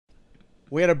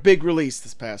We had a big release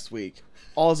this past week.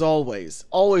 As always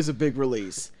a big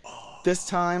release. This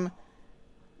time,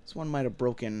 this one might have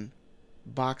broken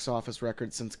box office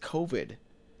records since COVID.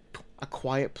 A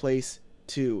Quiet Place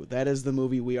 2. That is the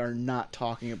movie we are not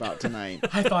talking about tonight.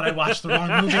 I thought I watched the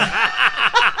wrong movie.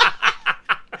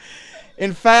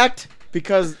 In fact,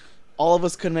 because all of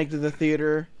us couldn't make it to the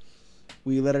theater,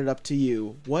 we let it up to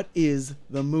you. What is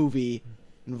the movie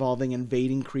involving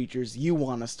invading creatures you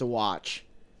want us to watch?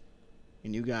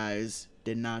 And you guys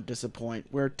did not disappoint.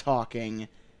 We're talking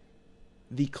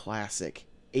the classic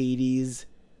 80s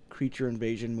creature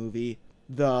invasion movie,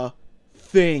 The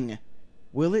Thing.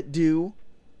 Will it do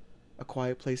A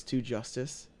Quiet Place 2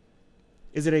 justice?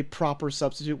 Is it a proper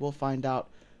substitute? We'll find out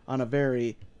on a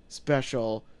very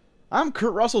special, I'm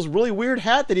Kurt Russell's really weird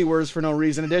hat that he wears for no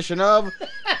reason edition of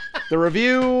the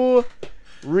Review.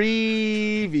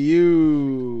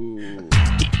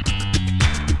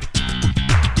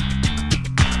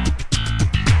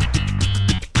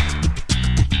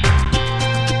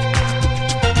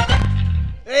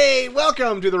 Hey,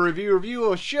 welcome to the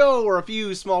Review, a show where a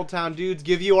few small-town dudes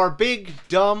give you our big,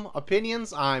 dumb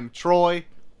opinions. I'm Troy,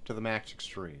 to the max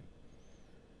extreme.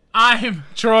 I'm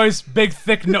Troy's big,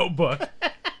 thick notebook.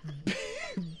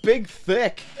 Big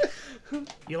thick.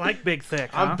 You like big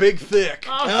thick, huh? I'm big thick.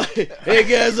 Oh, Hey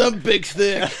guys, I'm big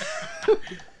thick. I'm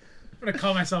going to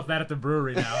call myself that at the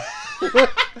brewery now.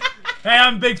 Hey,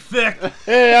 I'm big, thick.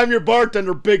 Hey, I'm your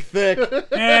bartender, Big Thick.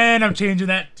 And I'm changing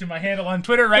that to my handle on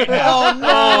Twitter right now. Oh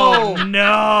no! Oh,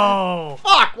 no.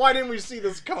 Fuck, why didn't we see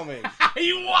this coming?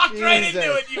 You walked right Jesus.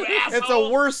 into it, you asshole. It's a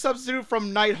worse substitute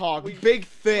from Nighthawk. Big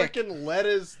Thick. Frickin' led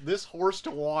this horse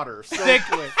to water. So thick,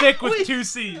 quick. thick with 2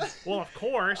 C's. Well, of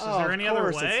course. Is Oh, there of any other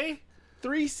course, way?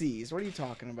 3 C's. What are you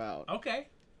talking about? Okay.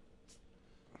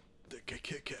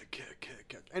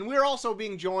 And we're also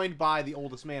being joined by the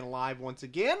oldest man alive once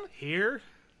again, Here?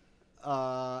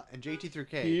 and JT through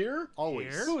K. Here?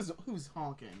 Always. Here? Who's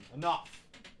honking? Enough.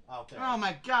 Out there. Oh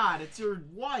my God! It's your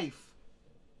wife.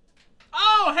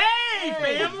 Oh, hey,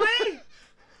 Hey. family.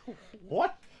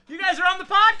 What? You guys are on the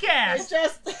podcast.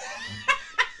 Just.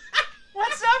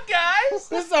 What's up, guys?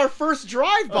 This is our first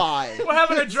drive-by. We're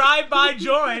having a drive-by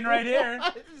join right here.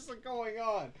 What is going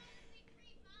on?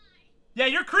 Yeah,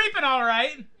 you're creeping all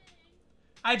right.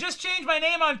 I just changed my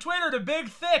name on Twitter to Big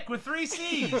Thick with 3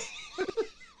 C's.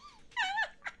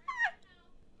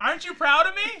 Aren't you proud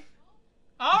of me?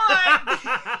 All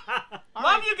right.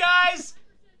 Love you guys.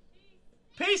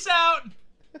 Peace out.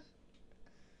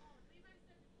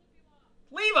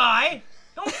 Levi,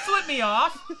 don't flip me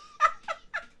off.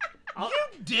 You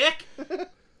dick.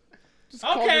 Just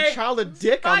called your Okay. child a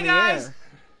dick Bye, on the guys. air.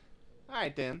 All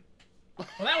right, then. Well,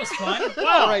 that was fun.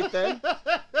 All right then.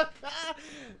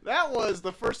 That was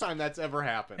the first time that's ever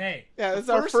happened. Hey, Yeah, this is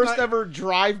The our first first night- ever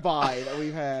drive-by that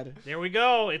we've had. There we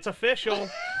go. It's official.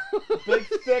 Big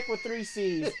Thick with 3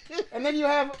 C's. And then you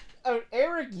have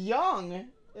Eric Young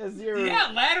as your...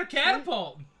 yeah, ladder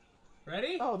catapult.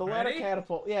 Ready? Oh, the ladder Ready?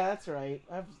 catapult. Yeah, that's right.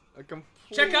 A complete...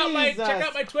 Check out my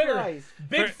Jesus Twitter. Christ.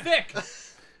 Big Thick.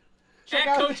 Check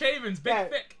At out- Coach Havens, Big Yeah,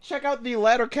 Thick. check out the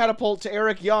ladder catapult to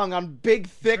Eric Young on Big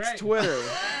Thick's Right. Twitter.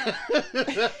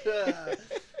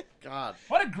 God,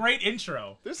 What a great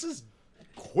intro. this is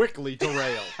quickly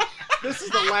derailed. This is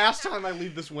the last time I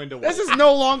leave this window This open. is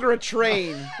no longer a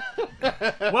train.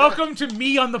 Welcome to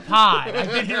me on the pod.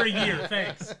 I've been here a year.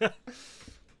 Thanks.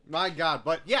 My God,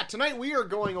 but yeah, tonight we are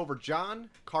going over John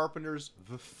Carpenter's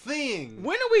The Thing.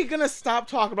 When are we gonna stop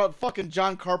talking about fucking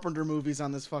John Carpenter movies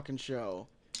on this fucking show?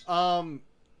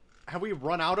 Have we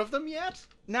run out of them yet?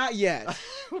 Not yet.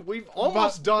 We've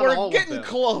almost But done we're all getting of them.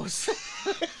 close.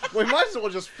 We might as well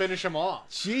just finish them off.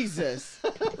 Jesus.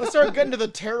 Let's start getting to the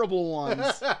terrible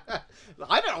ones.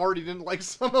 Already didn't like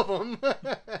some of them.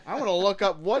 I want to look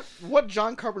up what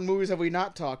John Carpenter movies have we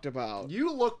not talked about.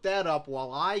 You look that up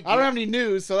while I get... I don't have any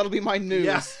news, so that'll be my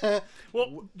news. Yeah.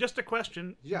 Well, just a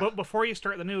question. Yeah. But before you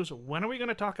start the news, when are we going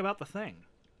to talk about The Thing?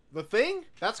 The Thing?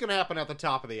 That's going to happen at the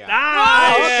top of the hour.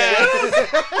 Ah, Oh,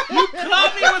 yeah. You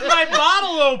caught me with my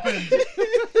bottle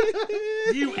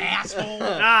open. You asshole.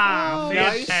 Ah,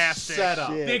 Nice fantastic. setup.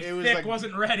 Shit. Big It was Thick like-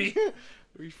 wasn't ready.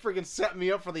 You freaking set me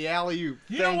up for the alley-oop.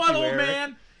 You know Thank what, old Eric.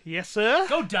 man? Yes, sir.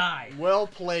 Go die. Well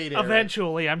played, Eric.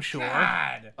 Eventually, I'm sure.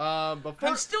 God. But I'm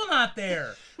first, still not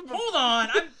there. Hold on.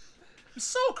 I'm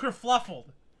so kerfluffled.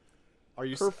 are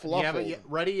you Kerfluffled. you haven't yet,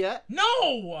 ready yet?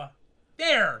 No.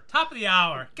 There. Top of the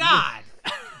hour. God.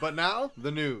 But now,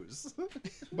 the news.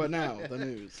 But now, the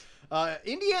news.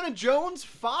 Indiana Jones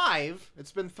 5.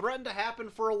 It's been threatened to happen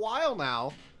for a while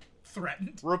now.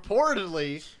 Threatened.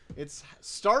 Reportedly, it's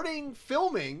starting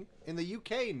filming in the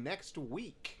UK next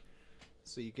week.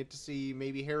 So you get to see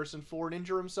maybe Harrison Ford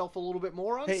injure himself a little bit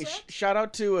more on Hey, set. shout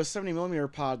out to a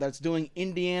 70mm pod that's doing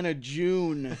Indiana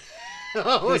June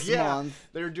Oh this yeah, month.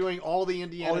 they're doing all the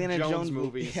Indiana Jones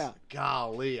movies. Yeah.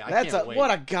 Golly, I That's can't wait.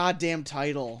 what a goddamn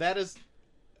title. That is,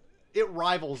 it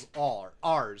rivals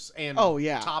ours and Oh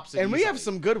yeah, tops it and we have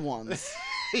easily. some good ones.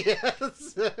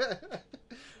 Yes,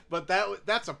 but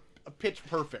that's a pitch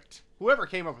perfect. Whoever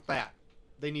came up with that,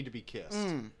 they need to be kissed.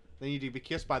 They need to be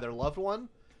kissed by their loved one,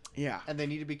 Yeah, and they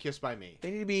need to be kissed by me.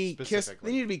 they need to be kissed.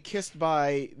 Specifically. They need to be kissed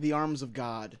by the arms of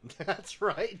God. That's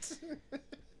right.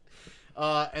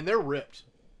 And they're ripped.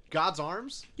 God's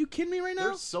arms, You kidding me right now?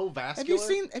 they're so vascular.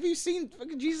 Have you seen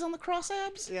fucking Jesus on the cross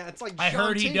abs? Yeah, it's like I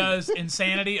heard he Sean T. does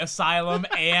Insanity, Asylum,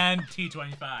 and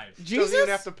T25. Doesn't Jesus, even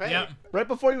have to pay. Yep. right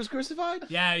before he was crucified.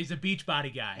 Yeah, he's a beach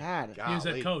body guy. God, He was a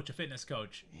Golly. coach, a fitness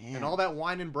coach. And all that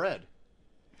wine and bread.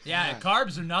 Yeah, God.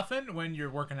 carbs are nothing when you're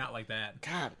working out like that.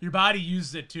 God, Your body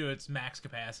uses it to its max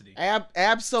capacity.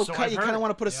 abs so, So cut I've you kind heard. of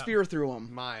want to put a Yeah. spear through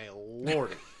them. My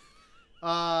lordy.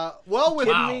 Well, with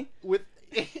Wow. me? with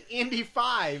Indy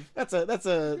 5, That's that's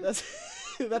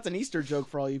an Easter joke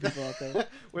for all you people out there.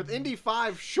 with Indy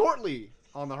 5 shortly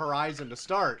on the horizon to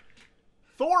start,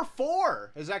 Thor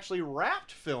 4 is actually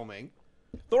wrapped filming.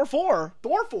 Thor 4.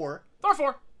 Thor 4, Thor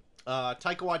 4.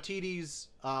 Taika Waititi's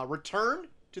return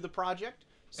to the project,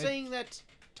 saying that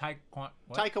What?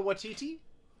 Taika Waititi,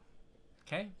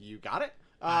 Okay. you got it.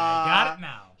 I got it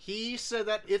now. He said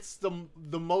that it's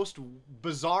the most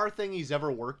bizarre thing he's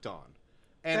ever worked on.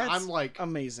 And That's I'm like,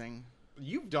 amazing.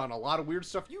 you've done a lot of weird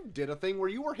stuff. You did a thing where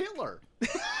you were Hitler.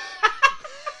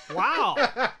 Wow.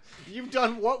 You've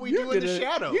done what we do in the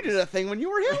shadows. You did a thing when you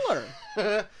were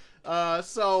Hitler.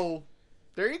 So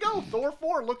there you go. Thor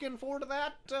 4. Looking forward to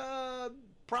that.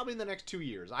 Probably in the next 2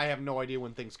 years. I have no idea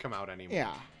when things come out anymore.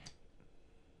 Yeah.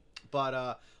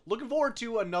 But looking forward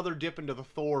to another dip into the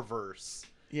Thor verse.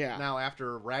 Yeah. Now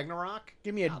after Ragnarok.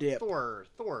 Give me a dip. Thor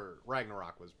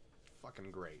Ragnarok was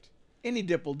fucking great. Any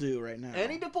dip will do right now.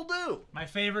 Any dip will do. My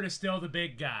favorite is still the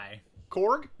big guy.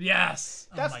 Korg. Yes.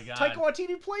 That's oh my god. Taika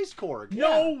Waititi plays Korg.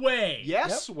 No way.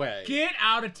 Yes way. Get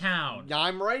out of town.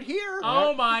 I'm right here.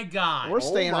 Oh my god. We're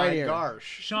staying oh my right here. gosh.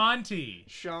 Sean T.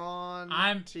 Sean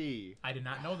I'm- T. I did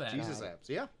not know that. Jesus apps.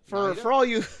 Yeah. For all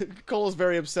you, Cole's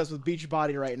very obsessed with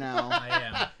Beachbody right now.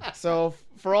 I am. So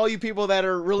for all you people that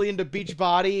are really into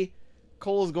Beachbody,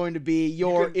 Cole is going to be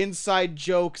your can- inside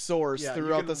joke source yeah,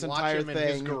 throughout you can this watch entire him in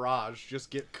his thing. garage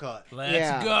just get cut. Let's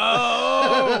Yeah.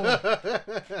 go.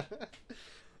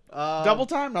 Double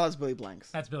time? No, that's Billy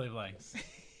Blanks. That's Billy Blanks.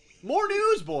 More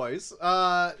news, boys.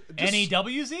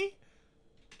 NEWZ?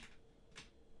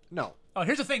 No. Oh,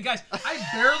 here's the thing, guys. I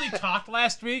barely talked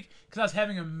last week because I was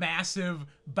having a massive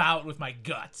bout with my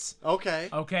guts. Okay.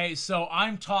 Okay, so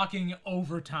I'm talking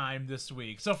overtime this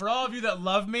week. So for all of you that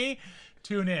love me,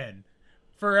 tune in.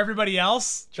 For everybody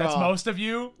else, that's Jaw. most of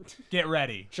you, get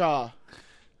ready. Shaw.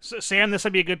 So, Sam, this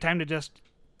would be a good time to just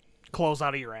close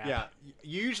out of your app. Yeah.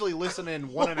 You usually listen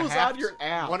in one and a Close half. out your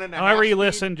app. 1.5. However you speed.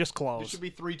 listen, just It close. should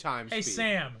be 3 times. Hey, speed.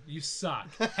 Sam, you suck.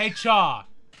 Hey, Chaw,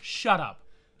 shut up.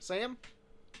 Sam,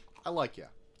 I like you.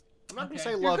 I'm not Okay. gonna say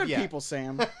You're love good yet. people,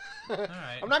 Sam. All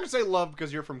right. I'm not gonna say love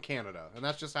because you're from Canada, and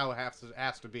that's just how it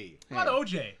has to be. What about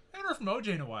OJ? I haven't heard from OJ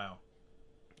in a while.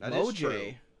 That is OJ.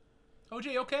 true.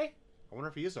 OJ, okay? I wonder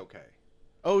if he is okay.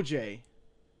 OJ.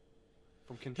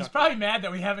 From Kentucky. He's probably mad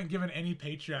that we haven't given any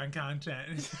Patreon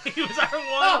content. He was our one.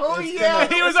 Oh It's yeah,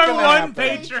 gonna- he was it's our gonna one happen.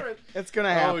 patron. It's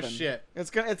gonna happen. Oh shit.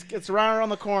 It's right around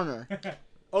the corner.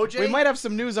 OJ. We might have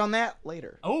some news on that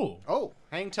later. Oh, Oh,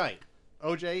 hang tight.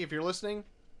 OJ, if you're listening,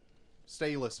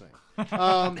 stay listening.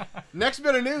 Next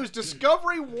bit of news: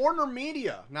 Discovery Warner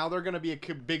Media. Now they're going to be a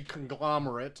big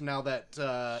conglomerate. Now that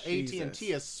AT&T Jesus.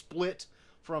 has split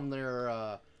from their,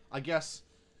 I guess,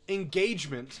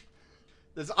 engagement.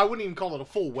 I wouldn't even call it a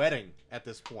full wedding at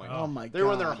this point. Oh my They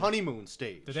were in their God. honeymoon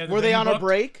stage. Did they have the Were they venue on a booked?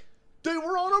 break? They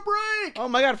were on a break. Oh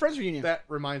my God, Friends reunion. That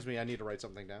reminds me, I need to write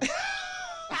something down.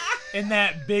 In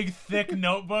that big thick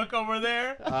notebook over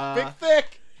there. Big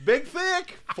thick. Big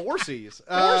thick. 4 C's.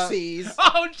 4 C's.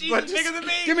 Oh, jeez, but it's bigger than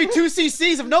me. Give me 2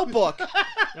 cc's of notebook.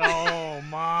 Oh,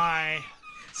 my.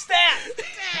 stat.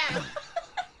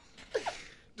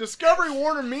 Discovery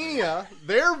Warner Media,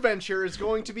 their venture is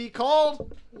going to be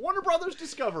called Warner Brothers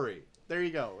Discovery. There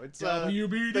you go. It's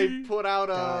WBD. they put out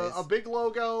Guys. a big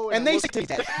logo, And it they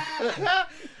looks-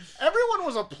 everyone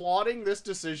was applauding this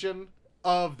decision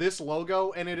of this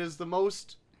logo, and it is the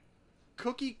most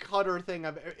cookie cutter thing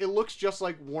it looks just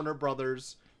like Warner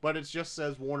Brothers, but it just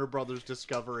says Warner Brothers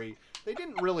Discovery. They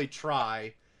didn't really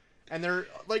try. And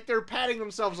they're patting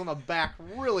themselves on the back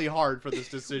really hard for this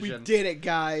We decision. did it,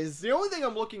 guys. The only thing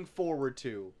I'm looking forward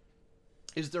to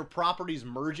is their properties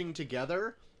merging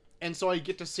together, and so I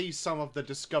get to see some of the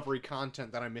Discovery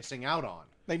content that I'm missing out on.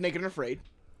 Like Naked and Afraid.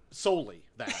 Solely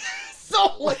that.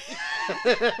 Solely.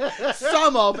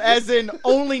 Some of, as in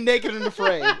only Naked and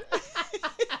Afraid.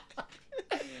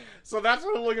 So that's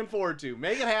what I'm looking forward to.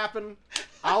 Make it happen.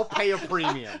 I'll pay a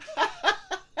premium.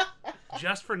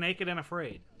 Just for Naked and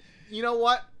Afraid. You know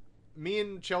what? Me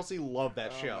and Chelsea love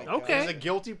that show. my God. Okay. It's a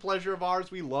guilty pleasure of ours.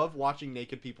 We love watching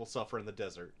naked people suffer in the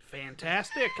desert.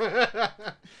 Fantastic.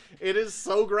 It is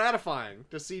so gratifying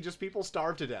to see just people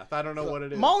starve to death. I don't know what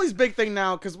it is. Molly's big thing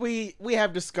now, because we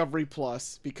have Discovery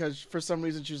Plus, because for some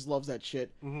reason she just loves that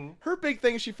shit. Mhm. Her big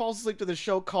thing is she falls asleep to the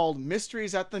show called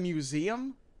Mysteries at the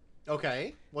Museum.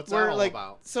 Okay. What's that Where, all like,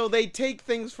 about? so they take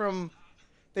things from...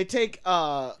 They take,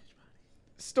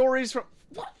 stories from...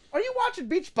 What? Are you watching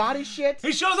Beachbody shit?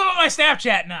 He shows up on my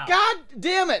Snapchat now. God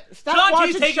damn it! Stop Sean T's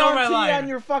watching taking over Sean my T life. on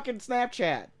your fucking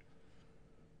Snapchat.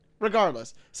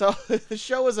 Regardless, so the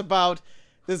show is about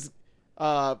this.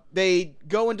 They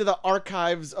go into the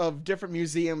archives of different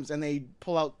museums and they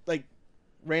pull out like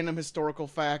random historical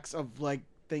facts of like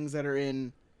things that are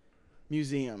in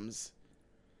museums.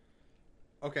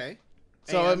 Okay.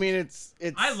 So I And- mean, it's.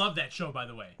 I love that show, by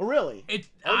the way. Really. It.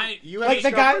 Oh, I. you have Like the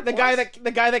Discovery guy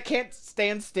Plus? that can't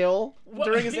stand still What?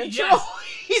 during his intro. Yes.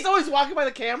 He's always walking by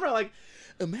the camera like,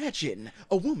 imagine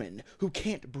a woman who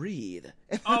can't breathe.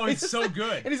 Oh, it's so like-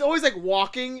 good. And he's always like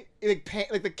walking, like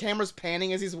the camera's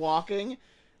panning as he's walking.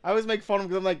 I always make fun of him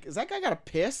because I'm like, is that guy got a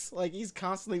piss? Like he's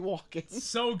constantly walking.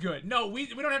 So good. No, we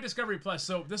don't have Discovery Plus,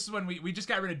 so this is when we just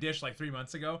got rid of Dish like 3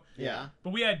 months ago. Yeah.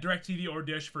 But we had DirecTV or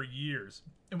Dish for years,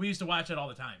 and we used to watch it all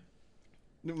the time.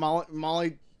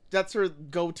 Molly, that's her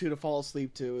go-to to fall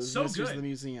asleep to. Is So Mysteries good. of the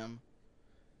Museum.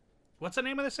 What's the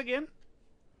name of this again?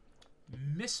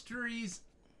 Mysteries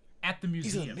at the These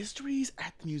are the Museum. Mysteries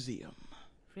at the Museum.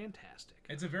 Fantastic.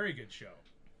 It's a very good show.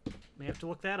 May have to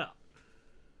look that up.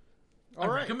 All I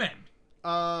right.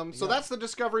 recommend. So that's the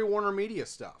Discovery Warner Media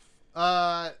stuff.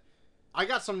 I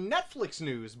got some Netflix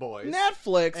news, boys.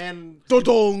 Netflix. And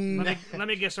Dong. Let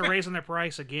me guess, they're raising their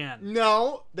price again.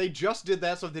 no, they just did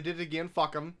that, so if they did it again,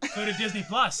 fuck them. So did Disney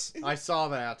Plus. I saw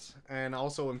that, and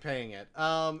also am paying it.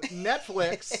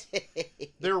 Netflix,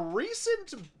 their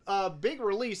recent big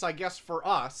release, I guess, for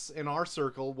us in our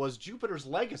circle was Jupiter's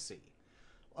Legacy.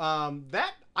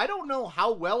 That I don't know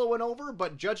how well it went over,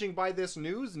 but judging by this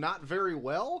news, not very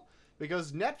well,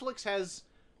 because Netflix has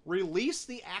released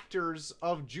the actors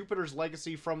of Jupiter's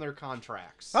Legacy from their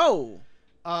contracts. Oh,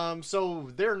 So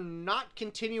they're not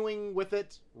continuing with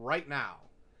it right now.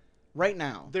 right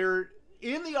now. They're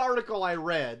in the article I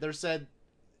read. They said,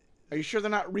 Are you sure they're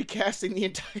not recasting the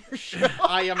entire show?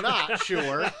 I am not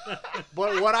sure,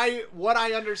 but what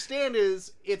I understand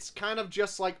is it's kind of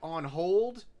just like on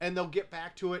hold, and they'll get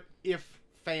back to it if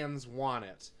fans want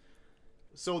it.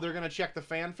 So they're gonna check the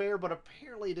fanfare, but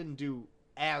apparently it didn't do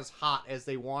as hot as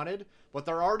they wanted. But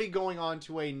they're already going on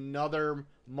to another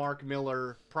Mark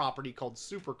Miller property called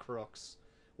Super Crooks,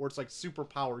 where it's like super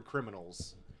powered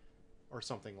criminals or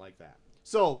something like that.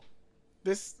 So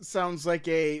This sounds like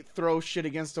a throw shit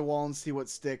against a wall and see what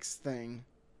sticks thing.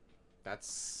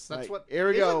 that's Like, what. here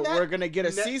we go. isn't that We're gonna get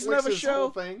a season of a Netflix's show. whole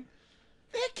thing?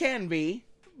 It can be,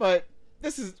 but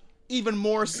this is even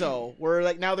more so. Where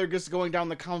like now they're just going down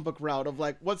the comic book route of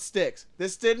like, what sticks?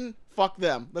 This didn't. Fuck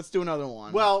them. Let's do another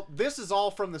one. Well, this is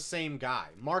all from the same guy,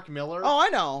 Mark Miller. oh, I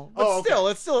know, but Oh,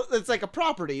 okay. it's like a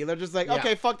property. They're just like, Yeah.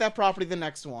 okay, fuck that property. The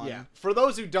next one. Yeah. For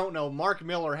those who don't know, Mark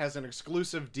Miller has an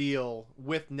exclusive deal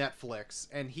with Netflix,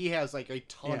 and he has like a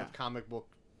ton Yeah. of comic book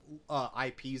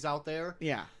IPs out there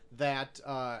Yeah. that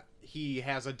he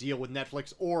has a deal with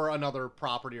Netflix or another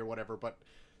property or whatever. But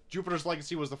Jupiter's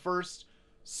Legacy was the first,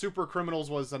 Super Criminals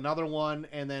was another one,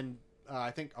 and then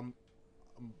I think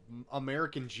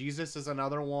American Jesus is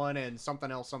another one, and something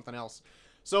else.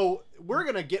 So we're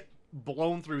gonna get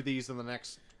blown through these in the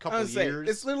next couple I of was saying,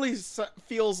 years. it literally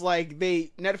feels like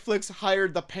Netflix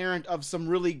hired the parent of some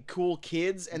really cool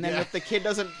kids, and then Yeah. if the kid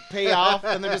doesn't pay off,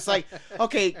 then they're just like,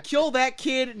 okay, kill that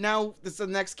kid. Now it's the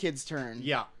next kid's turn.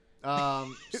 Yeah.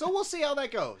 So we'll see how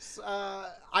that goes.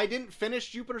 I didn't finish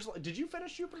Jupiter's. Did you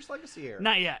finish Jupiter's Legacy here?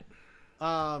 Not yet.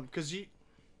 Because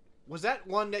was that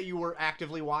one that you were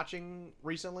actively watching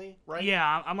recently, right?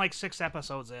 Yeah, I'm like 6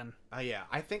 episodes in. Yeah.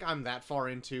 I think I'm that far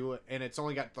into it, and it's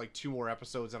only got like 2 more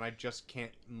episodes, and I just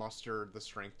can't muster the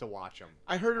strength to watch them.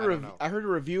 I heard I don't know. I heard a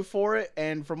review for it,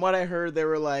 and from what I heard, they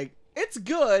were like, it's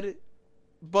good,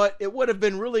 but it would have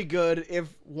been really good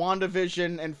if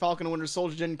WandaVision and Falcon and Winter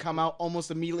Soldier didn't come out almost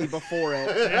immediately before it.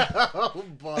 Oh,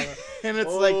 brother. And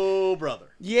it's like, Oh, brother.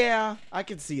 yeah, I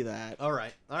could see that. All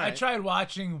right. I tried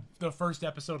watching the first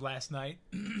episode last night.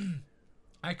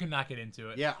 I could not get into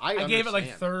it. Yeah, I gave it like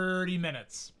understand. 30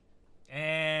 minutes,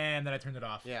 and then I turned it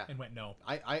off. Yeah. And went no.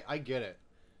 I get it.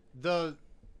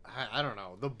 I don't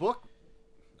know. The book.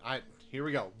 Here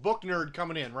we go. Book nerd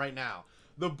coming in right now.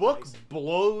 The book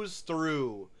blows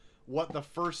through what the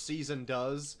first season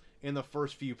does in the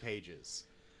first few pages.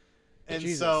 And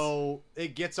Jesus. so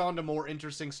it gets on to more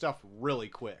interesting stuff really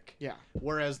quick. Yeah.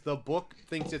 Whereas the book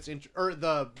thinks it's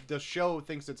the show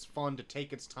thinks it's fun to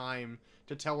take its time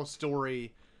to tell a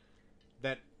story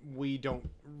that we don't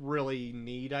really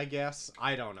need, I guess.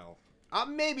 I don't know.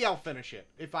 Maybe I'll finish it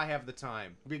if I have the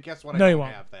time. But guess what? No, I you don't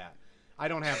won't. have that. I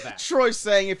don't have that. Troy's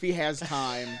saying if he has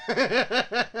time.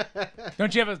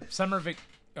 Don't you have a summer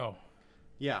Oh.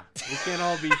 Yeah, we can't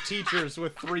all be teachers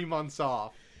with 3 months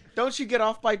off. Don't you get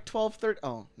off by 12:30?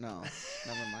 Oh, no.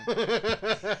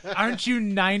 Never mind. Aren't you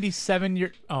 97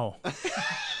 years... Oh.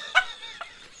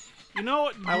 You know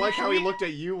what? I like how he looked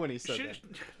at you when he said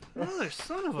that. Oh,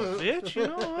 son of a bitch. You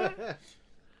know what?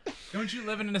 Don't you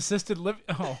live in an assisted living...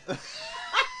 Oh.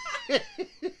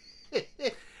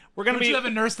 We're gonna Don't be. you have a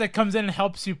nurse that comes in and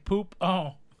helps you poop?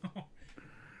 Oh.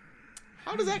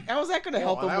 How is that going to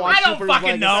help Well, him that watch I don't Jupiter's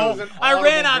fucking Legacy? know. an I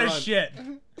ran audible out of grunt. shit.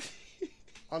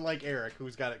 Unlike Eric,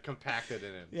 who's got it compacted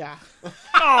in him. Yeah.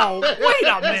 Oh, wait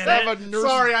a Have minute. a nurse-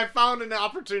 Sorry, I found an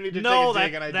opportunity to No, take a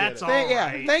dig and I that's did all. it. Yeah,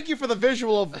 Alright. thank you for the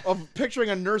visual of picturing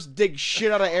a nurse dig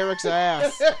shit out of Eric's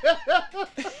ass.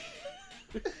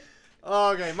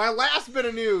 Okay, my last bit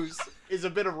of news is a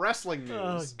bit of wrestling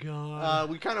Oh news. god.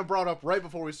 We kind of brought up right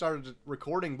before we started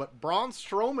recording, but Braun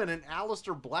Strowman and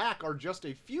Aleister Black are just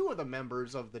a few of the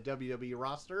members of the WWE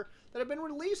roster that have been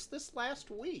released this last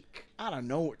week. I don't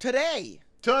know. Today.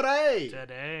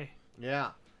 Today. Yeah.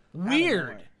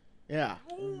 Weird. Yeah.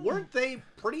 Weren't they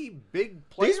pretty big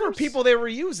players? These were people they were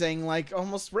using like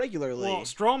almost regularly. Well,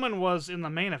 Strowman was in the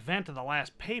main event of the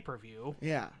last pay-per-view.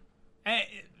 Yeah.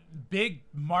 Big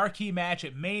marquee match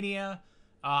at Mania.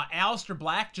 Aleister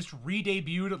Black just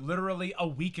re-debuted literally a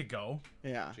week ago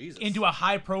Yeah. Jesus. into a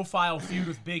high-profile feud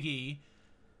with Big E.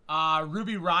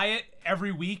 Ruby Riott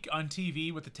every week on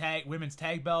TV with the women's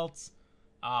tag belts.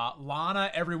 Lana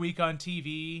every week on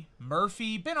TV.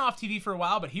 Murphy been off TV for a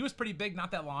while, but he was pretty big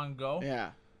not that long ago.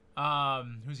 Yeah.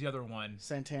 Who's the other one?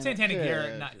 Santana.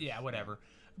 Garrett. Whatever.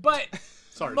 But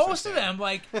Sorry, most of Santana. them,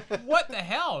 like, what the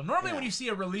hell? Normally, when you see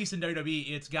a release in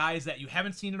WWE, it's guys that you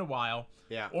haven't seen in a while,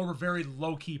 Yeah. or were very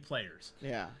low-key players.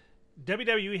 Yeah.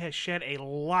 WWE has shed a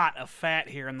lot of fat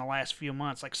here in the last few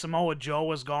months. Like Samoa Joe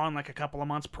was gone like a couple of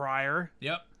months prior.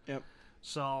 Yep. Yep.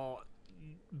 So,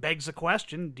 begs the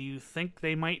question, do you think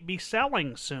they might be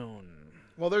selling soon?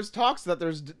 Well, there's talks that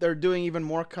they're doing even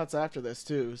more cuts after this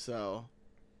too, so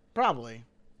probably.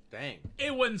 Dang.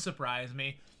 It wouldn't surprise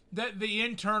me. The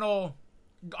internal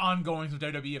ongoings of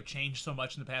WWE have changed so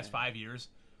much in the past 5 years.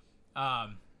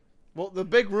 Well, the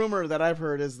big rumor that I've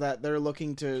heard is that they're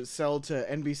looking to sell to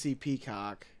NBC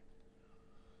Peacock,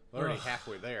 Already Ugh.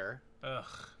 halfway there. Ugh.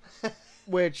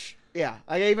 which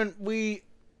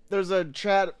there's a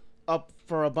chat up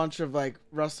for a bunch of like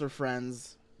wrestler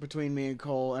friends between me and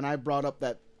Cole, and I brought up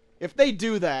that if they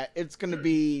do that, it's going to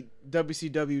be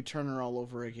WCW Turner all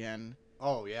over again.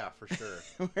 Oh, yeah, for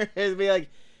sure. It'd be like,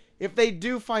 if they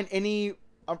do find any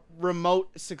remote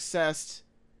success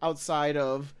outside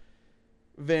of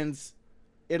Vince,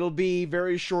 it'll be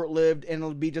very short-lived, and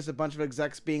it'll be just a bunch of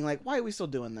execs being like, why are we still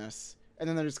doing this? And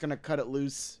then they're just going to cut it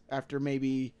loose after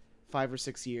maybe 5 or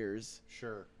 6 years.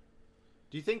 Sure.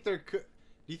 Do you think there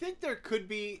could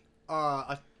be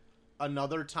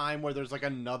another time where there's like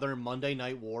another Monday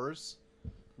Night Wars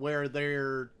where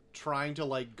they're trying to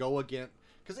like go against,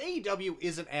 because AEW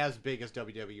isn't as big as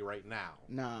WWE right now.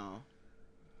 No.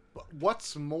 But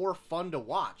what's more fun to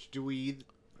watch?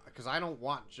 Because I don't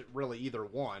watch it really either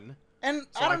one. And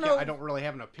So I don't know. I don't really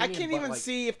have an I opinion. can't but, even like,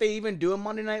 see if they even do a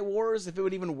Monday Night Wars, if it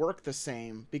would even work the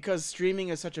same, because streaming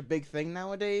is such a big thing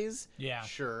nowadays. Yeah.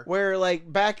 Sure. Where,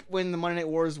 like, back when the Monday Night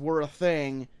Wars were a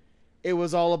thing, it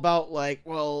was all about, like,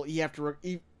 well, you have to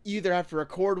you either have to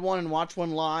record one and watch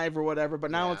one live or whatever, but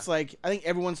now Yeah. it's like, I think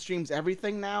everyone streams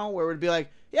everything now, where it would be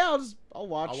like, yeah, I'll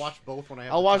watch. I'll watch both when I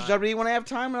have. I'll the watch time. WWE when I have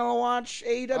time, and I'll watch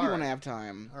AEW All when right. I have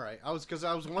time. All right. I was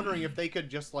wondering if they could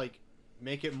just like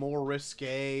make it more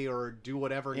risque or do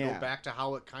whatever and Yeah. go back to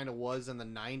how it kind of was in the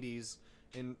 90s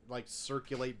and like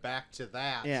circulate back to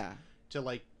that. Yeah. To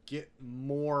like get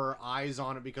more eyes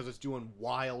on it because it's doing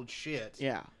wild shit.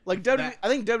 Yeah. Like, That- I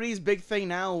think WWE's big thing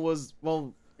now was,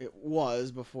 well, it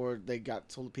was before they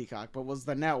got sold to Peacock, but was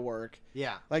the network.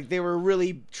 Yeah. Like, they were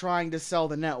really trying to sell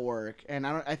the network, and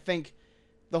I think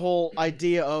the whole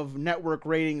idea of network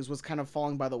ratings was kind of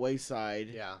falling by the wayside.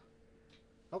 Yeah.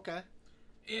 Okay.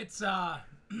 It's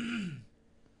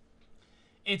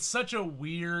it's such a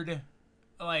weird,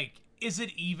 like, is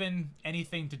it even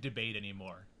anything to debate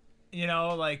anymore? You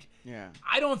know, like, Yeah.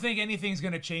 I don't think anything's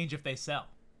going to change if they sell.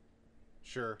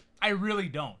 Sure. I really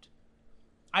don't.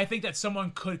 I think that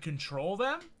someone could control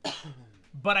them,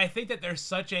 but I think that there's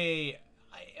such in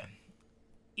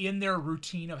their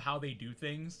routine of how they do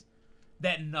things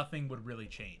that nothing would really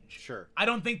change. Sure. I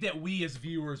don't think that we as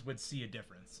viewers would see a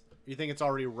difference. You think it's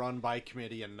already run by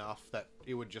committee enough that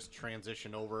it would just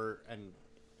transition over and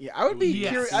Yeah, I would be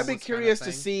Yes. curious. I'd be This curious kind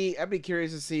of to thing. see. I'd be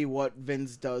curious to see what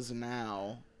Vince does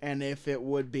now, and if it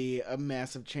would be a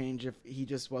massive change if he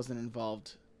just wasn't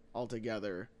involved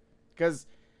altogether. Because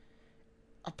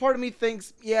a part of me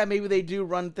thinks, yeah, maybe they do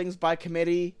run things by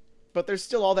committee, but there's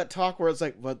still all that talk where it's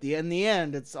like, but in the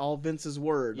end, it's all Vince's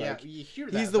word. yeah, Like, you hear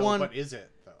that. he's the though, one- but is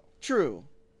it though? true,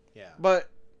 Yeah. but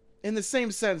in the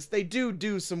same sense, they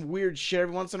do some weird shit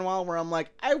every once in a while where I'm like,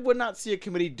 I would not see a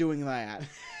committee doing that.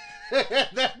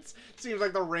 That seems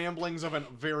like the ramblings of a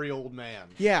very old man.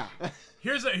 Yeah.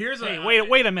 Here's a Hey,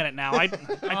 wait a minute now. I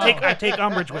take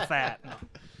umbrage with that. No.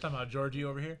 Talking about Georgie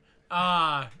over here.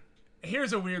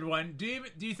 Here's a weird one. Do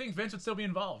you think Vince would still be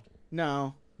involved?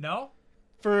 No. No?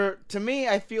 To me,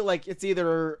 I feel like it's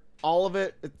either all of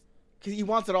it, because he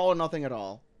wants it all or nothing at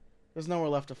all. There's nowhere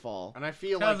left to fall. And I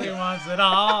feel Because like he wants it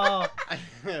all.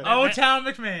 Oh, Town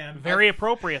McMahon. Very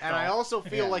appropriate, though. and I also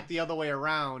feel Yeah. like the other way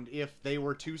around, if they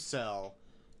were to sell,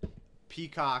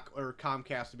 Peacock or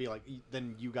Comcast to be like,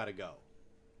 then you got to go.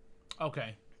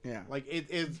 Okay. Yeah. Like it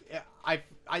is, I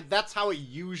that's how it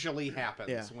usually happens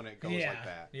Yeah. when it goes Yeah. like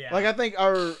that. Yeah. Like, I think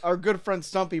our good friend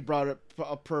Stumpy brought it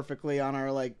up perfectly on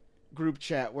our, like, group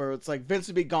chat, where it's like Vince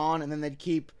would be gone, and then they'd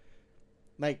keep,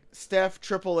 like, Steph,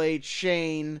 Triple H,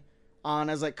 Shane on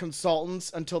as, like,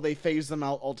 consultants until they phase them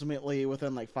out ultimately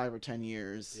within, like, 5 or 10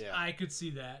 years. Yeah. I could see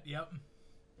that. Yep.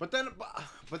 But then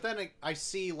I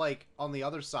see, like, on the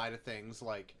other side of things,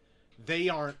 like, they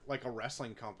aren't like a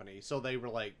wrestling company, so they were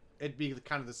like, it'd be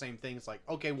kind of the same thing. It's like,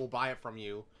 okay, we'll buy it from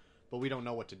you, but we don't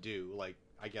know what to do. Like,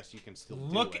 I guess you can still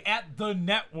Look do it. at the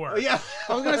network. Oh, yeah.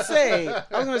 I was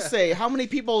gonna say, how many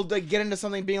people, like, get into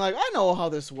something being like, I know how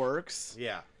this works.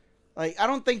 Yeah. Like, I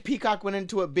don't think Peacock went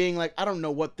into it being like, I don't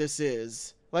know what this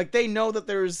is. Like, they know that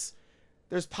there's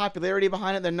popularity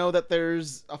behind it. They know that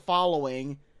there's a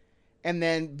following. And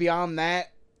then beyond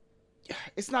that,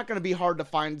 it's not going to be hard to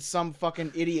find some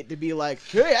fucking idiot to be like,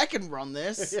 hey, I can run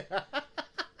this.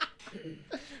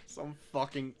 Some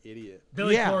fucking idiot.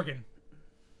 Billy Yeah. Corgan.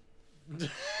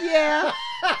 Yeah.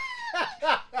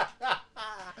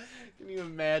 Can you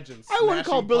imagine? I wouldn't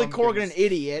call smashing Billy Corgan an pumpkins?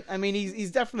 idiot. I mean,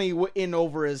 he's definitely in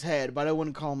over his head, but I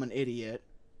wouldn't call him an idiot.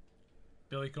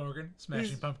 Billy Corgan,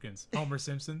 Smashing Pumpkins. Homer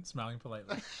Simpson, smiling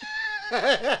politely.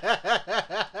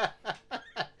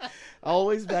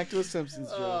 Always back to a Simpsons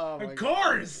joke. Oh, my Of God.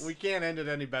 course! We can't end it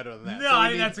any better than that. No, So I we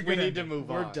think need, that's a we good need to ending. move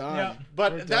We're on. done. Yep.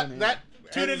 But We're that done here. that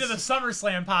Tune into the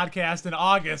SummerSlam podcast in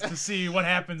August to see what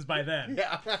happens by then.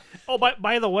 Yeah. Oh,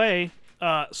 by the way,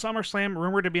 SummerSlam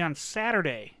rumored to be on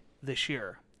Saturday this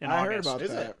year in I August. heard about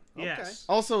Is that. it? Yes.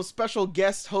 Also, special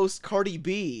guest host Cardi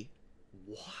B.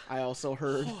 What? I also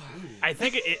heard. I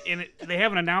think they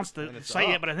haven't announced the it's site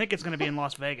up. yet, but I think it's going to be in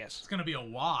Las Vegas. It's going to be a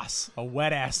WAS, a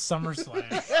wet ass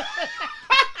SummerSlam.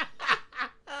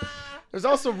 There's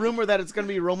also rumor that it's going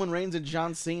to be Roman Reigns and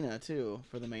John Cena too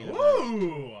for the main event.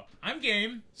 Ooh! I'm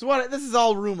game. So what? This is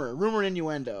all rumor and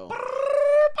innuendo.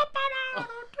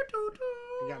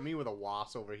 You got me with a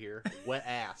was over here. Wet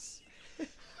ass.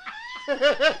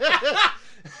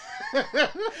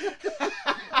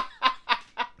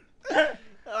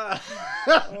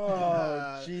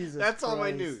 Oh Jesus! That's all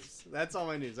my Christ. news. That's all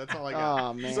my news. That's all I got.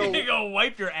 Oh man. You go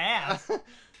wipe your ass.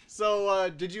 So,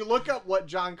 did you look up what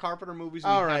John Carpenter movies we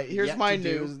All have right, here's yet my to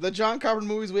do? news. The John Carpenter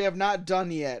movies we have not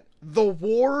done yet. The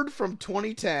Ward from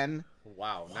 2010.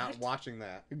 Wow, not watching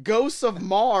that. Ghosts of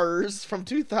Mars from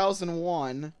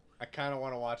 2001. I kind of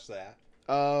want to watch that.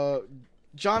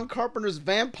 John Carpenter's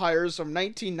Vampires from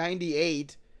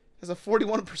 1998 has a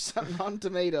 41% Rotten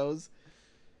Tomatoes.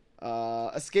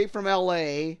 Escape from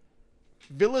L.A.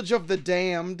 Village of the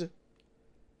Damned,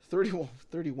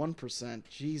 31%.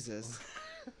 Jesus.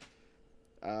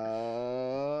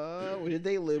 Where did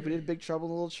they live? We did Big Trouble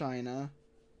in Little China.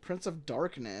 Prince of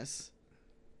Darkness.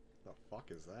 The fuck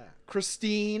is that?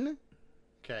 Christine.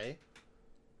 Okay,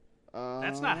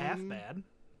 That's not half bad.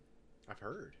 I've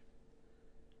heard.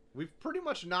 We've pretty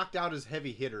much knocked out his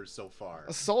heavy hitters so far.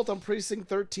 Assault on Precinct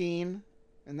 13.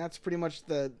 And that's pretty much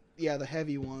the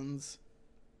heavy ones.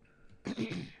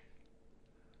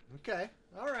 Okay,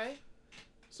 all right.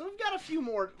 So we've got a few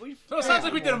more. So it sounds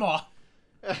like we did them all.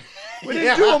 We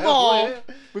didn't do them all.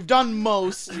 We've done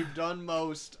most. We've done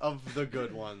most of the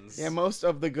good ones. Yeah, most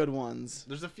of the good ones.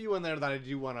 There's a few in there that I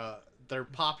do want to. They're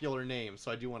popular names,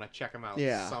 so I do want to check them out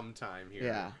sometime here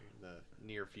Yeah. in the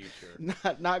near future.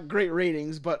 Not great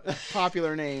ratings, but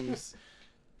popular names.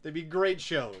 They'd be great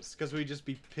shows because we'd just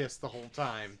be pissed the whole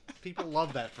time. People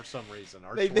love that for some reason.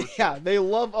 They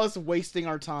love us wasting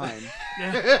our time.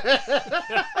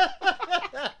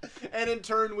 And in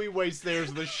turn, we waste theirs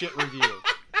with a shit review.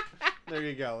 There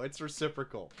you go. It's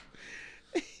reciprocal.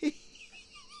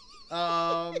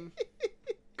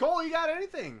 Cole, you got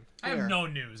anything? I have no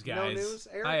news, guys. No news,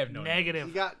 Eric? I have no Negative.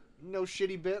 You got no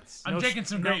shitty bits? I'm drinking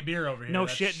some great beer over here. No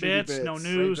That's shit shitty bits, no bits.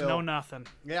 news, Great no bill. nothing.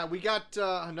 Yeah, we got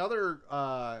another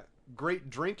great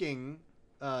drinking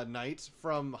night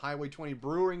from Highway 20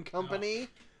 Brewing Company.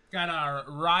 Got our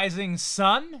Rising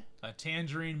Sun, a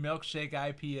tangerine milkshake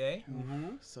IPA.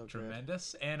 So good.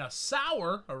 Tremendous. And a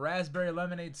raspberry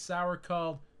lemonade sour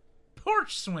called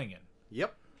Porch Swingin'.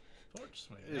 Yep. Porch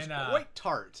Swingin'. It is And, quite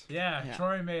tart. yeah, Yeah.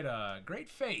 Troy made a great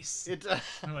face It.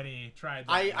 when he tried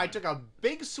that. I one. took a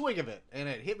big swig of it, and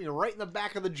it hit me right in the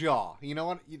back of the jaw. You know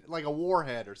what? Like a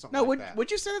warhead or something No, like that. would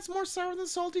you say that's more sour than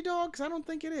Salty Dog? Because I don't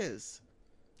think it is.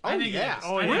 I Oh, think it yeah. is.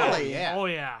 Oh, I yeah. think it is. Really? Yeah. Oh,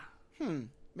 yeah.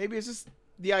 Maybe it's just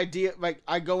the idea. Like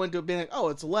I go into it being like, oh,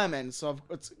 it's lemon, so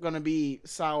it's gonna be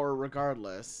sour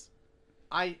regardless.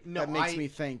 That makes me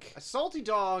think. A salty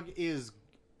dog is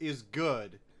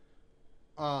good.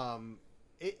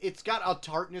 It's got a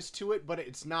tartness to it, but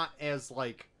it's not as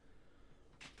like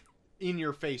in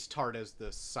your face tart as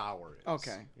the sour is.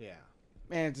 Okay. Yeah.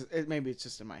 Man, maybe it's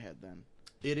just in my head then.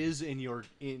 It is in your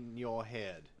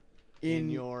head.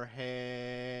 In your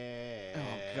head.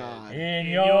 Oh God. In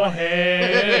Your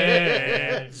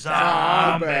head,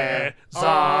 zombie,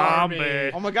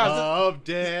 zombie. Oh my God. Of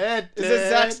dead. Is this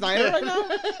Zack Snyder right now?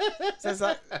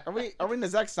 Are we in the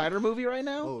Zack Snyder movie right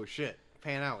now? Oh shit.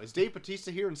 Pan out. Is Dave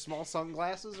Bautista here in small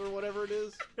sunglasses or whatever it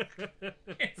is?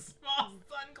 Small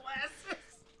sunglasses.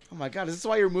 Oh my God. Is this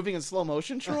why you're moving in slow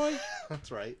motion, Troy?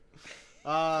 That's right.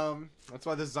 That's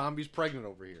why this zombie's pregnant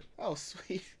over here. Oh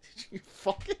sweet. Did you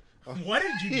fuck it? What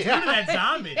did you do to that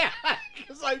zombie? Yeah,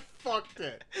 because I fucked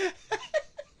it.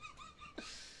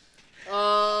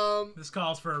 This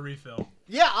calls for a refill.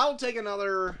 Yeah, I'll take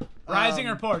another. Rising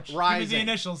or Porch? Give me Rising. the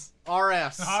initials.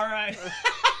 RS. All right.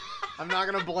 I'm not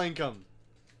gonna blink them.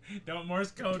 Don't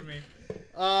Morse code me.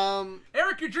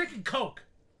 Eric, You're drinking Coke.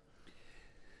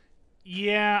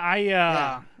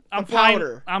 Yeah, I'm The flying.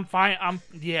 powder. I'm fine.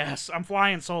 I'm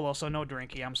flying solo, so no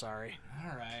drinky. I'm sorry.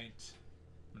 All right.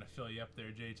 I'm gonna fill you up there,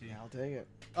 JT. I'll take it.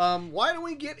 why don't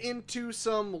we get into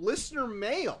some listener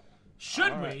mail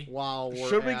Should All we? right. while we're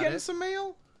Should we at get it? some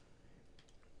mail?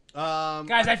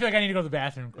 Guys, I feel like I need to go to the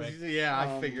bathroom quick. Yeah,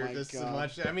 I Oh figured my this so God.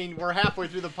 much. I mean, we're halfway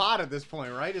through the pod at this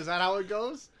point, right? Is that how it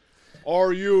goes?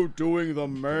 Are you doing the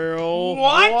mail?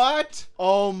 What?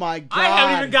 Oh my God. I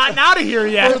haven't even gotten out of here For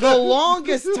yet. the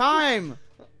longest time.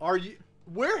 Are you?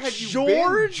 Where have you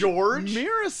George been, George?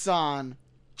 Mirasan.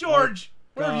 George,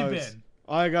 where have you Guys, been?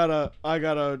 I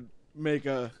gotta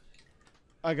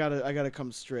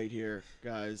come straight here,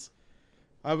 guys.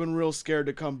 I've been real scared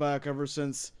to come back ever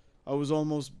since I was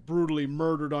almost brutally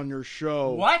murdered on your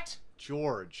show. What?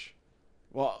 George.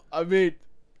 Well, I mean,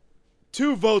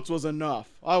 2 votes was enough.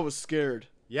 I was scared.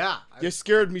 Yeah. You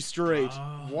scared me straight.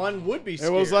 One would be It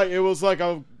scared. was like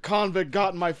a convict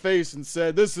got in my face and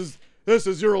said, "This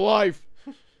is your life.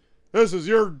 This is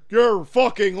your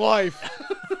fucking life."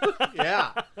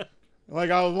 Yeah. Like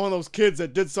I was one of those kids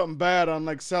that did something bad on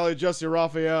like Sally Jesse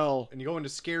Raphael, And you go into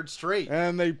scared straight.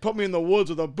 and they put me in the woods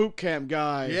with a boot camp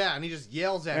guy. Yeah, and he just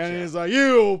yells at And you. he's like,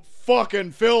 "You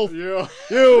fucking filth. Yeah.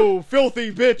 You filthy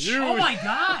bitch. Oh my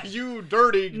God. You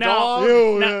dirty Now, dog.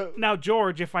 You, now,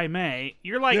 George, if I may,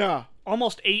 you're like Yeah.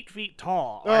 almost 8 feet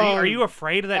tall. Are you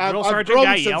afraid of that drill I've sergeant grown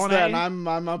guy since yelling then. at you?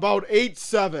 I'm about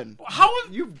 8'7". How?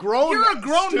 You've grown. You're a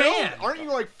grown still? man. Aren't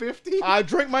you like 50? I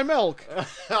drink my milk.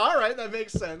 All right, that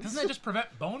makes sense. Doesn't that just prevent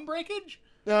bone breakage?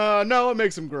 No, it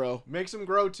makes him grow. Makes them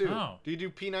grow too. Oh. Do you do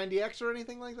P90X or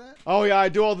anything like that? Oh yeah, I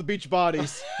do all the beach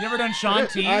bodies. You ever done Sean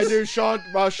T's? I do.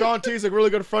 Sean T's a really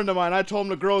good friend of mine. I told him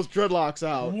to grow his dreadlocks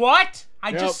out. What?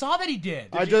 I Yep. just saw that he did.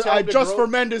 I you just tell him to grow-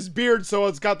 fermented his beard so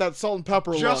it's got that salt and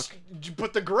pepper Just look.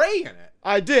 put the gray in it.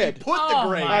 I did. Put Oh the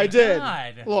gray. my I did.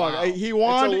 God. Look, Wow. he It's a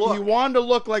wanted look. to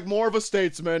look like more of a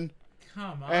statesman,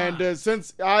 Come on. and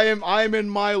since I'm in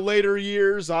my later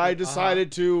years, I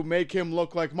decided to make him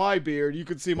look like my beard. You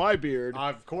can see my beard.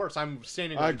 Of course, I'm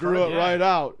standing. Right I in front grew of it you. right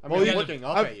out. I mean, you- I'm looking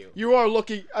up at you. You are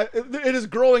looking. It is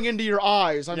growing into your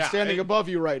eyes. I'm Yeah, standing above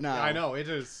you right now. I know it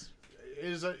is.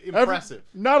 is impressive.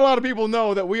 Not a lot of people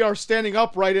know that we are standing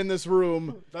upright in this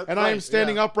room, That's and I am right,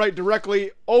 standing yeah. upright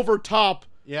directly over top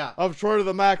Yeah. of Troy to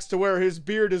the Max, to where his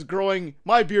beard is growing.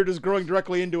 My beard is growing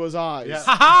directly into his eyes. Yeah.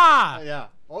 Ha ha! Yeah.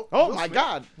 Oh Will my Smith.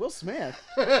 God, Will Smith.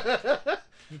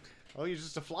 Oh, you're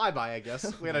just a flyby, I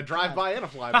guess. We had a drive-by and a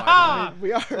flyby. Ha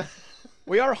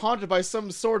We are haunted by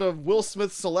some sort of Will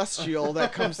Smith celestial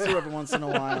that comes through every once in a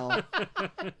while.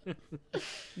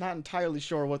 Not entirely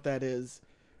sure what that is,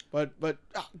 but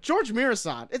George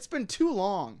Mirasan, it's been too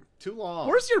long. Too long.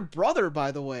 Where's your brother,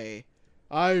 by the way?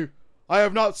 I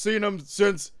have not seen him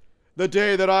since the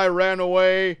day that I ran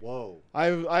away. Whoa.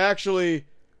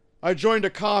 I joined a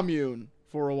commune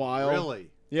for a while. Really?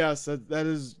 Yes, that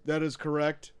is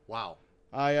correct. Wow.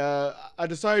 I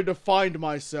decided to find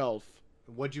myself.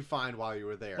 What'd you find while you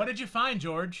were there? What did you find,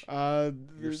 George?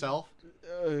 Yourself?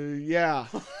 Yeah.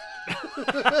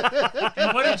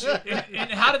 And what did you?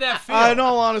 And how did that feel? In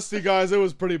all honesty, guys, it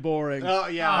was pretty boring. Oh,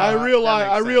 yeah. I that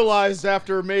realized makes sense.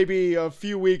 after maybe a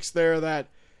few weeks there that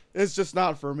it's just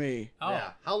not for me. Oh.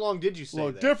 Yeah. How long did you stay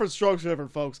Look, there? different strokes for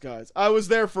different folks, guys. I was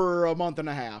there for a month and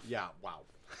a half. Yeah. Wow.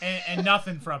 And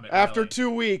nothing from it. After really. 2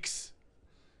 weeks,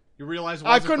 You realize it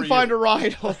I wasn't couldn't for find you. a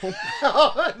ride home.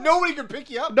 Nobody could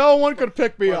pick you up. No one could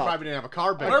pick me Well, up. probably didn't have a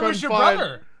car back. Where couldn't was your find-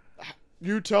 brother?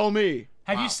 You tell me.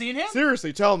 Have Wow. you seen him?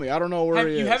 Seriously, tell me. I don't know where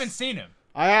he You is. haven't seen him.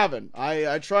 I haven't.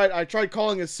 I tried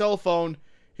calling his cell phone.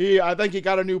 I think he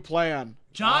got a new plan.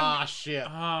 John. Ah, shit. Oh.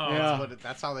 Yeah.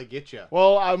 That's how they get you.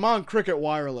 Well, I'm on Cricket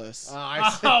Wireless. I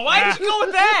see. Oh, why did you go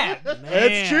with that?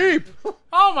 It's cheap.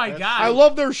 Oh my god. I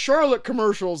love their Charlotte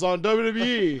commercials on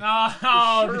WWE. Oh,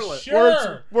 Charlotte.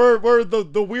 sure. Where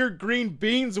the weird green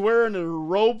beans wearing a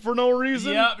robe for no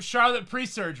reason. Yep, Charlotte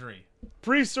pre-surgery.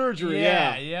 Pre-surgery,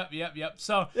 Yeah, yeah. yep.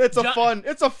 So It's a John- fun.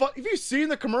 Have you seen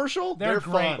the commercial? They're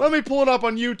great. Let me pull it up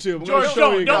on YouTube. I'm gonna George,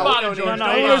 show you don't guys. bother, George. No, I'm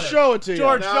don't gonna bother. show it to you.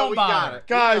 George, No, don't we got bother. it.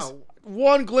 Guys, No.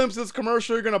 one glimpse of this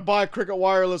commercial, you're gonna buy Cricket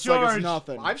Wireless like George, it's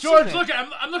nothing. I've George, seen it. look at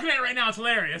I'm looking at it right now. It's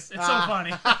hilarious. It's so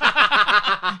funny.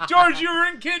 George, you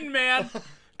weren't kidding, man.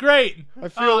 Great. I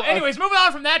feel- anyways, moving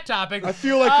on from that topic. I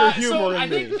feel like you're so humoring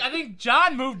me. I think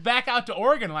John moved back out to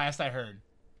Oregon last I heard.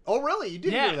 Oh, really? You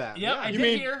did Yeah, hear that? yep, I You did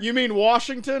mean hear. you mean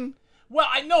Washington? Well,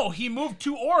 I know he moved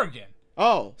to Oregon.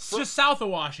 Oh. It's just south of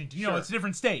Washington. You know, Sure. it's a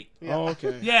different state. Oh,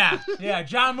 okay. Yeah.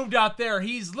 John moved out there.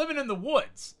 He's living in the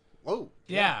woods. Oh.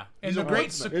 Yeah, in He's the a great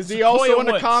woodsman. Is he Sequoia also in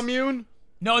a woods. commune?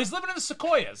 No, he's living in the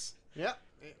Sequoias. Yeah.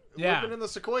 Yeah. Living in the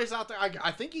sequoias out there.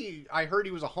 I think I heard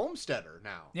he was a homesteader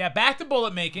now. Yeah, back to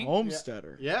bullet making.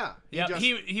 Homesteader. Yeah. Yeah, just-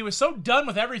 he was so done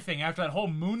with everything after that whole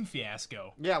moon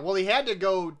fiasco. Yeah, well, he had to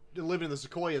go to live in the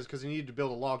sequoias because he needed to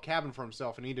build a log cabin for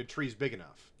himself and needed trees big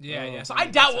enough. Yeah. So I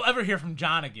doubt we'll ever hear from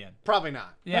John again. Probably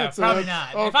not. Yeah, That's probably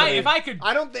not. okay. If I could,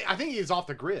 I think he's off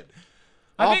the grid.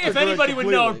 I Off think the if grid anybody would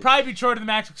know, it'd completely. probably be Troy to the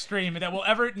Max Extreme, and that we'll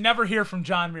never hear from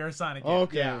John Mirasan again.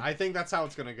 Okay. Yeah, I think that's how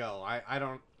it's gonna go. I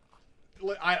don't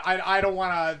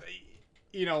want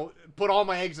to, put all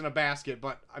my eggs in a basket.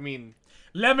 But I mean,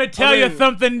 Let me tell you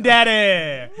something,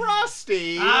 Daddy.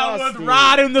 Rusty. I was Rusty.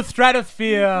 riding the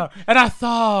stratosphere, and I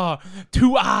saw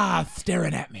two eyes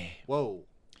staring at me. Whoa.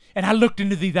 And I looked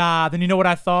into these eyes, and you know what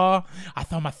I saw? I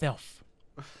saw myself.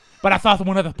 But I saw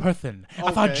one other person.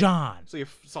 I saw Okay. John. So you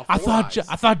saw I four eyes.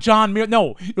 saw John Mir.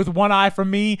 No, it was one eye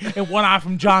from me and one eye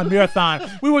from John Mirathon.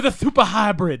 We were the super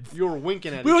hybrids. You were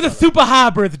winking at We were each the other. super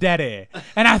hybrids, Daddy.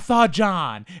 And I saw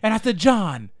John, and I said,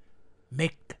 John,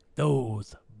 make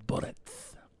those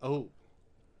bullets. Oh.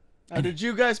 Now, did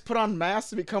you guys put on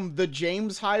masks to become the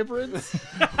James hybrids?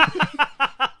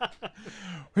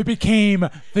 We became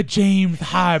the James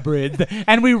hybrids,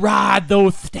 and we ride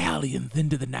those stallions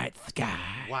into the night sky.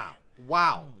 Wow.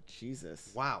 Wow.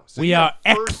 Jesus. Wow. So We you are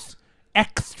have first-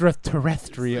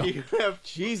 extraterrestrial. You have.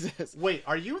 Jesus. Wait,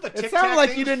 are you the It Tic sounded Tac like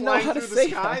things you didn't know flying how to through the say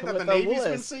sky that that the with a Navy's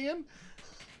been lisp. seeing?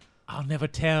 I'll never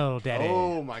tell, Daddy.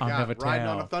 Oh my I'll God! never Riding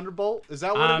tell. on a Thunderbolt? Is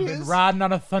that what I've it been is? riding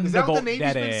on a Is that what the Thunderbolt, Navy's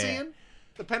Daddy. been seeing?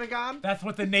 The Pentagon? That's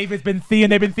what the Navy's been seeing.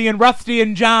 They've been seeing Rusty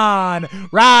and John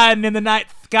riding in the night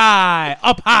sky,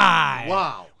 up high.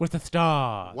 Wow. With the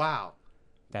stars. Wow.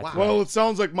 That's Wow. Well, it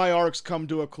sounds like my arc's come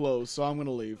to a close, so I'm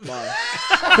gonna leave. Bye.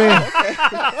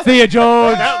 right. See ya,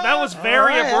 George. That was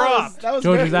very All right, abrupt. That was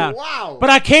George very, is out. Wow. But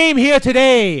I came here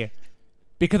today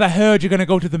because I heard you're going to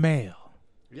go to the mail.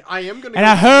 I am going to And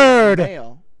I heard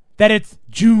Mail. that it's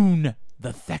June the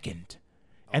 2nd.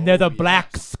 And there's a Oh, black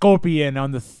yes. scorpion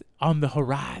on the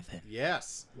horizon.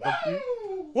 Yes.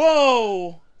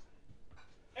 Whoa!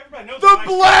 Everybody knows The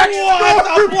black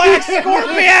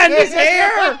scorpion is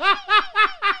here!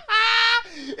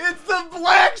 It's the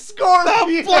black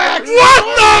scorpion. Black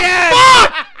What the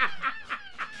fuck?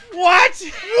 What?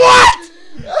 What?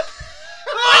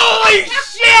 Holy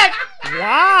shit!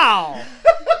 Wow.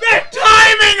 The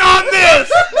timing on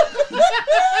this!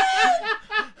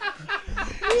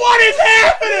 What is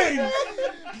happening?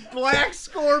 Black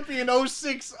Scorpion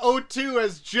 0602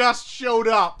 has just showed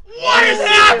up. What is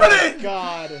happening?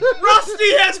 God.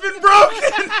 Rusty has been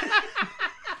broken!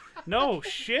 No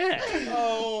shit.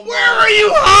 Oh, Where are you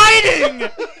hiding?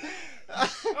 I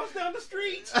was down the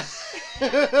street.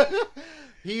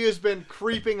 He has been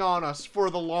creeping on us for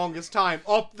the longest time.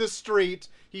 Up the street.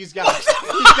 He's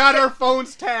got our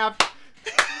phones tapped.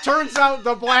 Turns out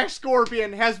the Black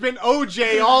Scorpion has been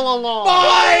OJ all along.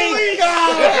 My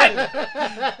God!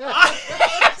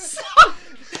 I am so...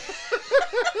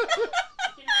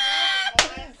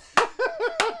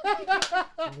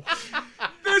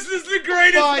 This is the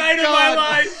greatest My night of God. my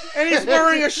life. and he's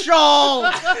wearing a shawl.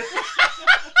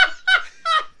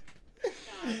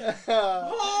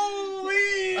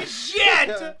 Holy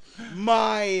shit!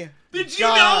 My Did you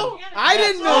God. know? I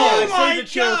didn't know. Oh I my saved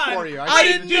a chair God. for you. I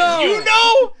didn't Did know. you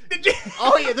know? Did you?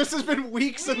 Oh yeah, this has been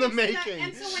weeks in the making.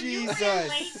 And so when you Jesus. ran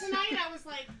late tonight, I was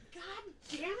like, God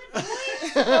damn it, boys.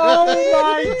 Oh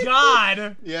my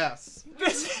God! Yes.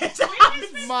 This is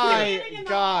My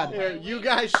God. Here, you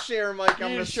guys share, Mike. I'm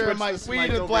You gonna sure switch my this we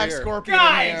mic need a over Black here. Scorpion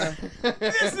Guys. in here.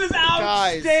 This is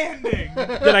outstanding.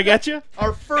 Did I get you? Our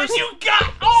And first. you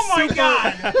got. Oh my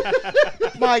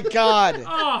God! My God.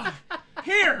 Oh,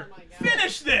 here,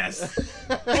 finish this.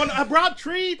 I brought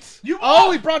treats. You.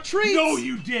 Oh, he brought treats. No,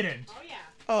 you didn't. Oh, yeah.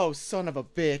 Oh, son of a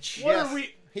bitch. What Yes. are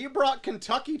we? He brought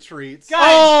Kentucky treats. Guys,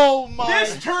 Oh my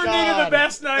this turned God. into the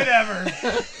best night ever.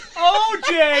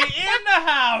 OJ in the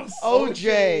house.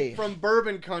 OJ. From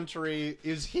Bourbon Country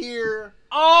is here.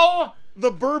 Oh,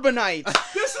 The Bourbonite.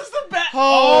 this is the best.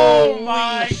 Holy Oh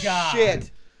my God.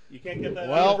 shit. You can't get that.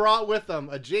 Well- He brought with him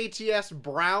a JTS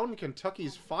Brown,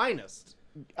 Kentucky's finest.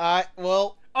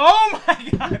 Well, Oh my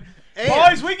God. And-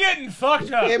 Boys, we getting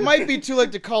fucked up. it might be too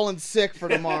late to call in sick for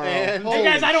tomorrow. And- Holy Hey,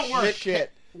 guys, I don't work.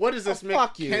 Shit. What is this,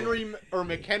 fuck you.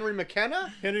 McHenry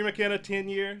McKenna? Henry McKenna, 10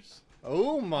 years.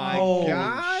 Oh my Holy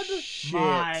God! Shit.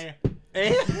 My.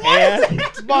 And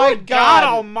My God God.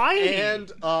 Almighty.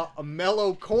 and a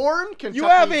mellow corn. Kentucky You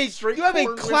have a straight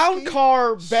corn clown whiskey.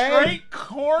 car bag. Straight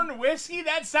corn whiskey?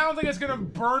 That sounds like it's gonna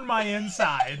burn my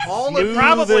insides. All Smooth of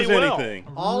probably as will. anything.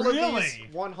 all of Really? these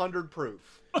 100 proof.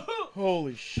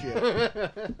 Holy shit.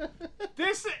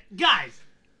 This, guys,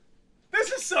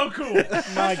 this is so cool.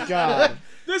 My God.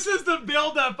 This is the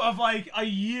buildup of like a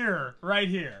year right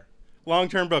here.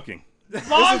 Long-term booking.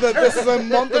 This is a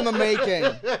month in the making.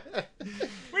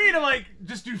 We need to like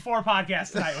just do 4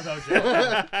 podcasts tonight with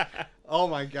OJ. Oh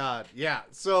my God! Yeah.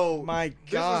 So My this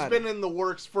has God. been in the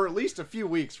works for at least a few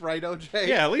weeks, right, OJ?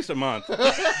 Yeah, at least a month.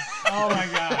 Oh my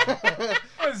God, that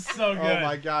was so good. Oh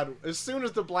my God! As soon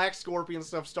as the Black Scorpion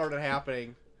stuff started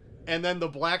happening, and then the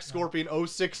Black Scorpion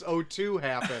 0602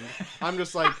 happened, I'm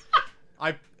just like,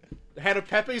 I had a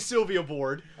Pepe Sylvia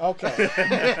board. Okay.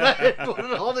 I put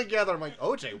it all together. I'm like,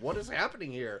 OJ, what is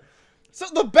happening here? So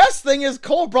the best thing is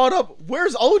Cole brought up,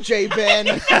 where's OJ been?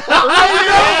 And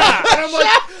I'm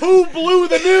like, who blew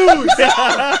the news?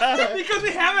 Because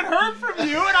we haven't heard from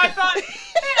you, and I thought, hey,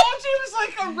 OJ was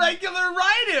like a regular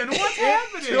write-in. What's It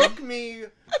happening? took me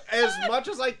as much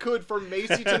as I could for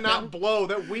Macy to not blow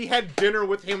that we had dinner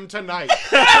with him tonight.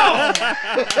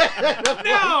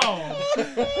 No.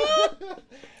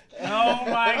 Oh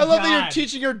my God. I love that you're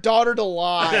teaching your daughter to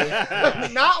lie.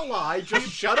 Not lie, just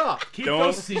shut up. Keep Don't-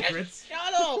 those secrets.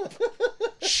 Shut up.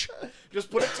 Just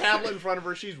put a tablet in front of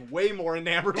her. She's way more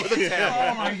enamored with a Oh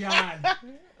tablet. my God.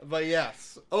 But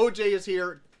yes, OJ is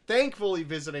here, thankfully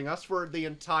visiting us for the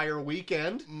entire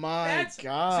weekend. My So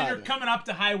God. you're coming up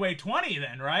to Highway 20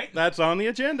 then, right? That's on the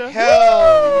agenda.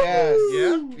 Hell yes.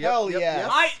 Hell yep, yes. yep.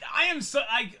 I am so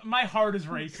my heart is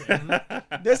racing.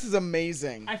 This is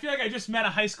amazing. I feel like I just met a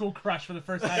high school crush for the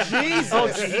first time. Jesus. Oh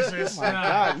Jesus. Oh my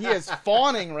God. He is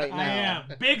fawning right now. I am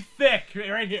big, thick,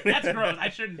 right here. That's gross. I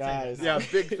shouldn't say Guys. that. Yeah,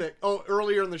 big thick. Oh,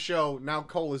 earlier in the show, now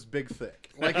Cole is big thick.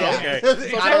 Like, Okay. I So don't Cole's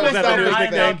Is that down the with new I'm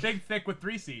big now thing. big, thick with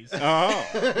 3 C's. Oh.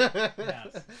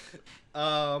 Yes.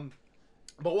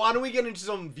 But why don't we get into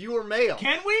some viewer mail?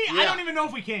 Can we? I Yeah. don't even know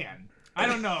if we can. I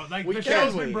don't know. Like We the can.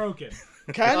 show's been broken.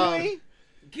 Can we?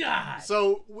 God.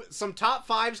 So some top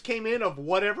 5s came in of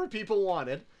whatever people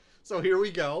wanted. So here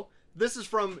we go. This is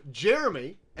from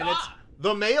Jeremy, and it's Ah.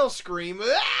 the male scream.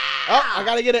 Oh, I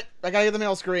gotta get it. I gotta get the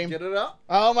male scream. Get it up.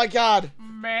 Oh my God.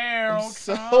 Meryl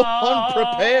So Cole.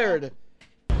 unprepared.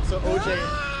 So OJ,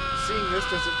 seeing this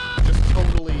doesn't just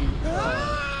totally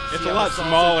It's a lot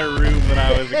smaller room than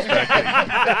I was expecting.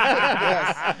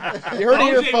 Yes. You heard it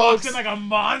here, OJ walks folks. in like a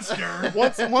monster.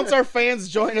 Once our fans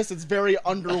join us, it's very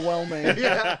underwhelming.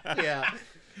 Yeah. Yeah,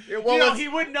 You well, know, let's- he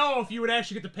wouldn't know if you would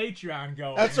actually get the Patreon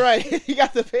going. That's right. You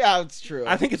got the pay. Yeah, it's true.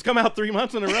 I think it's come out 3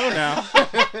 months in a row now.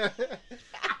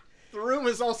 the room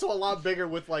is also a lot bigger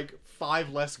with like 5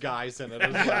 less guys in it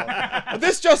as well.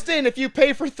 This just in: if you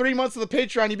pay for 3 months of the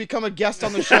Patreon, you become a guest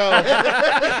on the show.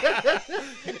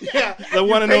 Yeah, The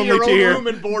one and pay only your own tier. room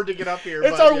and board to get up here.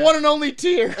 It's but, our yeah. one and only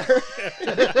tier.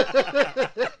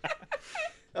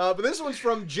 But this one's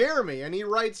from Jeremy, and he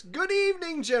writes, "Good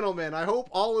evening, gentlemen. I hope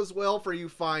all is well for you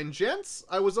fine gents.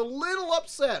 I was a little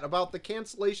upset about the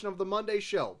cancellation of the Monday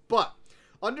show, but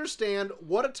understand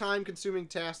what a time-consuming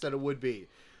task that it would be.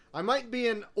 I might be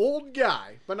an old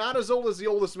guy, but not as old as the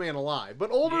oldest man alive,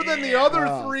 but older than the other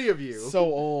Wow. 3 of you. So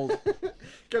old.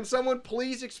 Can someone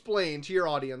please explain to your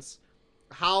audience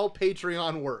how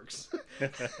Patreon works?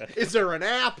 Is there an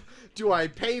app? Do I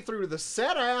pay through the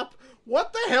set app?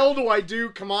 What the hell do I do?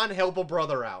 Come on, help a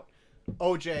brother out.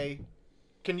 OJ,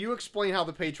 can you explain how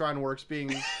the Patreon works,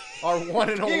 being our one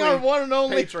and only Being our one and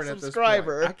only patron at this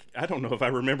subscriber. I don't know if I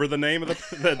remember the name of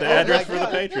the address for the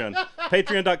Patreon.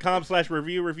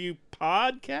 Patreon.com/review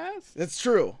podcast. It's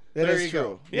true. It There is you true.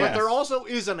 go. Yes. But there also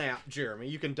is an app, Jeremy.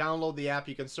 You can download the app.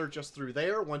 You can search us through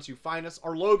there. Once you find us,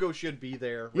 our logo should be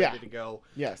there, ready Yeah. to go.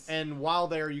 Yes. And while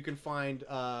there, you can find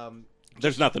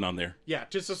There's nothing on there. yeah,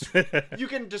 you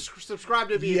can just subscribe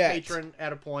to be a Yet. patron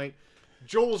at a point.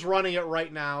 Joel's running it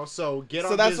right now, so get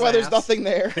on So that's his why there's ass. nothing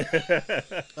there.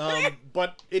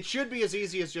 But it should be as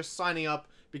easy as just signing up,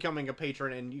 becoming a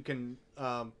patron, and you can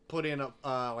put in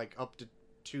like up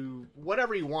to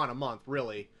whatever you want a month,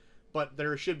 really. But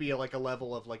there should be like a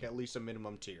level of like at least a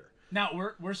minimum tier. Now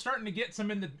we're starting to get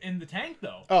some in the tank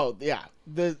though. Oh yeah.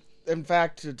 In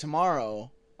fact,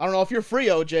 tomorrow. I don't know if you're free,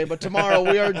 OJ, but tomorrow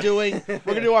we're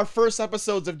gonna do our first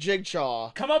episodes of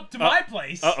Jigsaw. Come up to my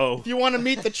place. Uh-oh. If you want to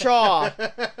meet the Chaw,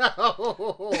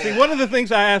 See, one of the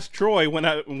things I asked Troy when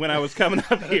I was coming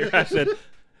up here, I said,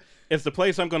 "Is the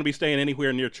place I'm going to be staying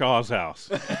anywhere near Chaw's house?"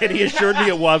 And he assured me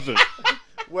it wasn't.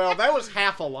 Well, that was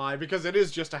half a lie because it is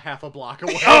just a half a block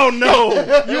away. Oh no!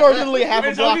 you are literally half a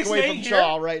Is block OJ away staying from here?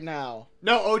 Chaw right now.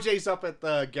 No, OJ's up at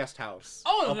the guest house.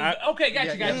 Oh, okay, gotcha,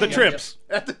 yeah, gotcha. The trips.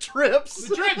 At the trips.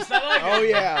 The trips. I like it. Oh,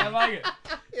 yeah. I like it.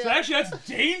 So actually, that's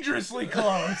dangerously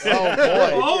close. Oh boy.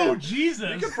 Oh,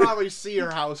 Jesus. You can probably see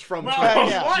her house from Well,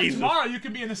 trips. Yeah. or Jesus. tomorrow you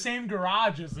can be in the same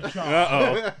garage as the show.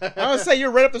 Uh-oh. I want to say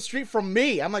you're right up the street from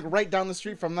me. I'm like right down the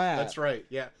street from that. That's right.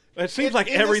 Yeah. It seems In- like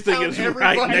in this everything town, is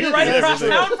everybody- right next You're to right each across other.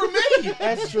 town from me.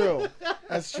 That's true.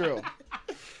 That's true.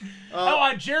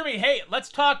 Jeremy, hey, let's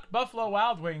talk Buffalo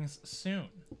Wild Wings soon.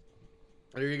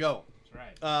 There you go.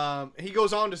 That's right. He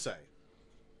goes on to say,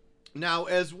 "Now,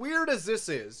 as weird as this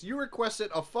is, you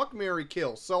requested a fuck, marry,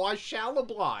 kill, so I shall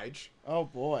oblige. Oh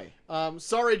boy.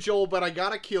 Sorry, Joel, but I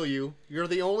gotta kill you. You're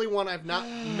the only one I've not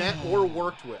met or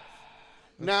worked with.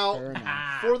 Fair Now,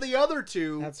 enough. for the other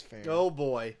two, That's fair. oh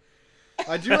boy,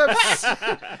 I do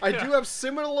have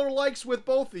similar likes with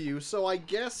both of you. So I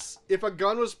guess if a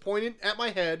gun was pointed at my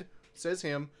head, says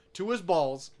him, to his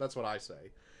balls, that's what I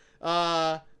say.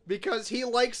 Because he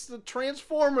likes the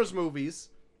Transformers movies,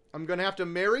 I'm gonna have to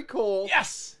marry Cole.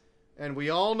 Yes. And we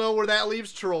all know where that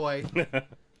leaves Troy.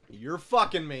 You're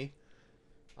fucking me.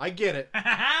 I get it.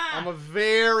 I'm a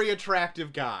very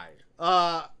attractive guy.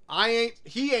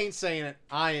 He ain't saying it.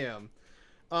 I am.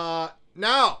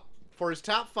 Now, for his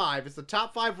top 5, it's the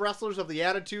top 5 wrestlers of the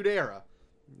Attitude Era.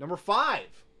 Number 5.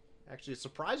 Actually, a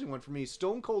surprising one for me.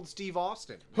 Stone Cold Steve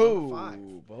Austin. Number 5.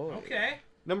 Oh boy. Okay.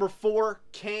 Number 4,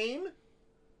 Kane.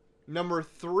 Number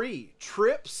 3,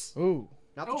 Trips. Ooh.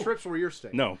 Not the Oh. Trips where you're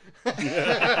staying. No.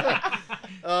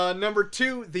 Number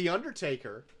 2, The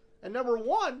Undertaker. And number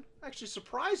 1 actually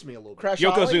surprised me a little bit. Crash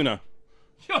Holly? Yokozuna.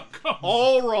 Yoko.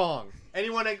 All wrong.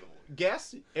 Anyone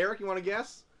guess? Eric, you want to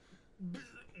guess?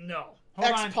 No.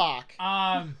 Hold on. X-Pac.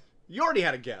 You already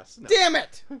had a guess. No. Damn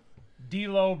it.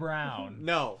 D'Lo Brown.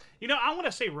 No. You know, I want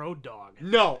to say Road Dog.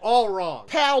 No. All wrong.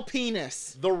 Pal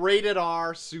Penis. The rated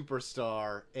R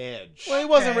superstar Edge. Well, he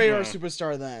wasn't Okay. radar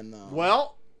superstar then, though.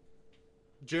 Well,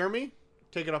 Jeremy,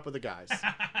 take it up with the guys.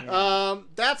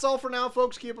 That's all for now,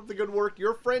 folks. Keep up the good work.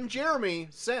 Your friend Jeremy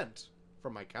sent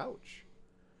from my couch.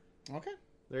 Okay.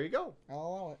 There you go. I'll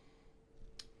allow it.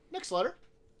 Next letter.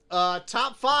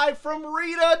 Top 5 from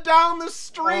Rita down the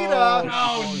street. Oh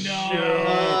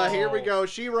no. Here we go.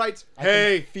 She writes, I can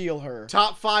 "Hey, feel her.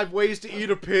 top 5 ways to eat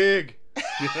a pig.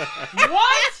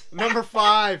 What? Number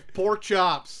 5, pork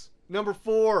chops. Number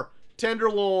 4,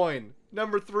 tenderloin.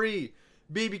 Number 3,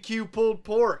 BBQ pulled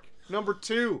pork. Number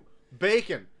 2,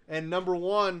 bacon. And number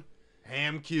 1,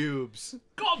 ham cubes.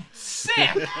 God, sick.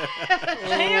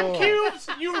 Ham cubes,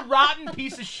 you rotten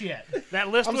piece of shit. That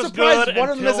list I'm was surprised good one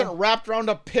of them until- isn't wrapped around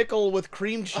a pickle with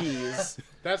cream cheese.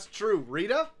 That's true.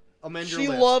 Rita, amend your She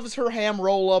list. loves her ham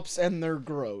roll-ups, and they're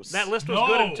gross. That list was No.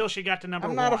 good until she got to number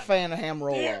I'm 1. not a fan of ham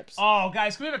roll-ups. Oh,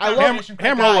 guys, can we have a I love- conversation?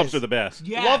 Ham quick? roll-ups Guys. are the best.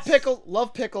 Yes.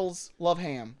 Love pickles, love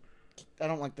ham. I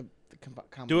don't like the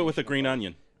combination. Do it with a green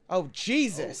onion. Oh,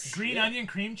 Jesus. Green onion,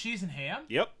 cream cheese, and ham?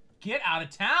 Yep. Get out of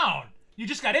town. You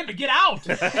just got in, but get out.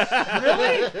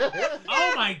 Really?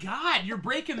 Oh, my God. You're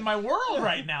breaking my world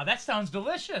right now. That sounds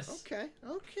delicious. Okay.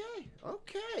 Okay.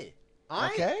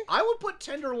 I would put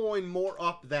tenderloin more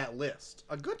up that list.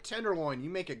 A good tenderloin, you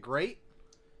make it great.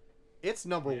 It's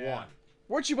number Yeah. 1.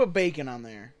 Where'd you put bacon on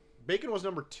there? Bacon was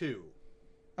number 2.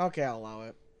 Okay, I'll allow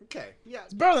it. Okay, yeah.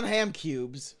 It's better than ham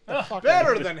cubes. The Ugh, fuck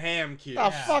Better are- than ham cubes.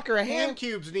 The fuck are Ham ham?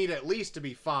 cubes need at least to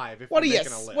be 5 if What are we're you?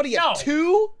 making a list. What are you? No.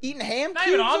 2 eating ham Not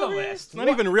cubes? even on the over here? list. It's not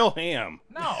even real ham.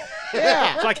 No.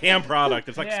 Yeah. It's like ham product.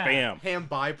 It's like Yeah. spam. Ham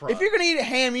byproduct. If you're gonna eat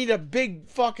ham, eat a big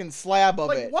fucking slab of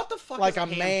like, it. what the fuck Like is a a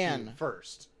ham man. cube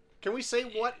first? Can we say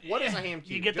what is a ham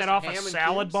cube? You get Just that off ham a and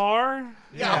salad cubes? bar?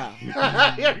 Yeah.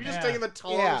 Yeah. Yeah, you're just Yeah. taking the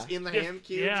tongs Yeah. in the ham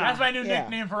cubes. Yeah. That's my new Yeah.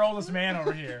 nickname for oldest man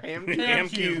over here. Ham Ham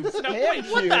cubes. cubes. No, Ham wait,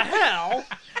 what cube. the hell?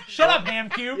 Shut up, ham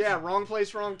cubes. Yeah, wrong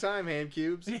place, wrong time, ham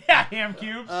cubes. Yeah, ham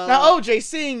cubes. Now, OJ,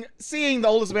 seeing the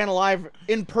oldest man alive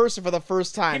in person for the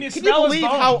first time, Can you can smell you his believe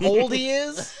bones? how old he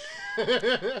is?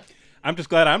 I'm just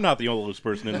glad I'm not the oldest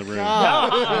person in the room.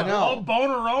 God, I know. Old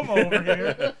Boneroma over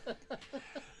here.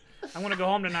 I'm gonna go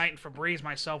home tonight and Febreze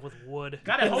myself with wood.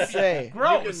 Gotta hope Say. you. You,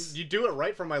 Gross. you do it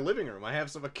right from my living room. I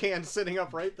have a can sitting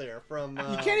up right there from.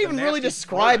 You can't even the really nasty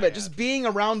describe board I it. Just had. being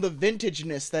around the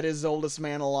vintageness that is oldest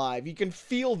man alive. You can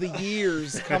feel the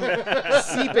years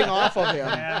seeping off of him.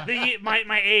 Yeah.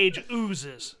 My age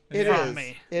oozes It from is.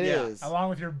 me. It Yeah. is. Along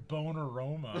with your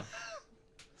Boneroma.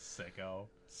 Sicko.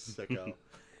 Sicko.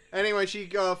 Anyway, she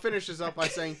finishes up by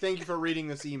saying, "Thank you for reading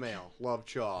this email. Love,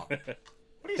 Chaw."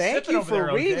 What are you Thank sipping you over for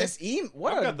there, reading OJ? this email.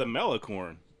 What I've a got the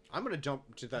mellocorn. I'm gonna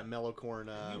jump to that mellow corn.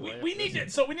 We need to.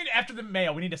 So we need after the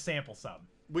mail. We need to sample some.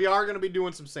 We are gonna be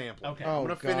doing some sampling. Okay. I'm Oh,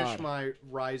 gonna finish God. my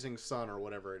Rising Sun or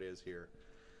whatever it is here.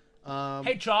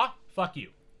 Hey, Chaw. Fuck you.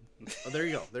 Oh, there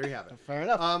you go. There you have it. fair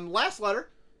enough. Last letter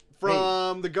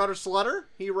from the Gutter Slutter.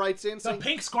 He writes in The saying,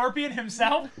 Pink Scorpion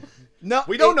himself. No,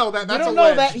 we don't know that. We That's don't know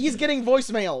alleged. that. He's getting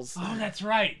voicemails. Oh, that's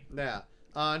right. Yeah.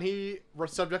 And he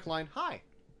subject line hi,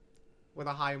 with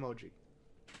a hi emoji.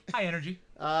 High energy.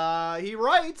 He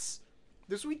writes,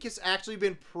 this week has actually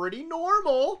been pretty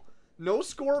normal. No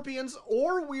scorpions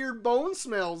or weird bone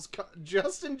smells.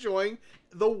 Just enjoying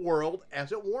the world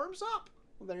as it warms up.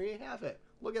 Well, there you have it.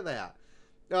 Look at that.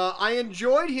 I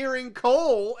enjoyed hearing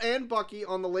Cole and Bucky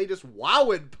on the latest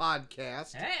Wowed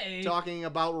podcast. Hey. Talking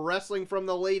about wrestling from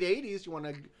the late 80s. You want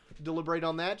to deliberate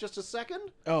on that just a second?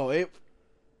 Oh, it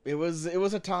was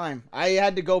a time. I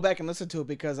had to go back and listen to it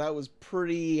because I was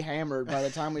pretty hammered by the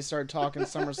time we started talking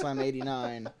SummerSlam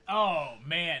 '89. Oh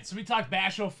man. So we talked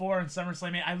Bash 04 and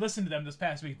SummerSlam. I listened to them this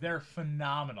past week. They're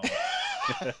phenomenal.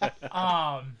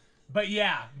 But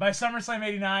yeah, by SummerSlam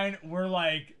 '89, we're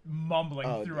like mumbling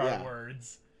Oh, through yeah. our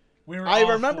words. We were I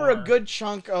all remember for- a good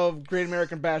chunk of Great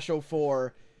American Bash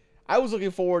 04. I was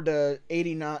looking forward to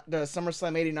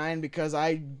SummerSlam '89 because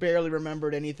I barely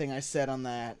remembered anything I said on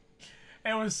that.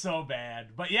 It was so bad.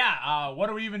 But yeah, What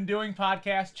Are We Even Doing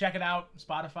podcast. Check it out.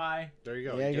 Spotify. There you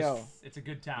go. There you just, go. It's a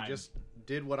good time. Just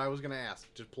did what I was going to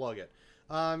ask. Just plug it.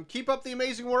 Keep up the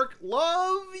amazing work.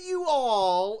 Love you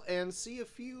all. And see a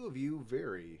few of you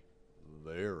very,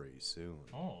 very soon.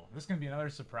 Oh, this is going to be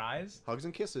another surprise. Hugs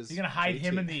and kisses. You going to hide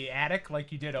him JT. in the attic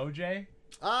like you did OJ?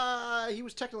 He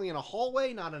was technically in a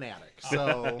hallway, not an attic.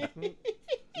 So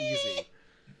easy.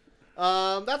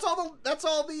 That's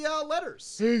all the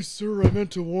letters. Hey, sir, I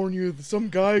meant to warn you that some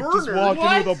guy just Bernard, walked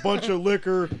in with what? a bunch of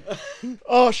liquor.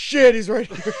 Oh, shit, he's right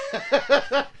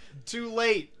here. Too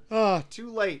late. Ah, Too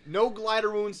late. No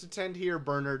glider wounds to tend here,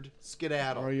 Bernard.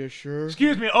 Skedaddle. are you sure?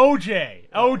 Excuse me, OJ.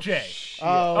 OJ.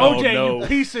 Oh, OJ, no. you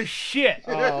piece of shit.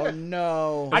 oh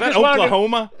no. I Is that just wanted to-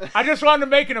 Oklahoma? I just wanted to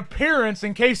make an appearance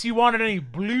in case you wanted any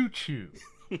Blue Chew.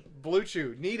 Blue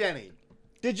Chew. Need any?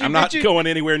 Did you, I'm not did you, going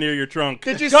anywhere near your trunk.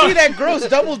 did you see that gross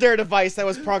Double Dare device that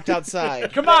was parked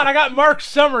outside? Come on, I got Mark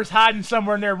Summers hiding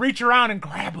somewhere in there. Reach around and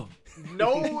grab him.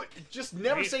 No, just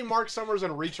never say Mark Summers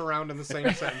and reach around in the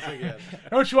same sentence again.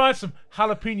 Don't you want some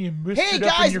jalapeno mustard Hey up in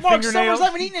guys, your Mark fingernails?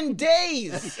 Summers haven't eaten in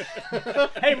days.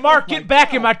 Hey, Mark, get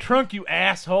back in my trunk, you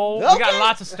asshole. We got Okay.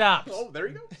 lots of stops. Oh, there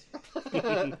you go.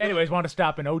 Anyways, want to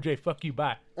stop and OJ, fuck you,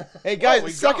 bye. Hey guys,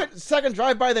 we second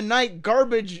drive by the night.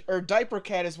 Garbage or diaper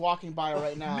cat is walking by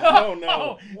right now. Oh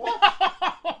no.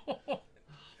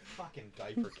 Fucking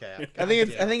diaper cat. I think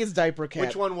it's God damn. it's diaper cat.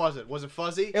 Which one was it? Was it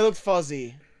Fuzzy? It looked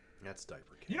fuzzy. That's diaper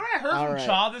cat. You know what I heard All from right.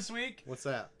 Chaw this week? What's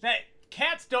that? That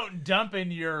cats don't dump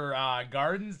in your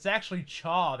gardens. It's actually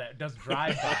Chaw that does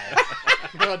drive-by.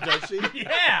 Oh, does she?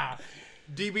 Yeah.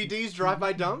 DVDs,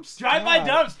 drive-by dumps? Drive-by God.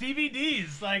 dumps,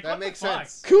 DVDs. Like, That what makes the fuck?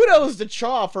 sense. Kudos to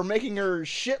Chaw for making her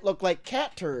shit look like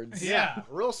cat turds. Yeah.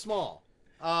 Real small.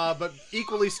 But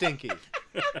equally stinky.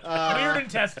 Weird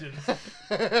intestines.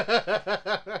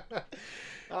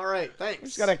 All right, thanks.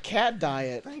 She's got a cat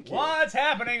diet. Thank you. What's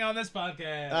happening on this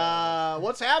podcast?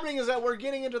 What's happening is that we're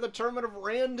getting into the tournament of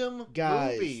random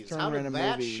Guys, movies. How tournament did of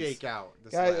that movies. shake out?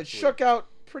 This Guys, last it shook week? out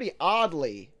pretty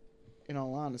oddly, in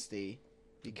all honesty.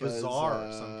 Because,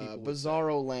 Bizarre, some people would say.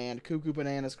 Bizarro Land, Cuckoo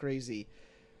Bananas Crazy.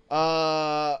 We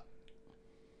had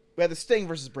the Sting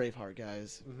versus Braveheart,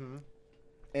 guys. Mhm.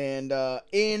 And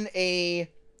in a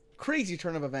crazy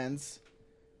turn of events,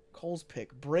 Cole's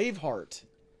pick, Braveheart,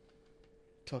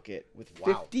 took it with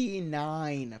Wow.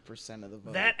 59% of the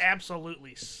vote. That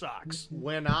absolutely sucks.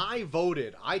 When I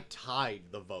voted, I tied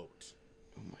the vote.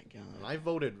 Oh my And god. I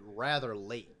voted rather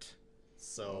late.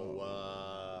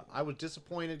 So, I was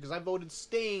disappointed because I voted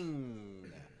Sting.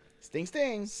 Sting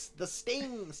stings. The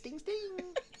Sting. Sting.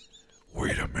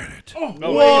 Wait a minute.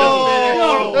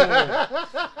 Whoa!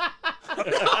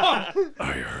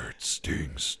 I heard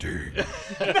sting.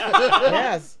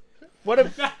 Yes. What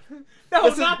if No,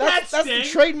 that's, not that's that the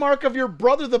Sting. trademark of your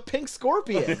brother, the Pink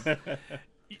Scorpion.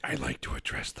 I like to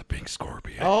address the pink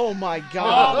scorpion. Oh my Oh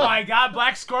god. my god,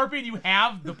 Black Scorpion, you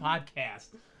have the podcast.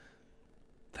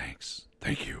 Thanks.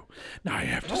 Thank you. Now I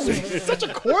have to say, He's such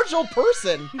a cordial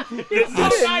person. This I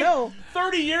didn't guy, know.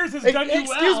 30 years has done you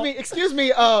well. Excuse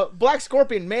me, Black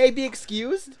Scorpion, may I be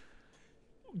excused?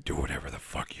 do whatever the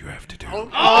fuck you have to do. Oh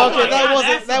okay, my that God,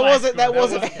 wasn't that's that the wasn't that Black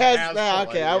wasn't Scorpion. as That's that, the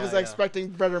okay. one, I was yeah. expecting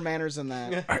better manners than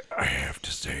that. I have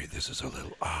to say, this is a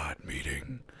little odd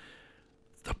meeting.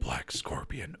 The Black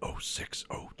Scorpion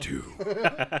 0602.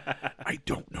 I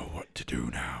don't know what to do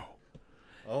now.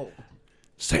 Oh.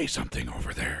 Say something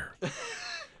over there.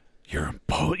 You're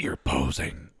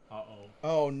posing.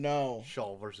 Oh no.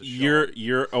 Shaw versus Shaw.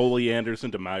 You're Ole Anderson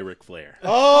to my Ric Flair.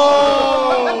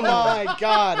 Oh my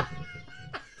god.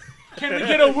 Can we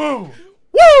get a woo?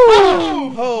 Woo!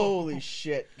 Holy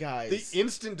shit, The guys.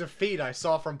 instant defeat I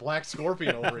saw from Black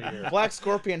Scorpion over here. Black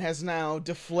Scorpion has now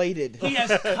deflated. He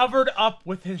has covered up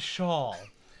with his shawl.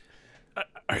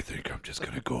 I think I'm just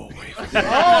gonna go away from here.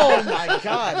 Oh my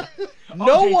god.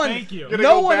 No Okay, one thank you. Gonna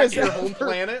no go one back has to your ever home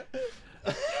planet.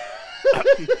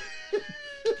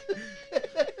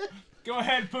 Go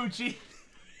ahead, Poochie.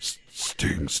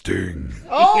 Sting.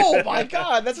 Oh my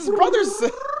god, that's his brother's.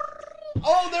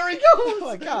 Oh, there he Oh goes.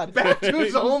 my god. Back to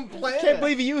his home planet. Can't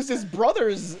believe he used his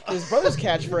brother's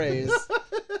catchphrase.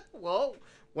 Well,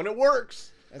 when it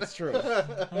works. That's true.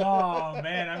 Oh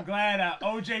man, I'm glad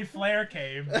OJ Flair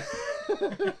came.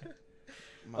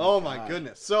 Oh my God.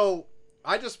 goodness. So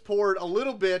I just poured a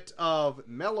little bit of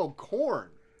mellow corn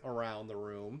around the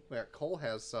room. Yeah, Cole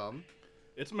has some.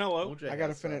 It's mellow. OJ I gotta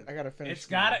has some. finish. I gotta finish.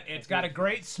 It's got a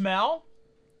great smell.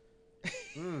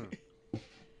 Mm.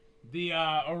 The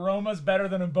aroma's better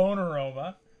than a bone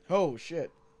aroma. Oh shit.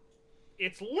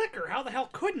 It's liquor. How the hell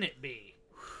couldn't it be?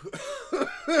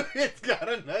 It's got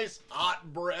a nice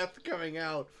hot breath coming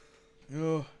out.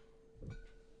 Ugh.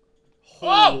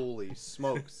 Holy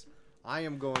smokes. I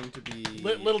am going to be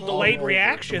Little all delayed over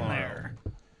reaction tomorrow.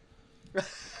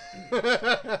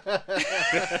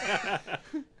 there.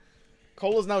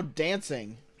 Cole is now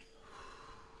dancing.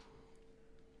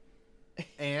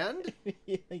 And I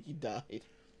think he died.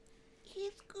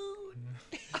 he's good.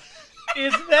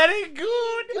 Is very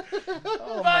good,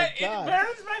 Oh but my it god.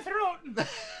 burns my throat.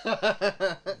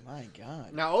 My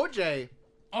god. Now, OJ,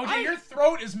 OJ, your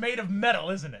throat is made of metal,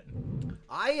 isn't it?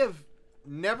 I have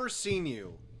never seen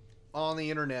you on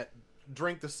the internet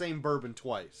drink the same bourbon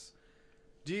twice.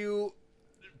 Do you,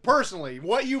 personally,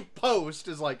 what you post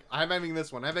is like, I'm having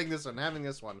this one, having this one, having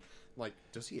this one. Like,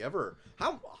 does he ever,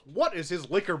 what is his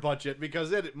liquor budget?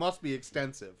 Because it must be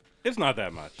extensive. It's not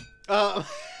that much.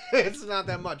 It's not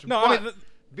that much. No, but I mean,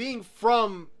 being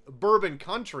from bourbon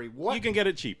country, what? you can get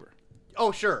it cheaper.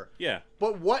 Oh, sure. Yeah.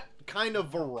 But what kind of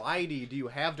variety do you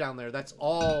have down there that's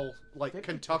all, like,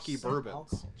 Kentucky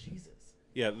bourbons? Jesus.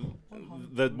 Yeah,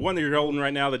 the one that you're holding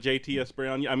right now, the JTS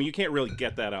Brown. I mean, you can't really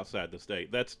get that outside the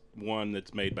state. That's one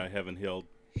that's made by Heaven Hill,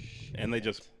 and they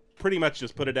just pretty much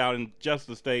just put it out in just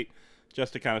the state,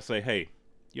 just to kind of say, hey,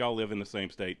 y'all live in the same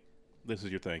state. This is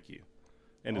your thank you.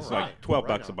 and it's Alright. like $12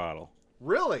 Right a on. bottle.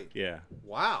 Really? Yeah,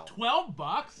 Wow. $12.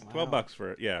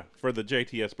 $12 for the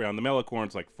JTS Brown. The mellow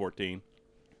corn's like 14,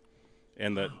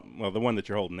 and the one that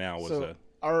you're holding now was So,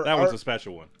 that one's a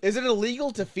special one. Is it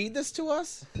illegal to feed this to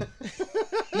us?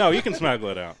 No, you can smuggle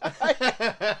it out.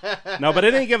 No, but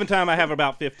at any given time, I have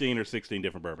about 15 or 16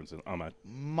 different bourbons on my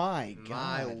My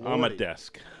God. My on my lordy.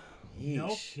 desk. No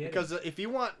Yeesh. kidding. Because if you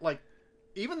want, like,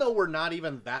 even though we're not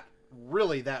even that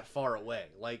far away,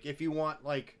 like, if you want,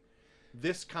 like,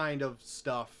 this kind of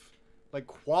stuff, like,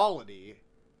 quality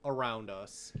around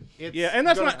us, it's Yeah, and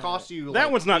that's gonna not- cost you, that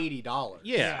like, one's not- $80.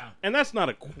 Yeah, and that's not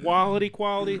a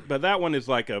quality, but that one is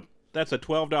like that's a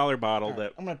 $12 bottle All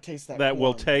right, I'm gonna taste that. that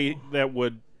will corn. that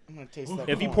would I'm gonna taste that.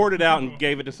 if you corn. poured it out and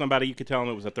gave it to somebody, you could tell them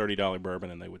it was a $30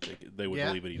 bourbon, and they would Yeah?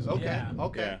 believe it easily. Okay, Yeah.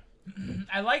 okay. Yeah.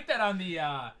 I like that on the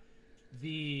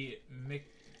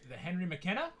Henry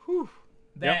McKenna.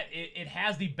 That it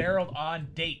has the barreled on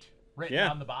date written Yeah.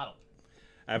 on the bottle.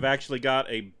 I've actually got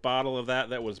a bottle of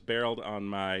that was barreled on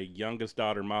my youngest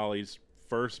daughter Molly's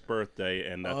first birthday,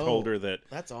 and I told her that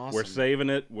That's awesome. we're saving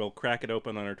it. We'll crack it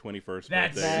open on her 21st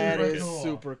That's birthday. That Super is cool.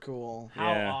 super cool.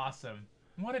 How Yeah. awesome!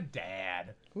 What a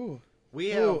dad. Ooh. We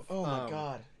have. Ooh, oh my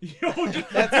God. Yo, hold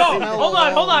smell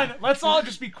on. alone. Let's all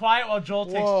just be quiet while Joel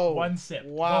takes Whoa. one sip.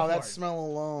 Wow, Go for that it. smell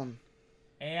alone.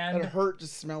 And That hurt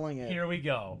just smelling it. here we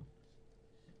go.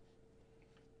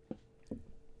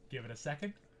 Give it a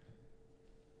second.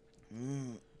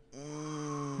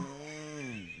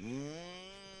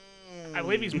 I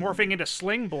believe he's morphing into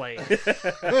Sling Blade.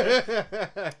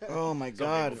 Oh my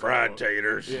God. Fried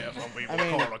taters. Yeah, some people I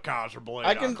mean, call it a Kaiser blade.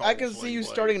 I can see you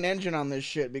starting an engine on this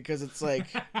shit because it's like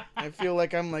I feel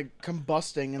like I'm like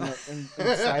combusting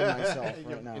inside myself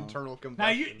right now. Internal combustion.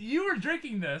 Now you were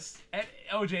drinking this at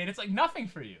OJ, and it's like nothing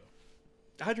for you.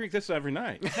 I drink this every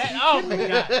night. Oh my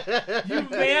God, you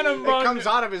man among It comes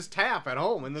out of his tap at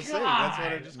home in the sink. That's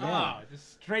what it just comes.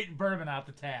 just straight bourbon out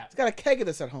the tap. It's got a keg of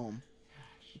this at home.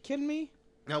 You kidding me?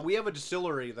 Now we have a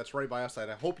distillery that's right by us that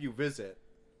I hope you visit.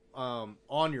 On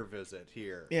your visit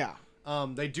here. Yeah.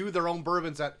 They do their own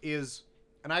bourbons and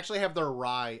I actually have their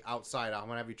rye outside. I'm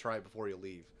gonna have you try it before you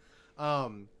leave. I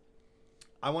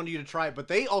wanted you to try it, but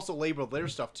they also label their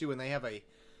stuff too, and they have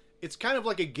it's kind of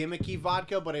like a gimmicky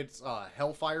vodka, but it's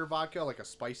Hellfire vodka, like a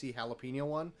spicy jalapeno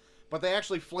one. But they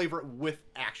actually flavor it with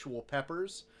actual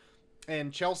peppers.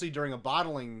 And Chelsea, during a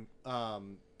bottling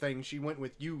thing, she went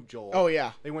with you, Joel. Oh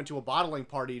yeah. They went to a bottling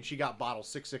party, and she got bottle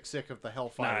 666 of the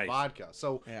Hellfire Nice. vodka.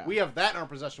 So Yeah. we have that in our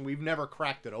possession. We've never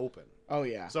cracked it open. Oh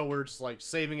yeah. So we're just like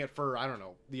saving it for, I don't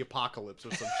know, the apocalypse or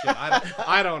some shit.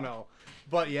 I don't know.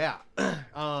 But yeah.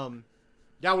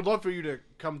 Yeah, I would love for you to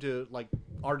come to like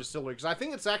our distillery because I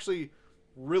think it's actually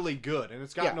really good and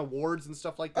it's gotten Yeah. awards and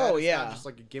stuff like that. Oh, It's yeah. not just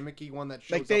like a gimmicky one that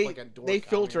shows Like they up like a door they county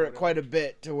filter or it quite whatever. a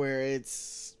bit to where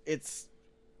it's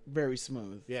very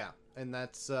smooth. Yeah, and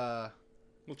that's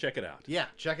We'll check it out. yeah,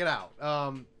 check it out.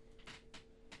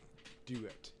 Do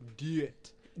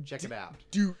it. Check it out.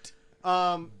 Dude.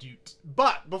 Dude.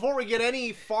 But before we get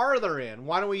any farther in,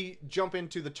 why don't we jump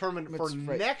into the tournament for Let's-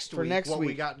 right, next for week? next what we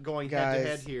week, got going Guys. head to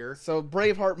head here. So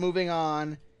Braveheart moving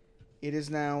on. It is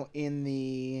now in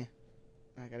the.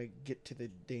 I gotta get to the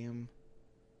damn.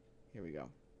 Here we go.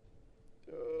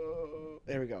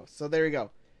 There we go. So there we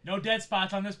go. No dead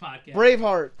spots on this podcast.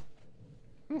 Braveheart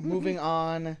moving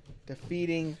on,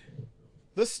 defeating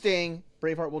the Sting.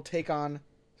 Braveheart will take on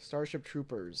Starship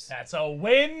Troopers. That's a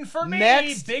win for me.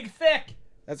 Next. Big Thick.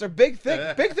 That's our Big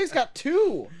Thick. Big Thick's got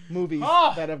 2 movies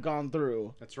Oh. that have gone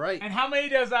through. That's right. And how many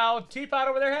does Teapot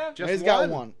over there have? Just He's got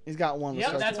one. He's got one. with Yep,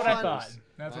 Starship that's what I one. thought.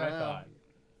 That's what I Wow. thought.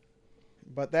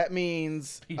 But that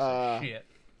means Piece of shit.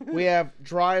 we have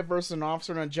Drive versus an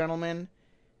Officer and a Gentleman.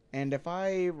 And if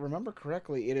I remember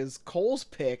correctly, it is Cole's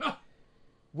pick.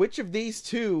 Which of these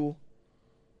two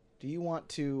do you want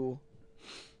to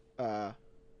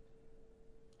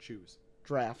Choose.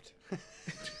 draft?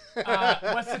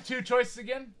 What's the 2 choices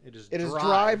again? It is. It is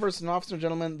Drive versus an Officer and a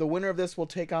Gentleman. The winner of this will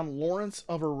take on Lawrence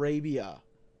of Arabia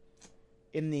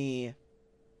in the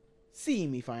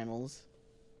semi-finals.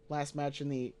 Last match in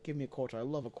the give me a quarter. I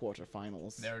love a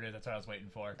quarterfinals. There it is. That's what I was waiting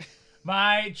for.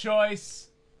 My choice,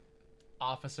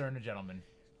 Officer and a Gentleman.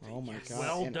 Oh my god!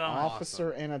 Well an done.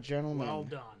 officer and a gentleman. Well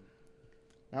done.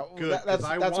 Now, Good, 'cause that's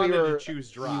I what wanted to you're choose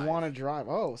You Drive. want to drive?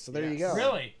 Oh, so there you Yes. go.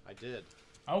 Really? I did.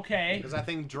 Okay. Because I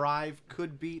think Drive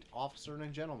could beat Officer and a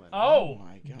Gentleman. Oh,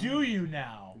 my God. do you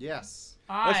now? Yes.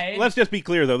 Let's just be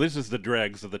clear though. This is the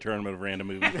dregs of the tournament of random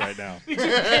movies right now. Pick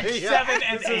 7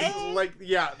 and This 8. is like,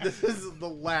 yeah, this is the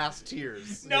last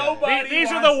tiers. Nobody. These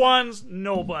are wants- the ones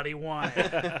nobody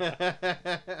wanted.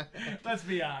 Let's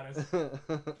be honest.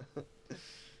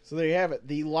 So there you have it.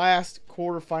 The last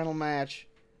quarterfinal match.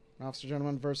 Officer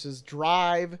Gentleman versus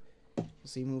Drive. We'll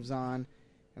see who moves on.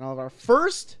 And all of our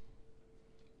first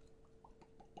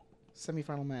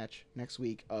semifinal match next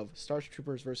week of Starship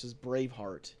Troopers versus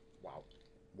Braveheart. Wow.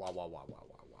 Wow.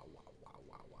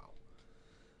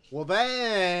 Well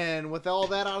then, with all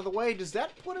that out of the way, does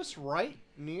that put us right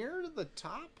near the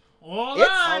top? Hold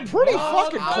on. It's pretty Hold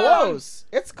fucking on. close.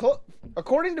 It's close.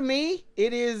 According to me,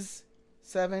 it is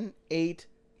 7, 8,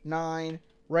 9,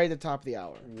 right at the top of the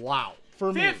hour. Wow.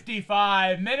 For me.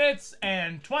 55 minutes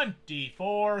and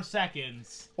 24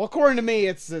 seconds. Well, according to me,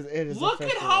 it is. Look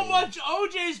at how much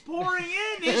OJ's pouring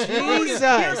in. This food is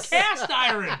Jesus. pure cast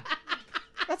iron.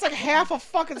 That's like half a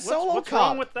fucking solo What's cup.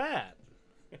 wrong with that?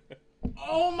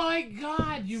 Oh my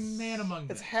God, you man among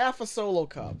It's men. half a solo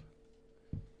cup.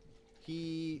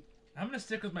 I'm gonna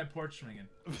stick with my porch swinging.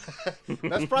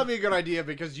 That's probably a good idea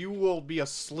because you will be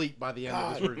asleep by the end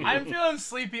of this review. I'm feeling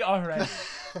sleepy already.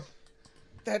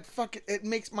 That fucking it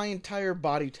makes my entire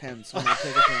body tense when I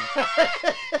take a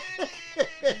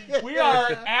drink. We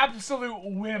are absolute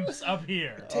wimps up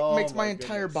here Oh Makes my my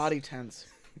entire goodness. body tense.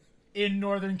 in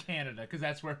northern Canada because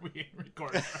that's where we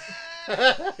record.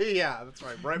 Yeah, that's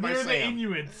right. Right by Near the Sam.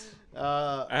 Inuits.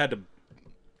 I had to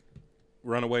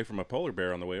run away from a polar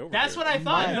bear on the way over. That's there. what I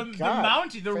thought. My The God.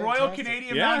 Mountie, the Royal Fantastic.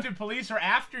 Canadian Yeah. Mounted Police are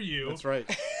after you That's right.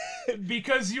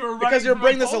 because you were running Because you're from a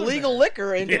bringing this polar illegal bear.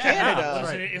 liquor into Yeah. Canada.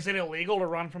 Right. Is it illegal to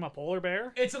run from a polar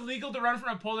bear? It's illegal to run from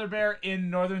a polar bear in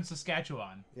northern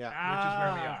Saskatchewan, Yeah. which is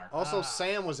where we are. Also,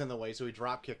 Sam was in the way, so he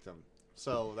drop kicked him.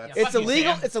 So that's Yeah, It's Fuck you,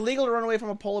 illegal. Sam. It's illegal to run away from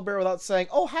a polar bear without saying,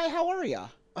 "Oh, hi, how are ya?"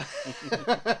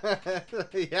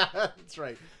 yeah, that's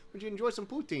right. Would you enjoy some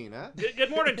poutine, huh? Good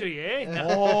morning to you, eh?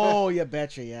 Oh, you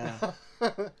betcha, yeah.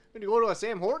 Would you go to a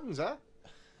Sam Hortons,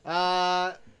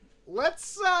 huh?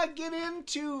 Let's get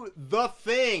into The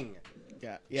Thing.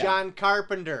 Yeah, yeah. John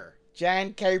Carpenter.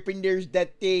 John Carpenter's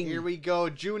That Thing. Here we go.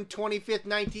 June 25th,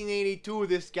 1982,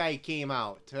 this guy came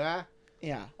out, huh?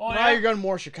 Yeah. Oh, Now yeah? you're going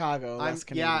more Chicago, I'm, less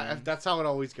Canadian. yeah, that's how it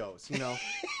always goes, you know.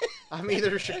 I'm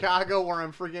either Chicago or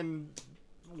I'm friggin'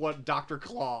 Dr.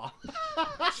 Claw.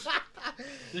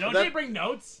 Don't that- they bring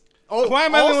notes? Oh, Why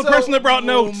am I the only also- person that brought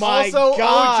notes? my also,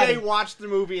 God. OJ watched the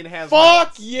movie and has Fuck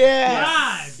notes.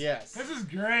 yes! God, Yes. this is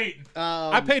great.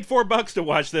 I paid $4 to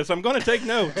watch this. I'm going to take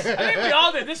notes. I think we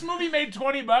all did. This movie made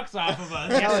 $20 off of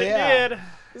us. Hell Yes, it yeah. did.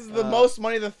 This is the most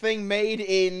money the Thing made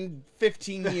in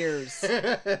 15 years.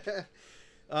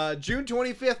 June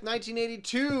 25th,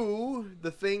 1982,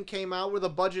 The Thing came out with a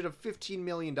budget of $15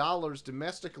 million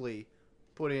domestically,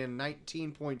 put in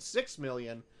 $19.6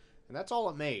 million, and that's all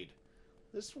it made.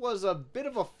 This was a bit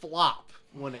of a flop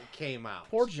when it came out.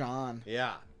 Poor John.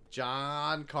 Yeah,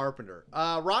 John Carpenter.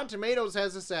 Rotten Tomatoes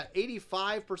has this at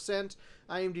 85%,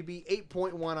 IMDb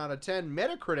 8.1 out of 10,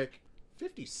 Metacritic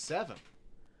 57.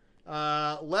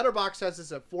 Letterboxd has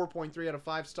this at 4.3 out of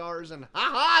 5 stars, and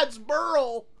haha, it's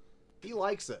Burl. He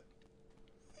likes it.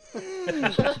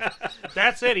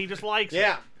 That's it. He just likes it.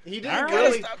 Yeah, he didn't All right.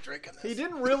 really. Stop drinking this. He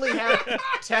didn't really have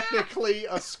technically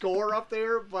a score up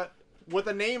there, but with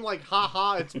a name like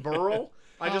haha, it's Burl.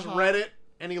 I just read it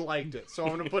and he liked it, so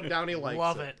I'm gonna put down he likes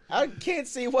Love it. I can't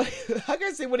see what I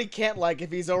can see what he can't like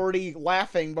if he's already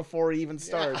laughing before he even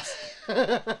starts.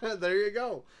 There you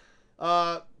go.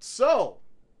 So,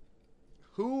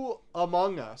 who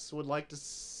among us would like to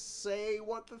say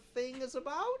what The Thing is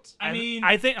about? I mean,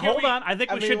 I think. can Hold we- on. I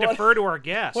think I we mean, should what- defer to our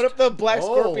guest. What if the Black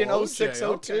Oh, Scorpion OJ,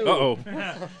 0602? Uh-oh.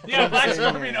 Yeah, Black Yeah.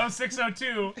 Scorpion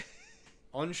 0602.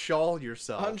 Unshawl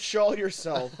yourself. Unshawl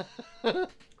yourself.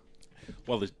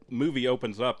 Well, the movie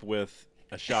opens up with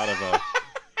a shot of a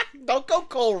Don't go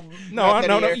cold. no.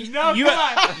 method here. No, U- come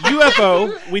on.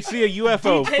 UFO. We see a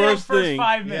UFO Detailed first first thing.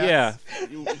 5 minutes.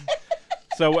 Yeah.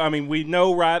 So I mean, we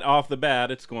know right off the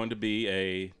bat it's going to be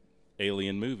a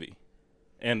alien movie,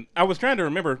 and I was trying to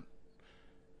remember.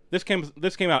 This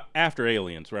came out after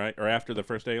Aliens, right? Or after the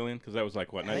first Alien? Because that was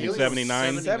like what, Aliens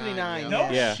 1979? 79. No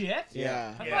Yeah. shit.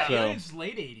 Yeah. I Yeah. thought So- Aliens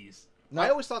late 80s. I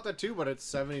always thought that too, but it's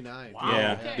 79. Wow.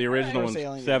 Yeah, okay. the original First one's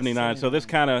Alien, 79. So this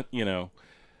 79. kind of,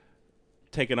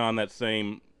 taking on that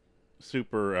same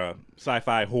super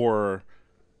sci-fi horror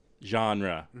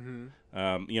genre.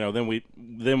 Mm-hmm.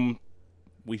 Then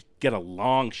we get a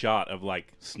long shot of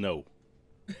like snow.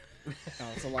 Oh,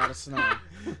 it's a lot of snow.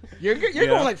 You're Yeah.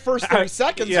 going like first 30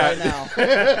 seconds Yeah. right now.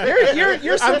 You're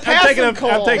I'm surpassing Cole.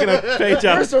 I'm taking a page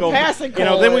out You're of Cole. surpassing You know,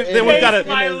 Cole then we've Take got a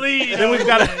my lead. then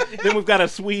we've got a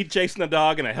Swede chasing a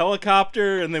dog in a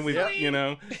helicopter, and then we've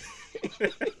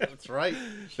That's right.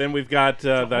 then we've got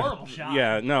the horrible shot.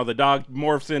 the dog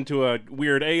morphs into a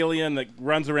weird alien that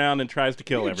runs around and tries to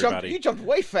kill everybody. You jumped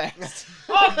way fast.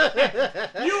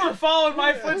 You were following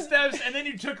my footsteps. and then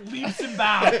you took leaps and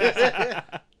bounds.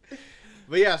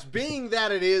 But yes, being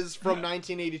that it is from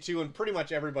 1982 and pretty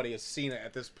much everybody has seen it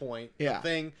at this point, Yeah.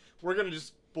 we're going to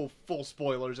just full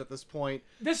spoilers at this point.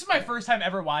 This is my first time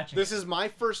ever watching. This is my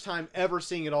first time ever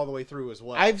seeing it all the way through as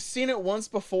well. I've seen it once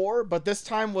before, but this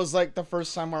time was like the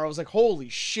first time where I was like, holy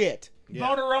shit. Yeah.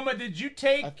 Boneroma, did you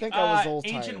take I think I was old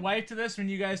Ancient tired. Wife to this when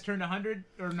you guys turned 100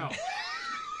 or no?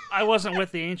 I wasn't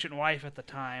with the ancient wife at the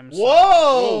time. So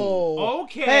Whoa!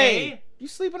 Okay. Hey, you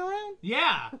sleeping around?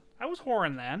 Yeah. I was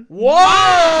whoring then.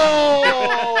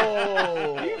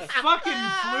 Whoa! You fucking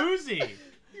floozy.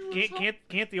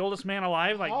 Can't the oldest man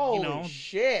alive Holy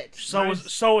shit! so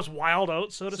is Wild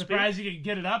Oats, so to Surprised speak. you could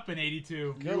get it up in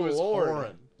 82. Good was lord.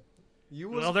 whoring. You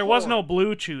was Well, there was whoring. no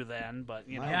Blue Chew then, but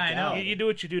you know, Yeah, I know. you do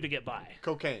what you do to get by.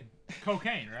 Cocaine.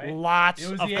 Cocaine, right? Lots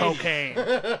It was of the 80s. cocaine.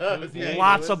 It was the Yeah, 80s.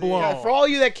 Lots of it was blow. Yeah, for all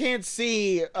you that can't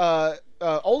see,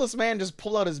 oldest man just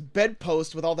pulled out his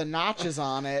bedpost with all the notches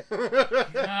on it.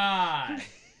 God.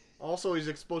 Also, he's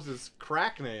exposed his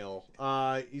crack nail.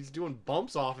 He's doing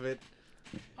bumps off of it.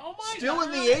 Oh my Still God.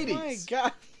 in the Oh 80s. my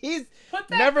god, he's Put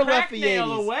that never crack left the nail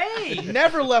 80s. away.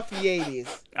 Never left the 80s.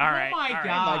 All right. Oh my all right.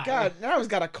 God. Oh my god, now he's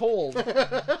got a cold.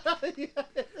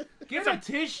 Get some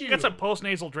tissue. Get some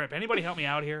post-nasal drip. Anybody help me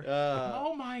out here?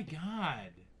 Oh my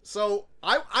God. So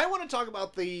I want to talk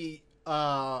about the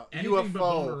Anything but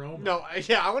UFO. Boneroma. No,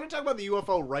 yeah, I want to talk about the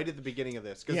UFO right at the beginning of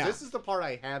this because Yeah. this is the part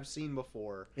I have seen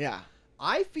before. Yeah.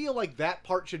 I feel like that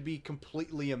part should be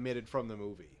completely omitted from the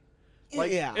movie.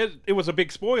 Like, yeah. It was a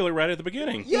big spoiler right at the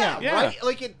beginning. Yeah, Yeah. right?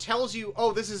 Like, it tells you,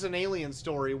 oh, this is an alien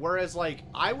story, whereas, like,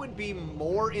 I would be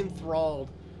more enthralled...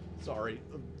 Sorry,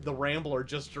 the Rambler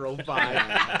just drove by.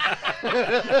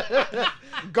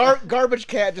 Garbage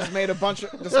Cat just made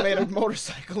a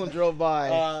motorcycle and drove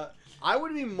by. I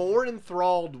would be more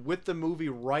enthralled with the movie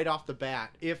right off the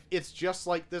bat if it's just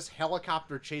like this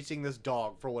helicopter chasing this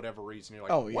dog for whatever reason. You're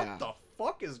like, Oh, what yeah. the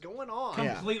fuck is going on?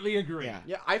 Yeah. Completely agree. Yeah.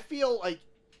 Yeah, I feel like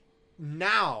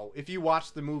now, if you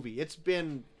watch the movie, it's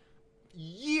been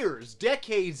years,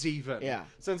 decades even, Yeah.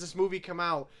 since this movie come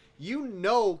out. You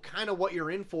know kind of what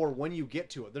you're in for when you get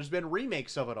to it. There's been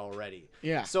remakes of it already.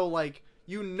 Yeah. So, like,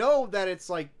 you know that it's,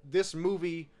 like, this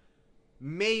movie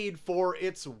made for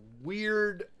its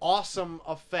weird, awesome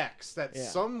effects. That Yeah.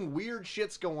 some weird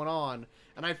shit's going on.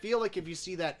 And I feel like if you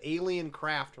see that alien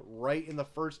craft right in the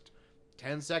first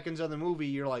 10 seconds of the movie,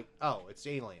 you're like, oh, it's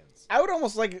aliens. I would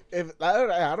almost like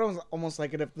I'd almost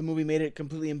like it if the movie made it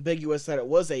completely ambiguous that it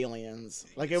was aliens.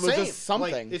 Like it was Same. just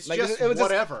something. Like, it's Like, just it was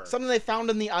whatever. something they found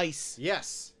in the ice.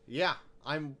 Yes. Yeah.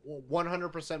 I'm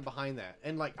 100% behind that.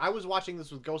 And, like, I was watching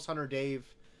this with Ghost Hunter Dave,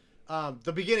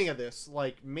 the beginning of this,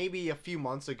 like, maybe a few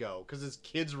months ago, because his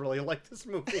kids really like this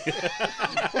movie.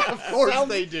 Of course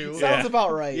they do. Sounds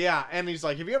about right. Yeah, and he's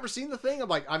like, have you ever seen The Thing? I'm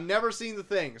like, I've never seen The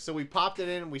Thing. So we popped it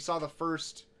in, and we saw the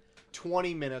first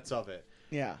 20 minutes of it.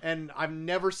 Yeah. And I've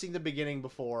never seen the beginning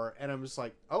before, and I'm just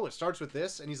like, oh, it starts with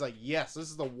this? And he's like, yes, this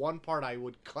is the one part I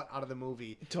would cut out of the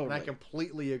movie. Totally. And I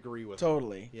completely agree with him.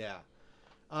 Totally. Yeah.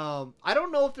 I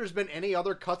don't know if there's been any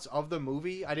other cuts of the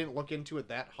movie. I didn't look into it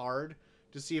that hard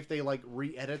to see if they, like,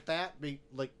 re-edit that.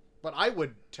 But I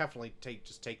would definitely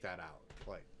take that out.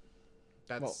 Like,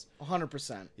 that's... Well,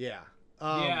 100%. yeah.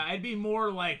 Yeah, I'd be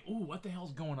more like, ooh, what the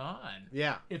hell's going on?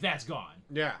 Yeah. If that's gone.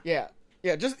 Yeah. Yeah.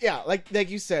 Yeah, like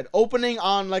you said, opening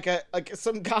on like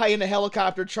some guy in a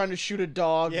helicopter trying to shoot a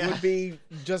dog Yeah. would be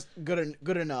just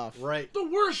good enough. Right. The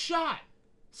worst shot.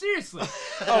 Seriously.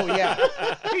 Oh yeah.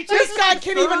 He This takes guy like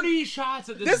can't even- 30 shots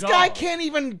at this This dog. guy can't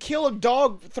even kill a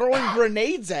dog throwing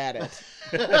grenades at it.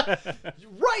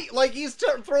 Right. Like, he's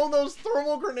throwing those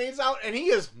thermal grenades out, and he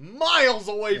is miles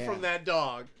away Yeah. from that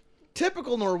dog.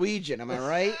 Typical Norwegian, am I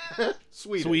right?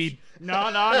 Swedish. Swede. No,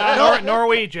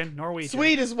 Norwegian.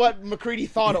 Swede is what McCready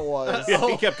thought it was. Yeah,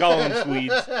 he kept calling them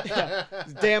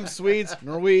Swedes. Damn Swedes,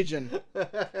 Norwegian.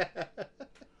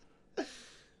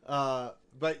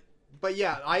 But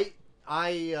yeah,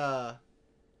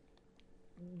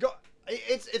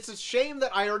 it's a shame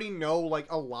that I already know,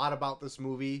 like, a lot about this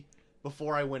movie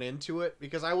before I went into it,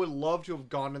 because I would love to have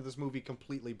gone to this movie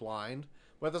completely blind,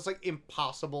 but that's, like,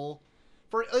 impossible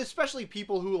for especially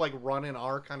people who, like, run in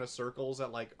our kind of circles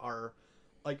that, like, are,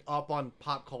 like, up on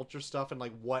pop culture stuff and,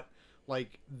 like, what,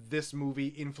 like, this movie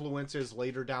influences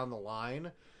later down the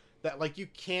line, that, like, you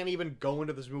can't even go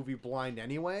into this movie blind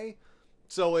anyway.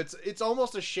 So it's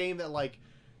almost a shame that, like,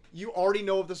 you already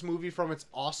know of this movie from its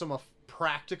awesome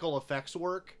practical effects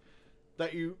work,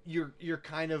 that you're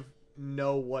kind of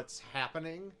know what's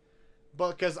happening.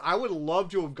 But because I would love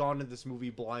to have gone to this movie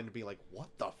blind and be like, what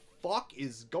the fuck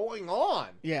is going on?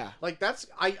 Yeah. Like, that's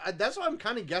why I'm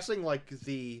kind of guessing, like,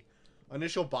 the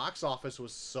initial box office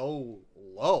was so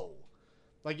low.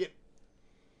 Like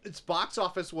its box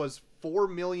office was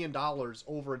 $4 million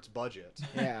over its budget.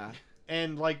 Yeah.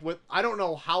 And like I don't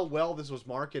know how well this was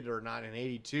marketed or not in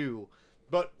 '82,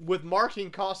 but with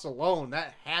marketing costs alone,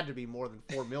 that had to be more than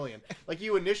 $4 million. Like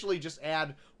you initially just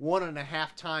add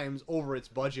 1.5 times over its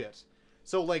budget.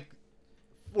 So like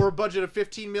for a budget of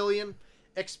 $15 million,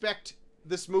 expect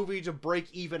this movie to break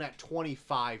even at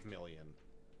 $25 million,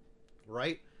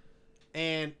 right?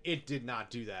 And it did not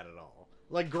do that at all.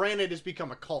 Like, granted, it's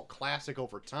become a cult classic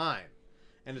over time,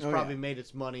 and it's probably made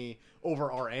its money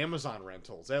over our Amazon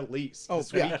rentals, at least,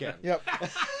 this weekend. Yep.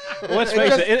 Well, let's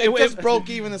face it. It just broke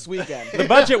even this weekend. The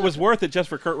budget was worth it just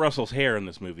for Kurt Russell's hair in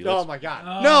this movie. Oh, my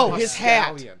God. No, A his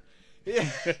hat. stallion.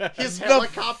 His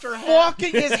helicopter hat.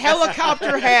 Fucking his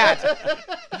helicopter hat.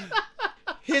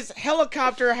 His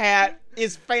helicopter hat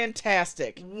is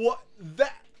fantastic. What?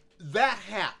 That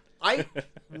hat. I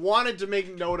wanted to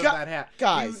make note of that hat.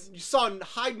 Guys. You saw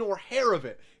hide nor hair of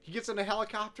it. He gets in a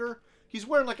helicopter. He's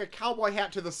wearing like a cowboy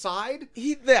hat to the side.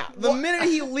 The minute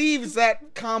he leaves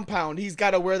that compound, he's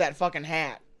got to wear that fucking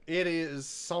hat. It is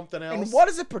something else. And what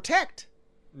does it protect?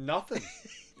 Nothing.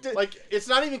 Like, it's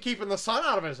not even keeping the sun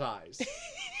out of his eyes.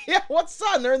 Yeah, what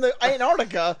sun? They're in the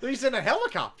Antarctica. He's in a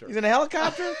helicopter. He's in a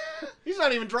helicopter? He's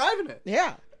not even driving it.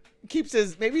 Yeah. Keeps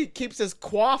his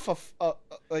coif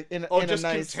in a Just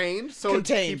nice contained, so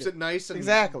contained. it keeps it nice and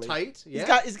exactly tight.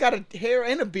 Yeah. He's got a hair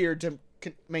and a beard to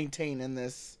maintain in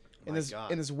this My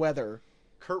God. in this weather.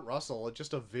 Kurt Russell,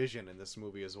 just a vision in this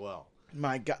movie as well.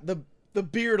 My God, the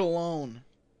beard alone.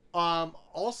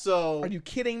 Also, Are you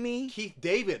kidding me? Keith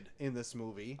David in this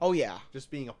movie, Oh yeah, just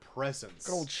being a presence.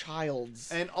 good old Childs.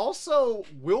 And also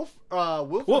Wilford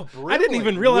Well, Brimley. I didn't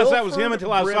even realize that was him Wilford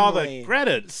until I saw the Brimley.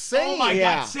 credits. Same. Oh my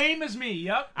Yeah. God, same as me.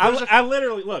 Yep. I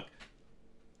literally look.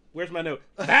 Where's my note?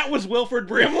 That was Wilford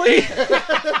Brimley.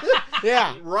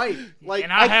 Yeah, Right. Like,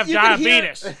 And I have you can hear-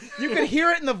 diabetes. you can hear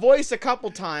it in the voice a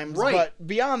couple times, Right. but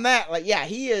beyond that, like, yeah,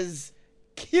 he is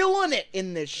killing it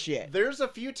in this shit. there's a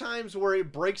few times where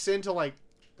it breaks into like,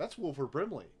 that's Wilford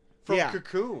Brimley from Yeah.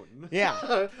 Cocoon.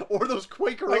 Yeah. Or those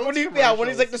Quaker Like Oats when he's like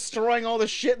commercials. destroying all the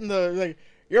shit in the like,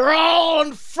 you're all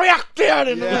infected, and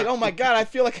I'm Yeah. like, oh my God, I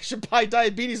feel like I should buy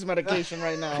diabetes medication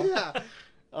right now.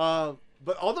 Yeah.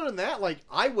 But other than that, like,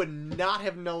 I would not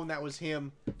have known that was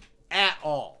him at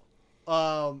all.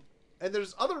 And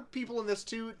there's other people in this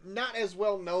too, not as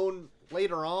well known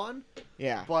later on,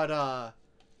 Yeah, but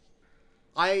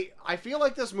I feel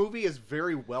like this movie is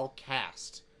very well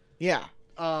cast. yeah,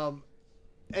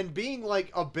 And being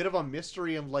like a bit of a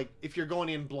mystery of like, if you're going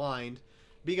in blind,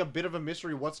 being a bit of a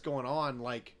mystery what's going on,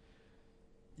 like,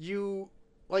 you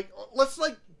like, let's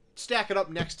like stack it up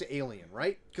next to Alien,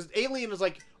 right? Because Alien is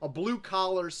like a blue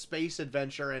collar space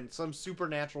adventure and some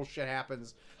supernatural shit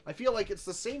happens. I feel like it's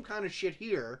the same kind of shit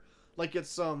here. Like,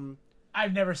 it's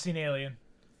I've never seen Alien.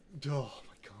 oh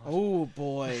my god. oh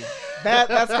boy,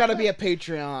 that's got to be a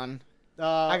Patreon.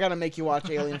 I I gotta make you watch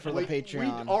Alien for the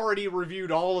Patreon. We already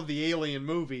reviewed all of the Alien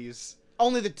movies.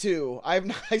 Only the two. I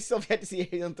still have yet to see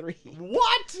Alien 3.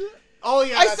 What? Oh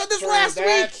yeah, I that's said this true. last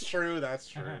That's week. true. That's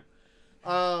true.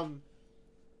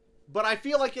 But I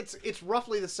feel like it's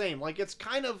roughly the same. Like, it's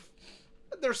kind of,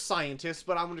 they're scientists,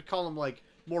 but I'm going to call them like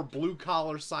more blue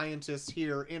collar scientists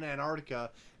here in Antarctica,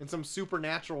 and some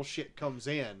supernatural shit comes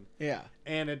in, Yeah.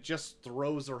 and it just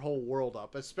throws their whole world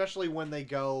up. Especially when they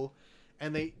go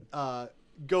and they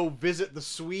go visit the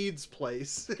Swedes'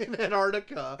 place in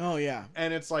Antarctica. Oh yeah.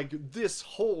 And it's like, this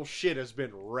whole shit has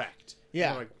been wrecked.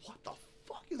 Yeah. And they're like, what the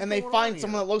fuck is And they going find on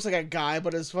someone here? that looks like a guy,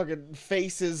 but his fucking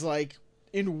face is like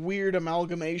in weird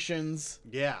amalgamations.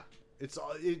 Yeah.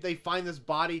 They find this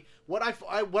body. What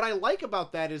I like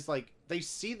about that is, like, they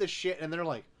see the shit and they're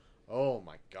like, oh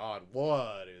my god,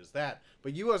 what is that?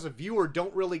 But you as a viewer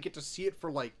don't really get to see it for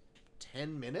like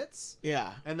 10 minutes.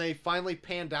 Yeah. And they finally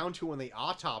pan down to when they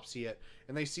autopsy it,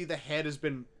 and they see the head has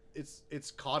been,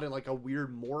 it's caught in like a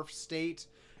weird morph state,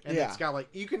 and Yeah. it's got like,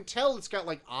 you can tell it's got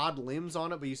like odd limbs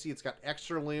on it, but you see it's got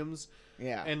extra limbs,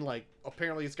 Yeah. and like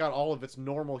apparently it's got all of its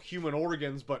normal human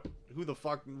organs, but who the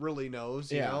fuck really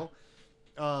knows, you Yeah. know?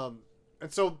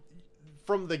 And so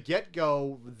from the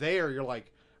get-go there, you're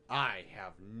like, I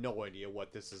have no idea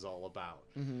what this is all about.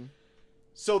 Mm-hmm.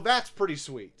 So that's pretty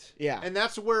sweet. Yeah. And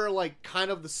that's where, like, kind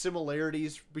of the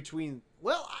similarities between...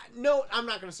 Well, no, I'm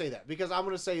not going to say that. Because I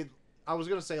was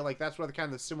going to say, like, that's where the kind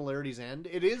of the similarities end.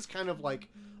 It is kind of like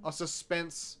a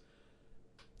suspense...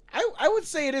 I would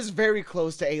say it is very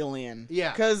close to Alien.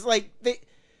 Yeah. Because, like,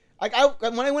 when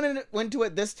I went to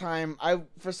it this time,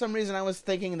 for some reason I was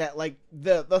thinking that, like,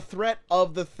 the threat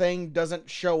of the thing doesn't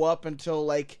show up until,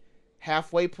 like,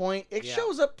 halfway point. It Yeah.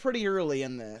 shows up pretty early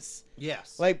in this.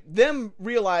 Yes. Like them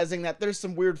realizing that there's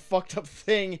some weird fucked up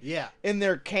thing yeah. in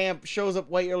their camp shows up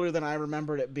way earlier than I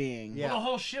remembered it being. Yeah. Well, the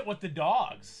whole shit with the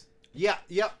dogs. Yeah.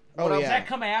 Yep. Oh, What yeah. Does that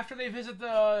come after they visit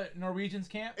the Norwegians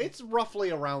camp? It's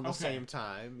roughly around the Okay. same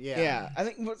time. Yeah, I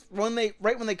think when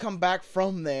they come back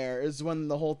from there is when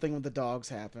the whole thing with the dogs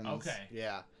happens. Okay.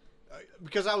 Yeah.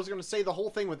 Because I was going to say the whole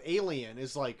thing with Alien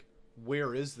is like,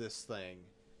 where is this thing?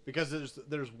 Because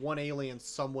there's one alien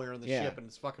somewhere in the Yeah. ship and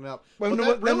it's fucking up. When, But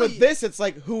that when with this, it's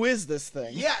like, who is this thing?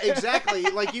 Yeah, exactly.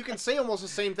 Like you can say almost the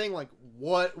same thing. Like,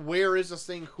 where is this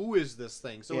thing? Who is this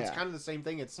thing? So it's Yeah. kind of the same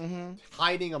thing. It's Mhm.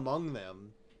 hiding among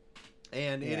them,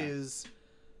 and Yeah.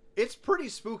 it's pretty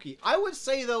spooky. I would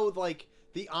say though, like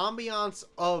the ambiance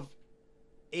of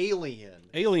Alien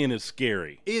Alien is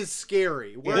scary. is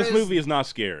scary. Whereas, This movie is not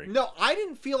scary. No, I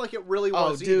didn't feel like it really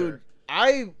Oh, was dude,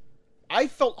 either. I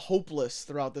felt hopeless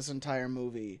throughout this entire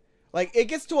movie. Like, it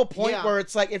gets to a point Yeah. where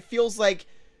it's like, it feels like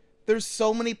there's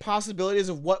so many possibilities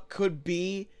of what could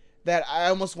be that I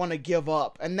almost want to give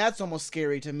up. And that's almost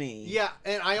scary to me. Yeah,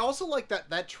 and I also like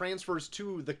that transfers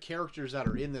to the characters that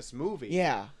are in this movie.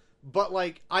 Yeah. But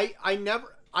like I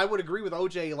would agree with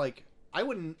OJ, like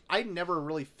I never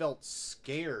really felt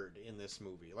scared in this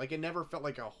movie. Like it never felt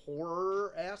like a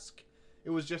horror-esque.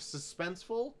 It was just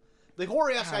suspenseful. The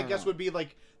horror-esque I don't guess know. would be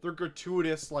like the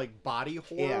gratuitous like body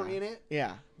horror Yeah. in it.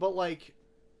 Yeah. But like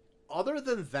other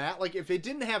than that, like if it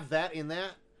didn't have that in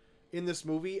this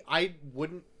movie, I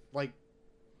wouldn't like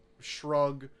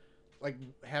shrug like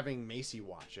having Macy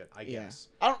watch it, I Yeah. guess.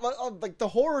 I don't like the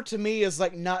horror to me is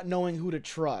like not knowing who to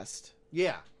trust.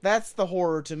 Yeah. That's the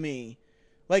horror to me.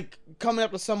 Like coming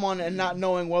up to someone and not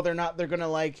knowing whether or not they're gonna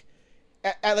like,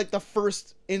 at like the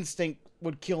first instinct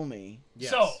would kill me.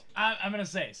 Yes. So I'm gonna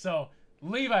say so.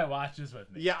 Levi watched this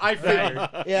with me. Yeah, I figured.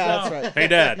 Yeah, So- that's right. Hey,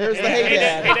 Dad. Here's the hey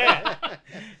dad. Hey, Dad.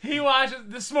 He watches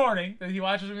this morning. He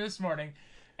watches me this morning,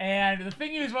 and the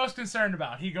thing he was most concerned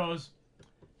about, he goes,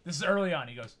 "This is early on."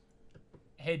 He goes,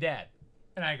 "Hey, Dad,"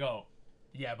 and I go,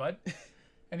 "Yeah, bud,"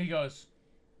 and he goes,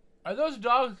 "Are those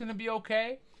dogs gonna be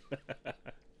okay?"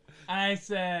 I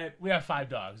said, "We have 5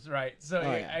 dogs, right?" So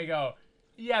Oh, yeah. I go,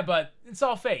 "Yeah, but it's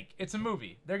all fake. It's a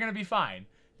movie. They're gonna be fine." And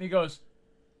he goes,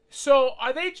 "So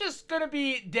are they just gonna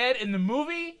be dead in the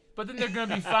movie, but then they're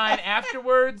gonna be fine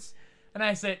afterwards?" And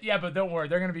I said, "Yeah, but don't worry,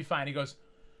 they're gonna be fine." He goes,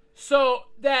 "So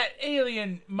that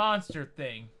alien monster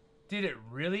thing, did it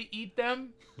really eat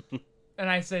them?" And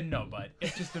I said, "No, bud,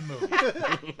 it's just a movie."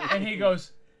 And he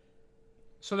goes,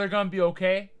 "So they're gonna be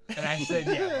okay?" And I said,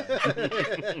 "Yeah,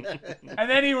 bud." And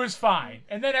then he was fine.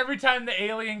 And then every time the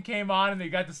alien came on and they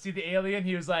got to see the alien,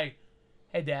 he was like,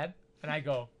 "Hey, Dad." And I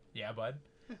go, "Yeah, bud."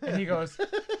 And he goes,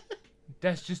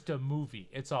 "That's just a movie.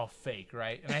 It's all fake,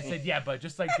 right?" And I said, "Yeah, but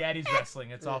just like Daddy's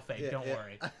wrestling, it's all fake. Don't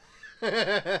worry."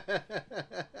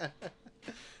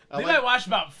 Levi watched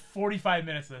about 45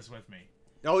 minutes of this with me.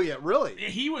 Oh yeah, really?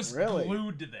 He was Really?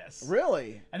 glued to this.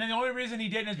 Really? And then the only reason he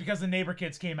didn't is because the neighbor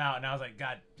kids came out, and I was like,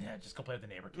 "God, yeah, just go play with the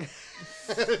neighbor kids."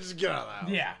 Just get out of the house.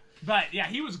 Yeah, but yeah,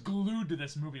 he was glued to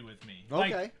this movie with me.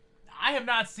 Like, Okay. I have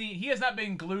not seen. He has not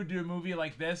been glued to a movie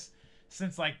like this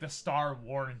since like the Star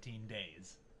Warrantine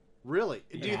days. Really?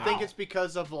 Do you Yeah. think it's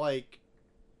because of like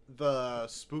the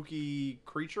spooky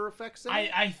creature effects? In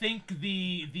it? I think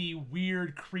the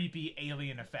weird, creepy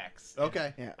alien effects.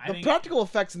 Okay. Yeah. I The think- practical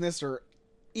effects in this are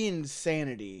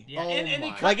insanity. Yeah, Oh and they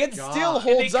my come, Like it God. still and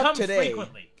they holds up come today.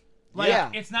 frequently. Like,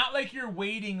 Yeah. it's not like you're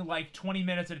waiting like 20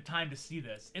 minutes at a time to see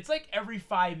this. It's like every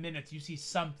 5 minutes you see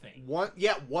something.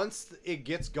 Once it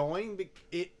gets going,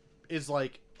 it is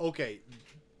like okay,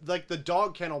 like the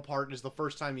dog kennel part is the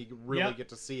first time you really Yep. get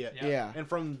to see it. Yep. Yeah. And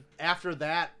from after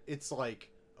that, it's like,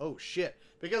 oh shit,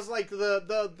 because like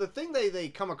the thing they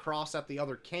come across at the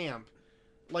other camp,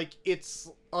 like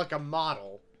it's like a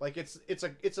model, like it's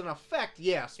an effect,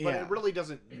 yes, but Yeah. it really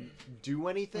doesn't do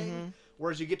anything. Mhm.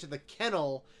 Whereas you get to the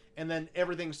kennel and then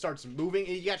everything starts moving,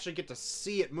 and you actually get to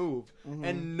see it move, Mhm.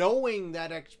 and knowing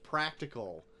that it's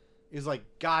practical is like,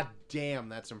 god damn,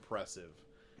 that's impressive.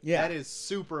 Yeah. That is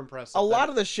super impressive. A lot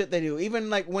of the shit they do, even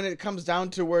like when it comes down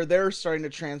to where they're starting to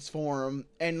transform,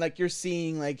 and like you're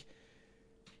seeing like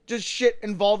just shit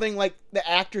involving like the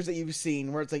actors that you've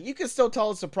seen, where it's like you can still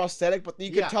tell it's a prosthetic, but you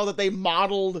can Yeah. tell that they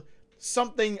modeled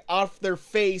something off their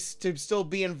face to still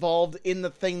be involved in the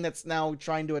thing that's now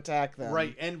trying to attack them.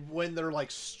 Right, and when they're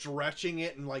like stretching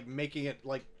it and like making it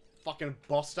like fucking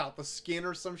bust out the skin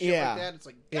or some shit Yeah. like that, it's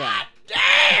like, Yeah. god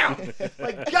damn!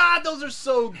 Like, god, those are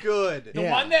so good. The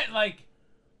Yeah. one that like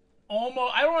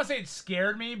almost, I don't want to say it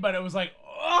scared me, but it was like,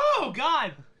 oh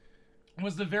god,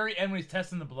 was the very end when he's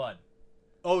testing the blood.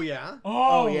 Oh yeah.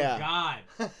 Oh, yeah.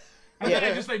 god. And then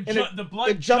it just like And the blood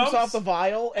it jumps off the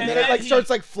vial, and and then it then like he- starts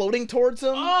like floating towards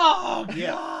him. Oh god.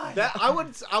 Yeah, that I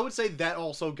would say that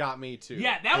also got me too.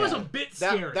 Yeah, that was a Yeah. bit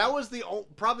scary. that was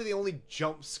probably the only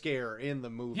jump scare in the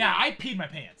movie. Yeah, I peed my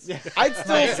pants. I'd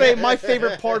still say my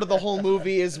favorite part of the whole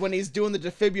movie is when he's doing the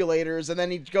defibrillators, and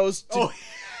then he goes to, Oh.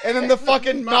 and then the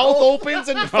fucking mouth opens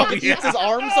and fucking eats his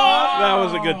arms off. That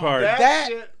was a good part. That-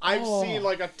 shit I've oh. seen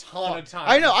like a ton of times.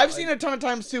 I know, I've Like, seen it a ton of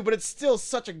times too, but it's still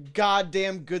such a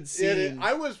goddamn good scene.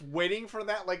 I was waiting for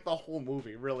that like the whole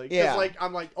movie, really. 'Cause, Yeah. like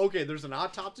I'm like, okay, there's an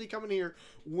autopsy coming here.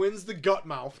 When's the gut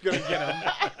mouth gonna get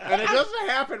him? And it doesn't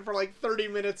happen for like 30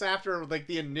 minutes after like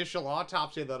the initial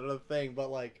autopsy of the other thing. But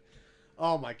like,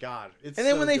 oh my god, it's And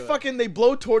then so when they good. they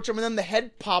blow torch him, and then the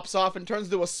head pops off and turns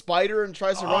into a spider and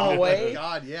tries to Oh run my away.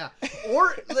 god, yeah.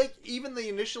 Or like even the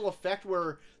initial effect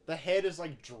where the head is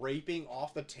like draping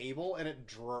off the table and it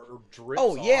drips.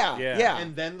 Oh yeah, off, yeah,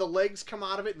 and then the legs come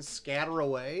out of it and scatter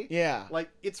away. yeah, Like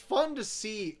it's fun to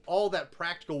see all that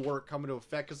practical work come into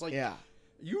effect because like yeah.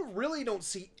 you really don't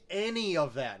see any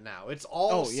of that now. It's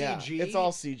all Oh CG. yeah, it's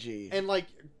all CG. And like,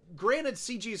 granted,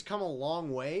 CG's come a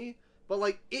long way, but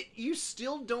like you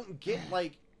still don't get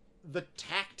like the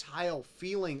tactile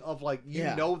feeling of like you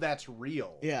Yeah. know that's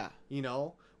real. yeah, You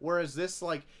know, whereas this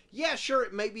like yeah, sure,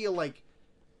 it may be like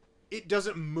it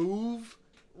doesn't move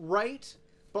right,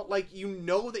 but like you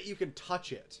know that you can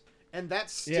touch it. And that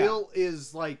still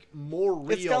is like more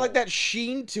real. it's got like that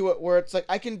sheen to it where it's like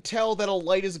I can tell that a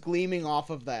light is gleaming off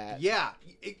of that. Yeah,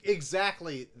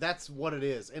 exactly. That's what it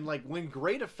is. And like when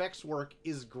great effects work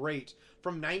is great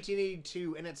from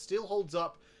 1982 and it still holds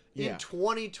up Yeah. in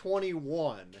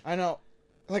 2021. I know.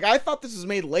 Like I thought this was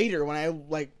made later when I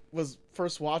like was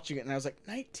first watching it, and I was like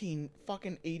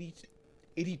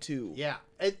 82. Yeah.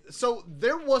 And so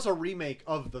there was a remake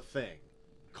of The Thing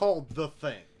called The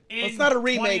Thing It's not a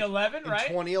remake. 2011, in right?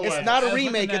 2011. It's not I a was looking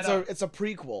remake. that up. It's a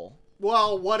prequel.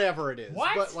 Well, whatever it is.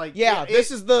 What? But like Yeah, it-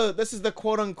 this is the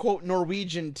quote unquote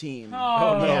Norwegian team.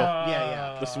 Oh, no.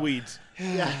 Yeah. The Swedes.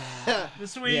 yeah. The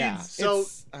Swedes. Yeah, So-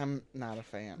 I'm not a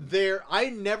fan. I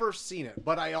never seen it,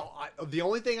 but I the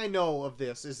only thing I know of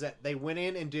this is that they went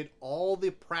in and did all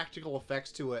the practical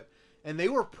effects to it, and they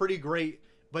were pretty great.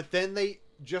 But then they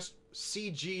just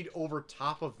CG'd over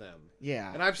top of them,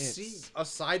 Yeah, and I've it's- seen a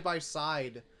side by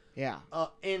side, Yeah,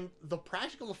 and the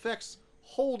practical effects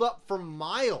hold up for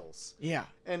miles. yeah,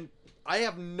 And I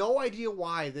have no idea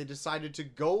why they decided to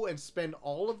go and spend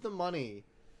all of the money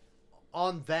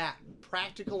on that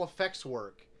practical effects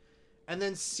work, and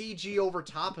then CG over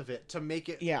top of it to make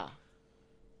it yeah.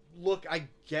 look, I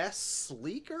guess,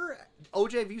 sleeker.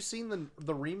 OJ, have you seen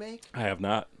the remake? I have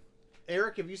not.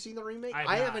 Eric, have you seen the remake? I've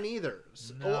I not. haven't either.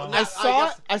 No. Well, I saw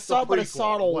it. I guess saw the it, but I prequel,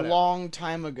 saw it a whatever. long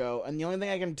time ago, and the only thing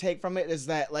I can take from it is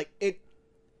that like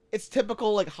it's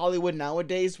typical like Hollywood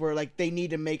nowadays where like they need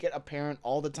to make it apparent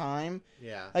all the time.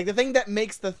 Yeah. Like the thing that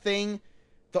makes the thing,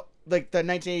 the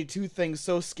 1982 thing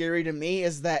so scary to me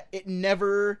is that it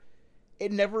never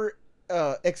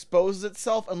exposes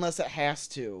itself unless it has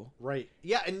to. Right.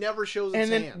 Yeah, it never shows its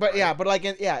And then, hand. but right? yeah, but like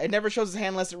it never shows its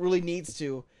hand unless it really needs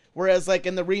to. Whereas like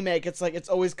in the remake, it's like it's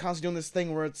always constantly doing this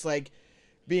thing where it's like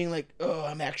being like, oh,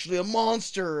 I'm actually a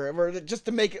monster, or just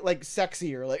to make it like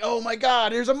sexier, like, oh my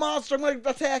god, here's a monster, I'm gonna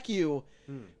attack you.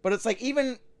 But it's like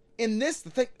even in this, the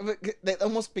thing,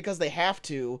 almost because they have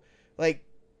to, like,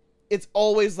 it's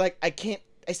always like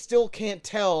I still can't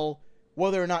tell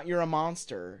whether or not you're a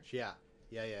monster. Yeah.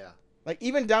 Like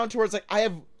even down towards like I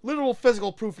have literal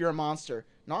physical proof you're a monster.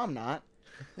 No, I'm not.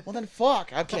 Well then,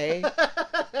 fuck. Okay.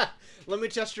 Let me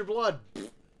test your blood.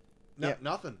 No, Yeah.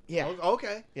 nothing. Yeah.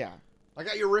 Okay. Yeah. I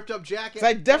got your ripped up jacket. 'Cause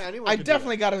I Yeah, anyone I could do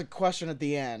definitely got a question at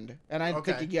the end, and I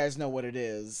Okay. think you guys know what it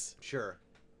is. that. Sure.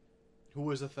 Who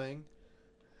was the thing?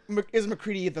 Is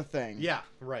McCready the thing? Yeah.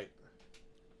 Right.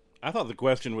 I thought the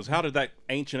question was, how did that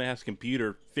ancient ass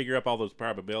computer figure up all those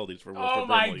probabilities for Wilford Oh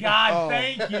my Brimley? god, Oh.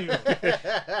 thank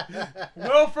you.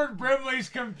 Wilford Brimley's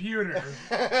computer.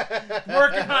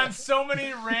 Working on so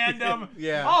many random.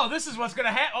 Yeah. Oh, this is what's going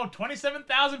to happen. Oh,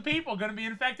 27,000 people going to be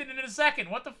infected in a second.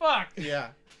 What the fuck? Yeah.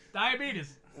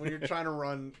 Diabetes. When you're trying to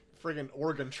run friggin'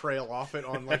 Oregon Trail off it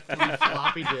on like 3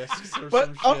 floppy disks or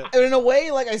But some shit. in a way,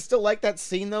 like I still like that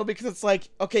scene though, because it's like,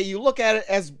 okay, you look at it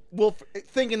as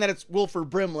thinking that it's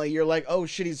Wilford Brimley, you're like, oh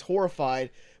shit, he's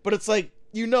horrified. But it's like,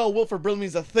 you know, Wilford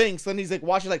Brimley's a thing, so then he's like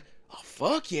watching, like, oh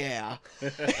fuck yeah.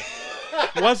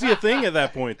 Was he a thing at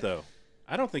that point, though?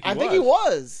 I don't think he I was. think he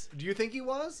was. Do you think he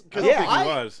was? I don't Yeah, think he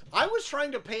was. I was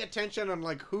trying to pay attention on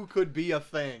like who could be a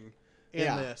thing in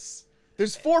Yeah. this.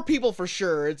 There's 4 people for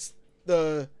sure. It's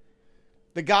the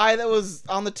guy that was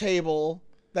on the table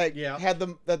that Yeah. had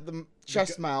the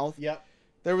chest mouth. Yep.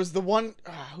 There was the one.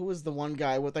 Who was the one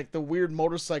guy with like the weird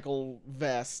motorcycle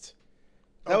vest?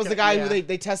 That was Okay, the guy yeah. who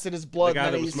they tested his blood. The guy and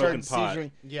then that he was smoking started pot.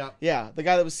 seizuring. Yeah. Yeah, the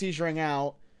guy that was seizuring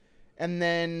out, and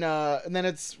then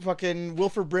it's fucking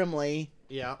Wilford Brimley,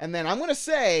 Yeah. and then I'm gonna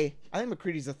say I think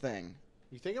McCready's a thing.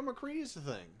 You think a McCready's the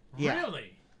thing? Yeah.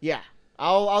 Really? Yeah,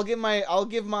 I'll give my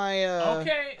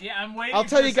Okay. Yeah, I'm waiting. I'll for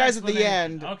tell you this guys at the explanation.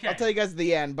 end. Okay. I'll tell you guys at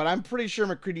the end, but I'm pretty sure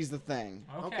McCready's the thing.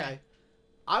 Okay.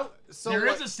 So There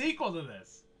is like- a sequel to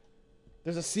this.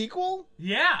 There's a sequel?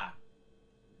 Yeah.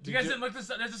 You guys you- didn't look this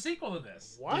up. There's a sequel to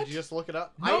this. Did you just look it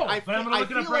up? No, I but I'm gonna I look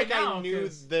it feel up right like now, I knew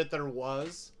 'cause- that there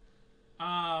was.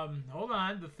 Hold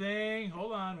on. The Thing.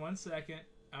 Hold on 1 second.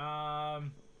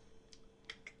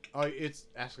 Oh, it's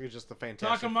actually just the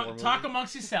Fantastic Four movie. Talk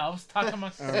amongst yourselves. Talk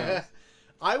amongst yourselves.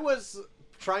 I was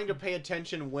trying to pay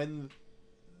attention when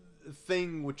the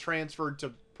thing would transfer to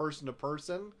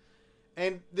person,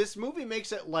 and this movie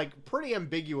makes it like pretty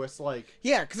ambiguous. Like,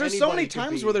 Yeah, because there's so many Anybody could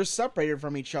times be. where they're separated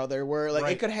from each other, where like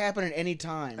Right. it could happen at any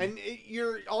time. and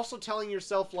you're also telling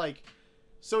yourself like,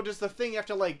 so does the thing have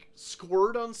to like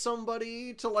squirt on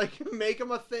somebody to like make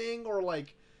him a thing, or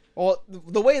like? Well,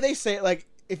 the way they say it, like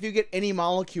if you get any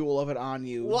molecule of it on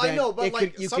you, Well, I then know, but it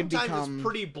like could, you could sometimes become. it's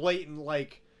pretty blatant.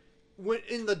 Like, when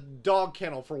in the dog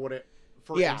kennel for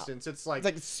Yeah. instance, it's like It's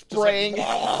like spraying,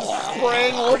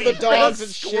 spraying all Pretty- the dogs and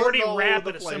pretty shit. Pretty all over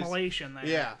rapid the place. assimilation there.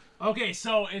 yeah. Okay,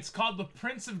 so it's called The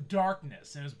Prince of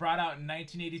Darkness, and it was brought out in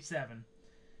 1987.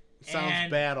 Sounds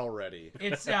And bad already.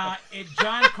 It's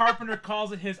John Carpenter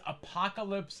calls it his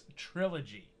Apocalypse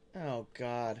Trilogy. Oh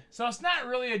God. So it's not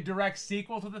really a direct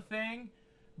sequel to The Thing,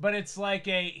 but it's like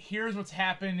a here's what's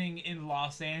happening in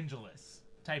Los Angeles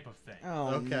type of thing.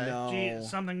 Oh Okay. no. Gee,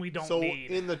 something we don't So need.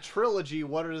 in the trilogy,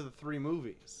 what are the 3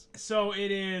 movies? So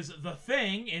it is The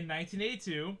Thing in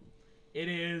 1982, it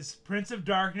is Prince of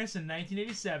Darkness in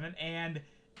 1987, and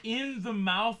In the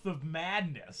Mouth of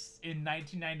Madness in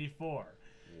 1994.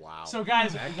 Wow. So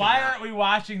guys, That why cannot- aren't we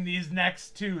watching these the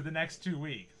next 2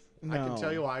 weeks? I can No.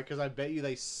 tell you why, because I bet you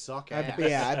they suck I, ass.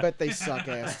 yeah, I bet they suck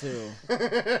ass too.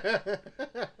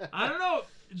 I don't know.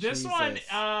 This one,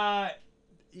 Jesus.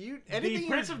 You The anything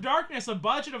Prince you're, of Darkness, a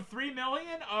budget of $3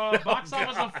 million, box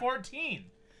office of 14.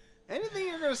 anything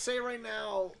you're gonna say right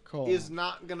now Cole. is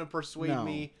not gonna persuade No.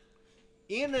 me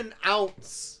in an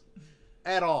ounce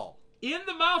at all. In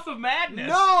the Mouth of Madness,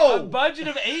 No! a budget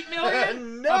of $8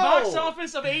 million, No! a box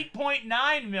office of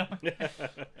 $8.9 million.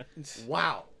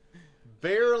 Wow.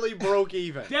 Barely broke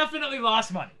even. Definitely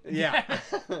lost money. Yeah.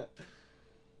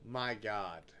 My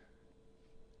God.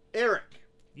 Eric,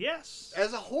 Yes.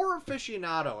 as a horror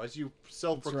aficionado, as you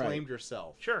self-proclaimed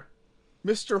yourself, Sure.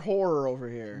 Mr. Horror over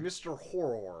here. Mr.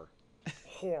 Horror,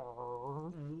 Horror.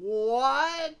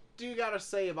 what do you got to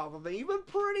say about the thing? You've been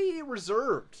pretty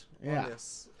reserved Yeah. on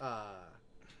this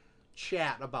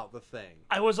chat about the thing.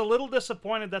 I was a little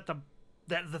disappointed that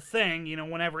the thing,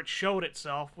 whenever it showed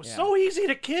itself, was Yeah. so easy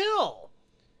to kill.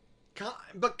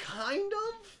 But kind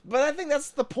of? But I think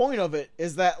that's the point of it,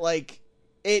 is that like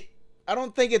I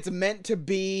don't think it's meant to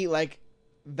be like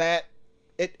that.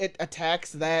 It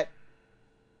attacks that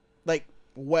like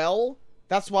well.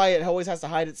 That's why it always has to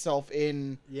hide itself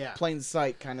in Yeah. plain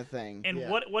sight, kind of thing. And Yeah.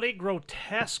 what a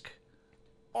grotesque,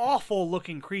 awful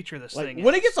looking creature this Like thing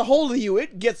when is. it gets a hold of you,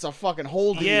 it gets a fucking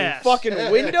hold of Yes. you.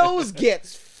 Fucking Windows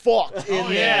gets fucked in Oh,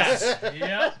 this.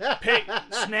 yes.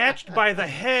 Yep. Snatched by the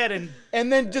head and And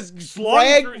then just Slung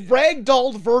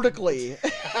ragdolled vertically.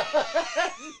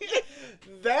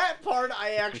 That part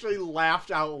I actually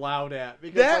laughed out loud at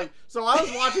because That- like so I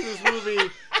was watching this movie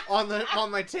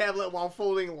on my tablet while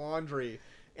folding laundry,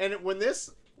 and when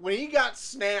he got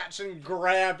snatched and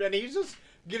grabbed and he's just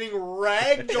getting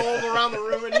ragdolled around the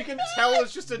room, and you can tell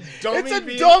it's just a dummy It's a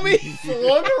being dummy.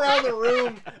 flung around the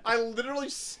room. I literally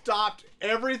stopped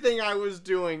everything I was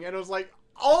doing and it was like,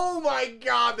 oh my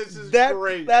God, this is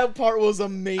great. That part was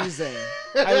amazing.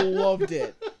 I loved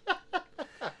it.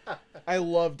 I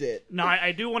loved it. Now,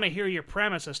 I do want to hear your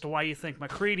premise as to why you think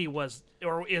McCready was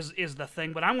or is the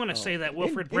thing, but I'm going to say that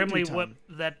Wilfred in Brimley due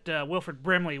time. Wilfred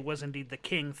Brimley was indeed the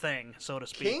king thing, so to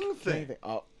speak. King thing.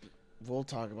 Oh, we'll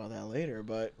talk about that later,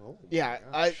 but Oh my yeah,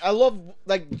 gosh. I love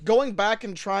like going back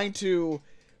and trying to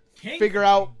King figure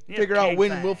out King when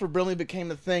thing. Wilford Brimley became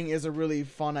the thing is a really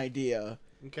fun idea.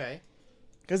 Okay.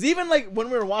 Because even like when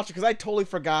we were watching, because I totally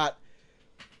forgot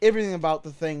everything about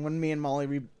the thing when me and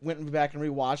Molly went back and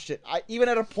rewatched it. Even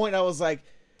at a point I was like,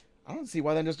 I don't see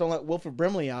why they just don't let Wilford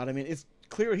Brimley out. I mean, it's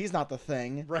clear he's not the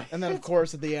thing. Right. And then of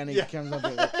course at the end he Yeah. comes up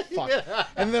and like, fuck. Yeah.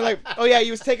 And they're like, oh yeah,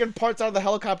 he was taking parts out of the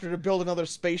helicopter to build another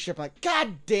spaceship. I'm like,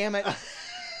 God damn it.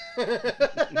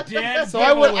 Dead. So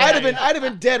I'd giveaway. have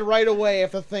been dead right away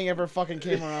if the thing ever fucking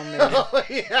came around me. Oh,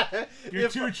 yeah. You're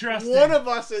If too trusting. one of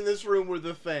us in this room were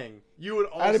the Thing, you would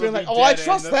also I'd have been be like, oh, I dead in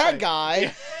trust the that Thing.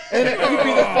 guy, and it would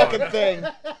be the fucking thing.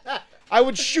 I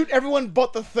would shoot everyone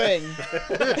but the thing.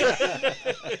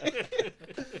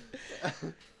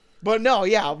 But no,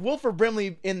 yeah, Wilford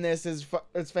Brimley in this is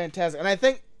fantastic, and I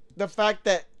think the fact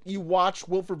that you watch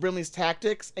Wilford Brimley's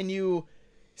tactics and you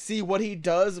see what he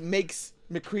does makes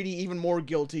McCready even more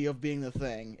guilty of being the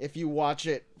Thing. If you watch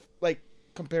it, like,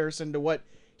 comparison to what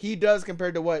he does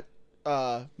compared to what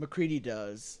McCready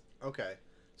does. Okay.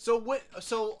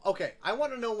 Okay, I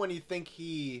want to know when you think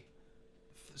he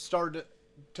started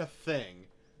to Thing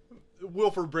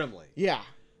Wilford Brimley. Yeah.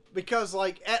 Because,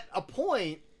 like, at a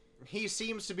point, he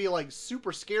seems to be, like,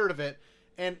 super scared of it,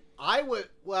 and I would,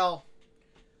 well...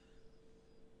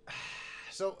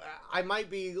 So, I might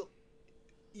be...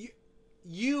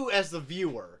 You as the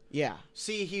viewer, Yeah.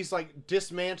 see he's, like,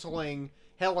 dismantling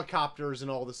helicopters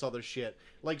and all this other shit,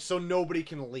 like, so nobody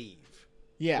can leave.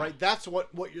 Yeah. Right? That's what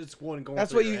is going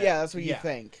That's through what your you. head. Yeah. That's what you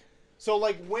think. So,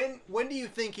 like, when do you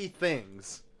think he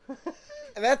things?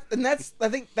 And that's I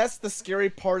think that's the scary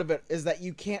part of it is that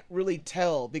you can't really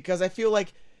tell because I feel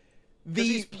like the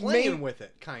He's playing main, with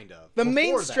it, kind of. the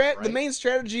main before that, right? the main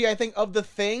strategy I think of the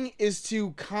Thing is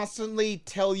to constantly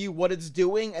tell you what it's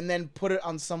doing and then put it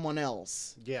on someone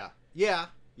else. Yeah.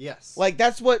 Yes. Like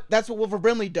that's what Wilford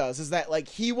Brimley does is that like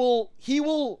he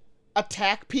will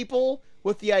attack people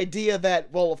with the idea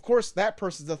that well of course that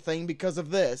person's a Thing because of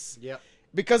this. Yep.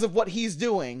 Because of what he's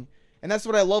doing. And that's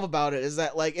what I love about it is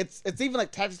that like it's even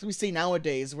like tactics we see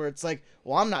nowadays where it's like,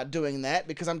 well, I'm not doing that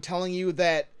because I'm telling you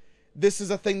that this is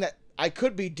a thing that I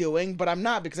could be doing, but I'm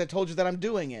not because I told you that I'm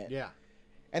doing it. Yeah.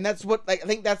 And that's what like I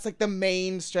think that's like the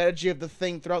main strategy of the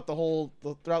Thing throughout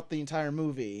the entire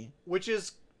movie. Which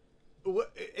is,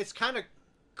 it's kind of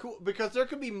cool because there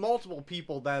could be multiple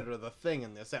people that are the Thing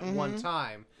in this at one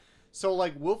time. So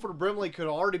like Wilford Brimley could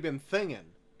have already been Thinging,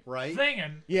 right?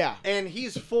 Thinging. Yeah. And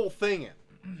he's full Thinging.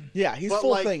 Yeah, he's But,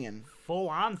 full like, Thinging. Full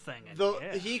on thing. The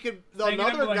Thinging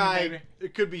another and blinging, guy baby.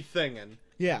 it could be Thinging.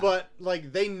 Yeah. But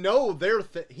like they know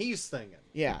he's Thinging,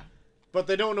 Yeah. but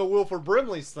they don't know Wilford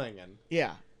Brimley's Thinging.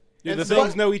 Yeah. Yeah, the And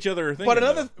things so- know each other. Are thinking, But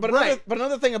another, though. Right. but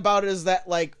another thing about it is that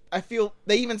like I feel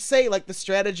they even say like the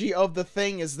strategy of the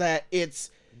Thing is that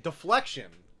it's Deflection,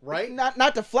 right? not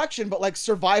deflection, but like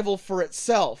survival for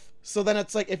itself. So then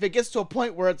it's like if it gets to a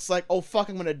point where it's like, oh fuck,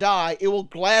 I'm gonna die, it will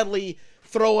gladly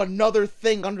throw another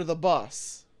thing under the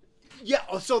bus.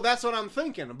 Yeah, so that's what I'm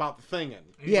thinking about the Thinging.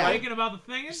 You Yeah. thinking about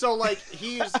the thinging? So like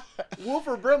he's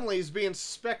Wilford Brimley's being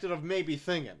suspected of maybe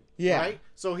Thinging. Yeah. Right?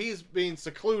 So he's being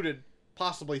secluded,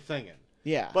 possibly Thinging.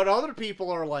 Yeah. But other people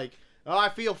are like, oh, I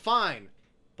feel fine,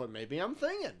 but maybe I'm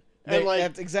Thinging. They- And like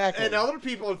that's exactly. and other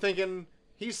people are thinking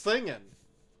he's Thinging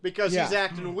because he's Yeah.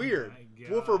 acting weird. my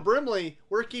God. Wilford Brimley,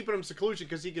 we're keeping him seclusion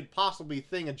because he could possibly be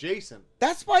Thing adjacent.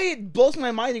 That's why it blows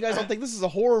my mind. You guys don't think this is a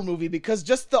horror movie because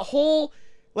just the whole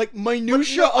like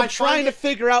minutia I of trying find to it-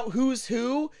 figure out who's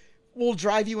who will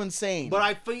drive you insane. But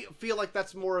I feel like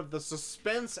that's more of the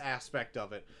suspense aspect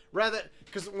of it, rather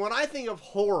because when I think of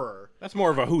horror, That's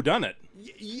more of a whodunit.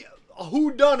 a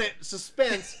whodunit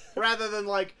suspense rather than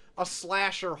like a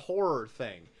slasher horror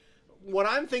thing. When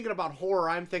I'm thinking about horror,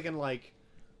 I'm thinking like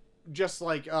just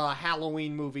like a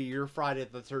Halloween movie, your Friday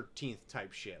the 13th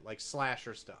type shit, like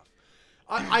slasher stuff.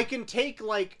 I can take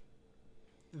like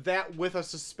that with a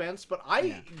suspense, but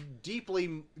I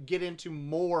deeply get into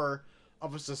more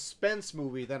of a suspense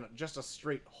movie than just a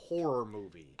straight horror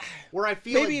movie, where I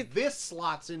feel Maybe- like this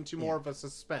slots into more of a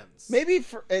suspense. maybe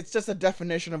it's just a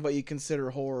definition of what you consider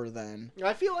horror then.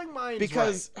 I feel like mine's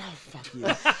Because oh fuck you.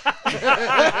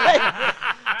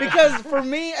 Because for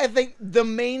me, I think the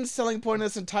main selling point of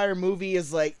this entire movie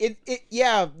is like it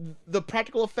yeah, the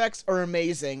practical effects are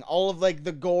amazing. All of like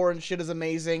the gore and shit is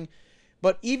amazing.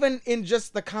 But even in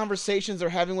just the conversations they're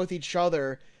having with each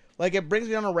other, like it brings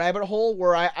me down a rabbit hole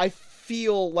where I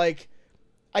feel like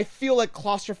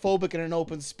claustrophobic in an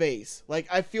open space. Like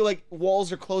I feel like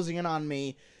walls are closing in on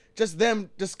me. Just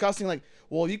them discussing like,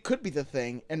 well, you could be the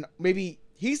Thing, and maybe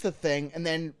he's the Thing, and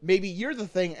then maybe you're the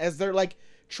Thing, as they're like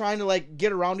trying to like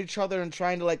get around each other and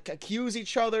trying to like accuse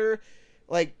each other.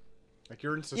 Like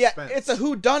you're in yeah, suspense. it's a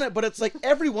whodunit, but it's like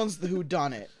everyone's the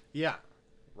whodunit. Yeah,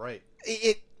 right.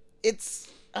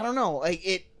 It's I don't know, like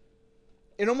it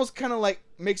almost kind of like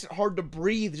makes it hard to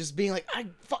breathe, just being like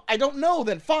I don't know,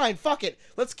 then fine, fuck it,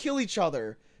 let's kill each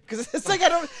other, because it's like I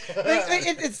don't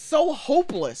it's so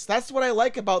hopeless. That's what I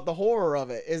like about the horror of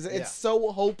it, is it's Yeah.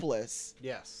 so hopeless.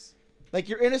 Yes. Like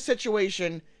you're in a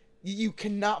situation you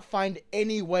cannot find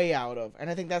any way out of, and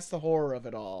I think that's the horror of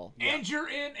it all. And you're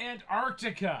in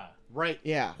Antarctica. Right.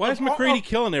 Yeah, Why is McCready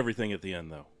killing everything at the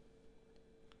end though?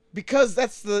 because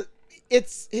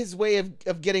it's his way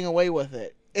of getting away with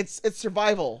it. It's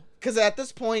survival. Because at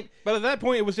this point, But at that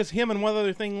point, it was just him and one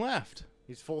other thing left.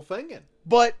 He's full thinking.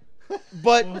 but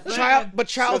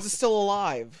Childs is still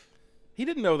alive. He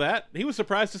didn't know that. He was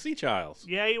surprised to see Childs.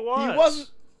 Yeah, he was. He wasn't.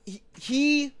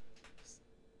 He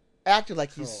acted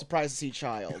like he's surprised to see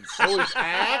Childs. Oh, he's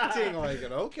acting like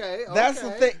it. Okay. That's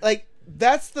the thing. Like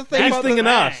that's the thing. He's about thinking the,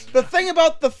 us. The thing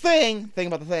about the thing. The thing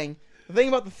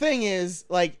about the thing is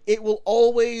like it will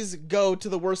always go to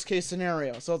the worst case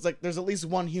scenario. So it's like there's at least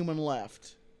one human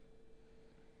left.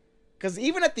 Because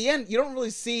even at the end, you don't really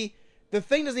see the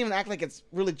thing doesn't even act like it's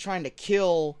really trying to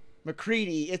kill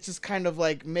McCready. It's just kind of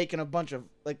like making a bunch of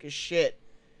like shit,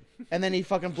 and then he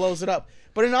fucking blows it up.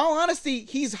 But in all honesty,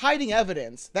 he's hiding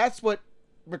evidence. That's what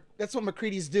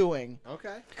McCready's doing.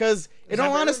 Okay. Because in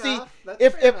all fair honesty, enough. That's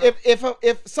if fair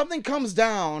if something comes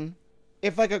down,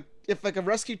 if like a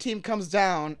rescue team comes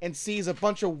down and sees a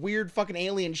bunch of weird fucking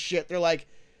alien shit, they're like,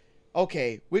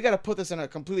 okay, we got to put this in a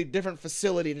completely different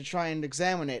facility to try and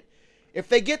examine it. If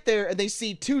they get there and they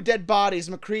see two dead bodies,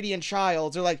 McCready and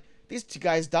Childs, they're like, these two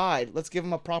guys died. Let's give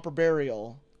them a proper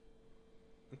burial.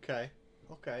 Okay.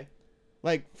 Okay.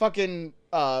 Like fucking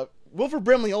Wilford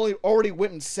Brimley already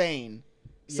went insane.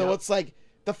 So Yep. it's like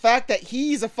the fact that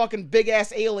he's a fucking big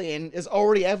ass alien is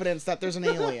already evidence that there's an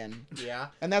alien. Yeah.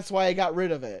 And that's why I got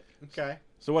rid of it. Okay.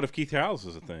 So what if Keith Childs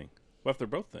is a thing? What if they're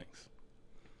both things?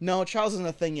 No, Charles isn't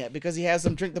a thing yet because he has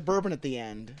them drink the bourbon at the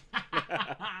end.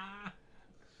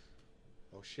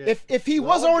 Oh shit. If he We're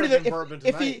was all already the drinking bourbon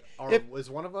if he tonight. Or if, was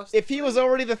one of us? if he was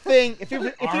already the thing, if he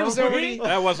was Are already we?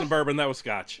 That wasn't bourbon. That was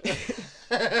scotch.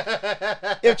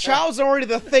 if Child's already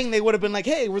the thing, they would have been like,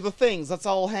 hey, we're the things. Let's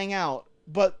all hang out.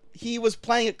 But he was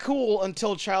playing it cool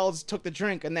until Childs took the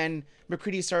drink, and then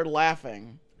McCready started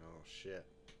laughing. Oh shit.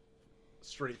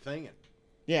 Straight thinking.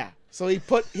 Yeah. So he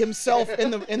put himself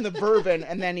in the bourbon,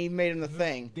 and then he made him the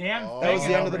thing. Damn. That was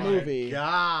the end of the right. movie.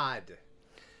 God.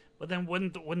 But then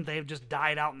wouldn't they have just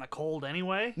died out in the cold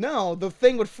anyway? No, the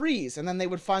thing would freeze, and then they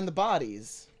would find the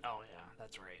bodies. Oh yeah,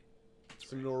 that's right.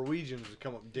 Some Norwegians would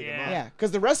come up and dig Yeah. Yeah,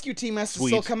 because the rescue team has to still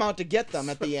Swedes. come out to get them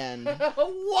at the end. him up.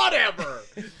 Whatever.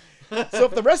 So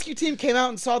if the rescue team came out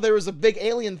and saw there was a big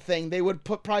alien thing, they would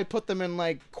probably put them in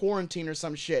like quarantine or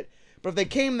some shit. But if they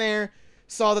came there,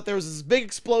 saw that there was this big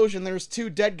explosion, there was two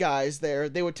dead guys there,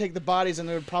 they would take the bodies and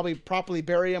they would probably properly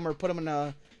bury them or put them in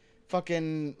a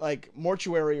fucking like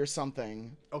mortuary or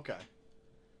something. Okay.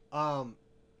 Do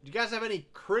you guys have any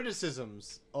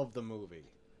criticisms of the movie?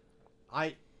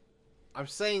 I'm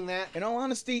saying that. In all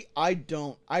honesty, I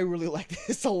don't. I really like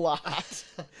this a lot.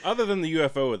 Other than the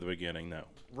UFO at the beginning, no.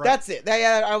 Right. That's it.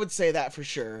 Yeah, I would say that for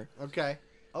sure. Okay.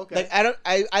 Okay. Like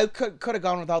I could have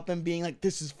gone without them being like,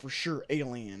 this is for sure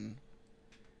alien.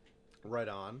 Right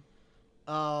on.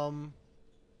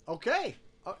 Okay.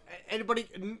 Anybody?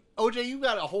 OJ, you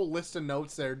got a whole list of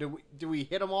notes there. Do we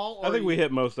hit them all? I think we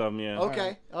hit most of them. Yeah.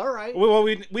 Okay. All right. Well,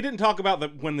 we didn't talk about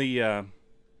when the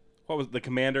what was the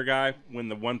commander guy when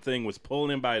the one thing was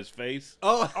pulling him by his face.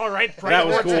 Oh, All right, That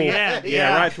was towards cool. the end.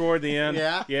 Yeah, right toward the end.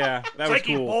 Yeah. Yeah, that It's was like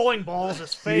he cool. bowling balls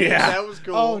his face. Yeah. that was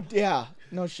cool. Oh yeah,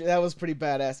 no shit, that was pretty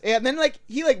badass. Yeah, and then like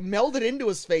he like melded into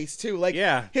his face too. Like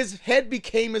Yeah. his head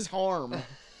became his arm.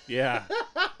 Yeah,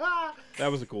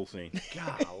 that was a cool scene.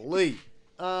 Golly.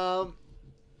 All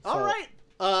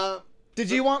right. Did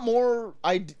you want more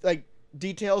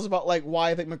details about like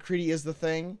why I think McCready is the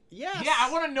thing? Yes. Yeah,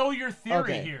 I want to know your theory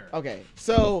Okay. here. Okay.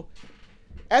 So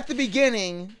at the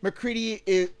beginning, McCready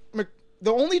is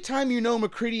the only time you know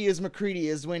McCready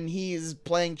is when he's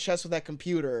playing chess with that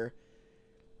computer.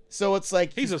 So it's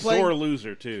like He's a playing- sore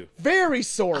loser too. very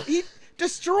sore. He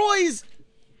destroys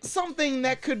something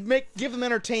that could give them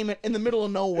entertainment in the middle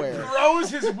of nowhere. Throws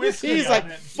his whiskey He's on like,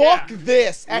 it. fuck Yeah.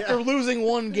 this after losing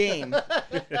one game.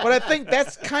 But I think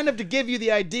that's kind of to give you the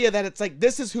idea that it's like,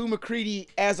 this is who McCready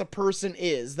as a person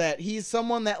is. That he's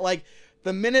someone that, like,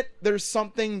 the minute there's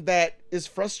something that is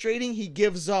frustrating, he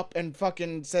gives up and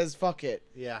fucking says, fuck it.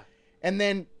 Yeah. And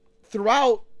then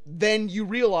throughout, then you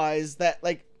realize that,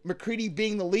 like, McCready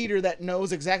being the leader that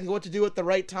knows exactly what to do at the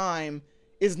right time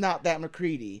is not that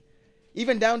McCready.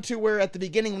 Even down to where at the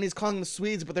beginning when he's calling them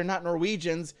Swedes, but they're not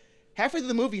Norwegians, halfway through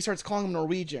the movie he starts calling them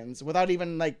Norwegians without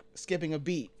even, like, skipping a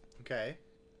beat. Okay.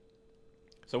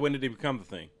 So when did he become the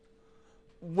thing?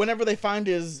 Whenever they find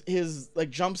his like,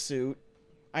 jumpsuit,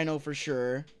 I know for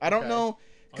sure. I don't Okay. know,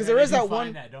 because Oh, yeah, there is they do that one...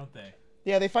 find that, don't they?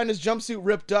 Yeah, they find his jumpsuit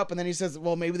ripped up, and then he says,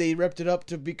 well, maybe they ripped it up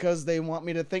because they want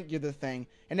me to think you're the thing.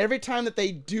 And every time that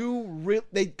they do,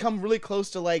 they come really close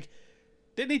to, like,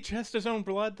 Didn't he test his own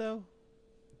blood, though?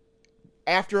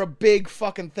 after a big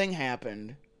fucking thing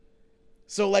happened.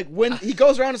 So, like, when he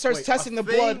goes around and starts Wait, testing a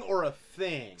the thing blood... or a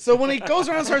thing? So when he goes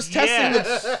around and starts testing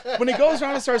when he goes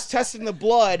around and starts testing the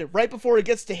blood, right before he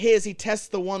gets to his, he tests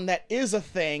the one that is a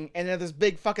thing, and then this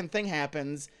big fucking thing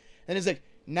happens, and he's like,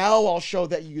 now I'll show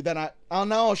that you that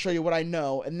I'll show you what I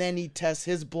know, and then he tests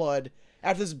his blood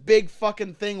after this big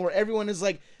fucking thing where everyone is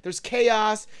like, there's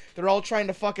chaos, they're all trying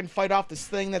to fucking fight off this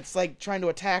thing that's like trying to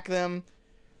attack them.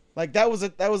 Like that was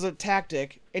a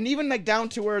tactic. And even like down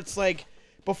to where it's like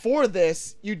before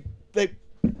this, the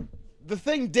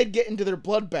thing did get into their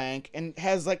blood bank and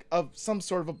has like some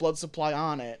sort of a blood supply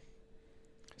on it.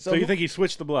 So you think he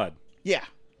switched the blood? Yeah.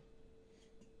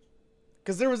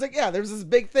 Because there was this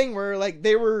big thing where like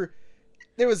there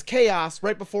was chaos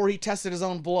right before he tested his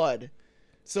own blood.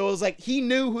 So it was like he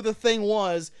knew who the thing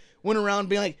was, went around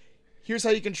being like, here's how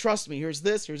you can trust me. Here's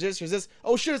this, here's this, here's this.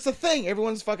 Oh shit, it's the thing.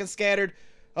 Everyone's fucking scattered.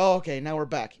 Oh, okay, now we're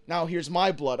back. Now here's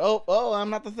my blood. Oh, I'm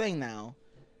not the thing now.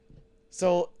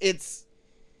 So it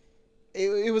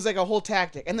was like a whole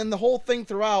tactic. And then the whole thing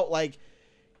throughout, like,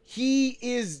 he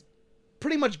is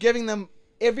pretty much giving them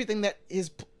everything that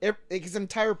his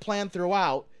entire plan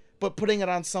throughout, but putting it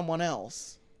on someone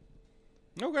else.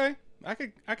 Okay,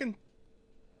 I can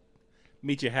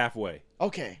meet you halfway.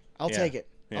 Okay, I'll Yeah, take it.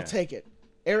 yeah. I'll take it.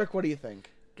 Eric, what do you think?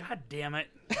 God damn it.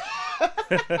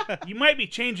 You might be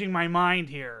changing my mind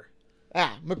here.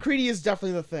 MacReady is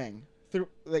definitely the thing.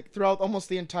 Throughout almost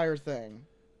the entire thing.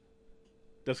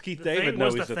 Does Keith The David thing know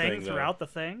was he's the the thing thing, though? throughout the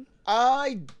thing?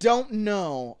 I don't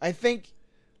know. I think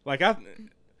Like,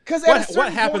 because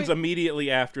what happens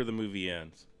immediately after the movie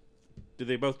ends? Do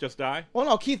they both just die? Well,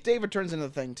 no, Keith David turns into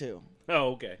the thing too.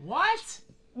 Oh, okay. What?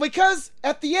 Because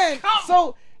at the end,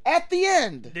 at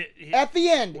the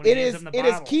end, When he it gives is him the it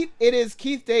is bottle.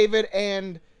 Keith David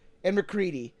and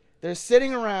MacReady. They're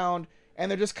sitting around and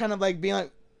they're just kind of like being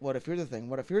like, "What if you're the thing?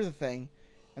 What if you're the thing?"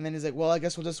 And then he's like, "Well, I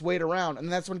guess we'll just wait around."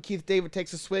 And that's when Keith David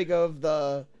takes a swig of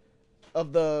the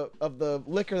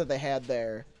liquor that they had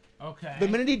there. Okay. The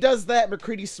minute he does that,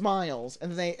 MacReady smiles,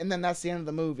 and then that's the end of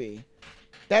the movie.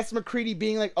 That's MacReady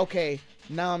being like, "Okay,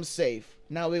 now I'm safe.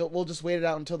 Now we'll just wait it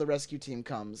out until the rescue team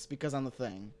comes because I'm the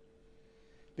thing."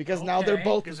 Because now they're Okay,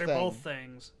 both the Because they're thing. both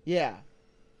things. Yeah.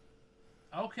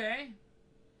 Okay.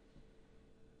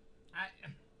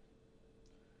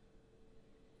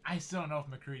 I still don't know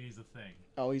if MacReady's a thing.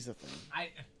 Oh, he's the thing.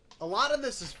 A lot of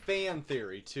this is fan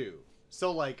theory too.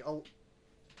 So I mean,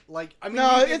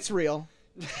 No, you can- it's real.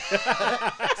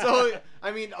 So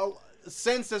I mean,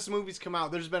 since this movie's come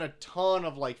out, there's been a ton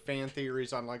of like fan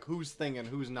theories on like who's thinging,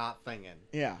 who's not thinging,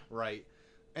 Yeah. right?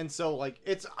 And so like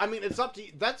it's up to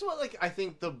you. That's what like I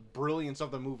think the brilliance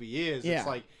of the movie is. Yeah. It's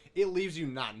like it leaves you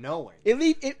not knowing.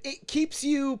 It keeps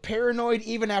you paranoid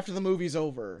even after the movie's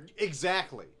over.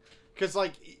 Exactly. Because,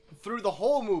 like, through the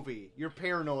whole movie, you're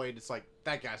paranoid. It's like,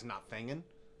 that guy's not thinging.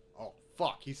 Oh,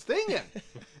 fuck, he's thinging.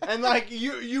 And, like,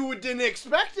 you didn't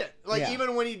expect it. Like, Yeah.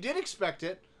 even when you did expect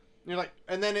it, you're like,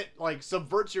 and then it, like,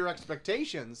 subverts your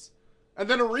expectations. And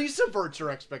then it re-subverts your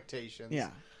expectations.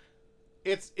 Yeah.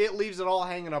 It leaves it all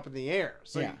hanging up in the air.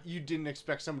 So Yeah. you didn't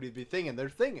expect somebody to be thinging. They're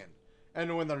thinging.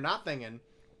 And when they're not thinging,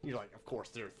 you're like, of course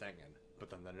they're thinging. But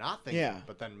then they're not thinking. Yeah.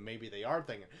 But then maybe they are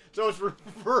thinking. So it's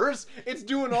reverse. It's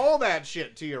doing all that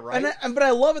shit to you, right? But I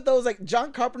love it though. It's like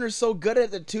John Carpenter's so good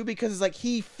at it too because it's like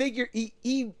he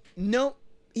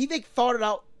like thought it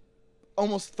out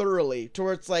almost thoroughly to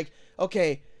where it's like,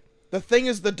 okay, the thing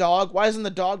is the dog. Why doesn't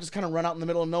the dog just kind of run out in the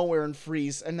middle of nowhere and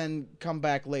freeze and then come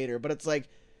back later? But it's like,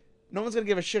 no one's gonna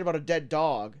give a shit about a dead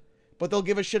dog, but they'll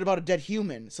give a shit about a dead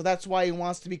human. So that's why he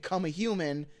wants to become a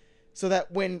human. So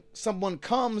that when someone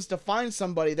comes to find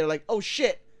somebody, they're like, oh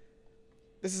shit,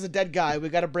 this is a dead guy. We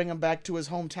got to bring him back to his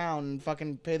hometown and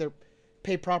fucking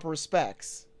pay proper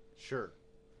respects. Sure.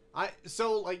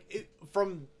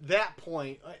 From that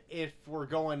point, if we're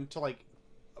going to like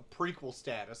a prequel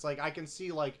status, like I can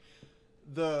see like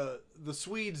the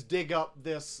Swedes dig up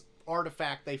this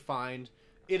artifact they find.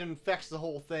 It infects the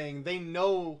whole thing. They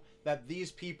know that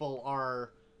these people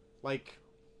are like,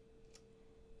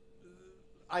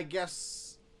 I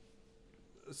guess,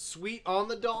 sweet on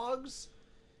the dogs.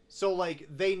 So, like,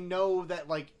 they know that,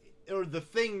 like, or the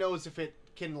thing knows if it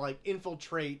can, like,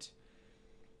 infiltrate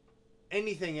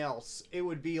anything else, it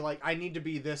would be, like, I need to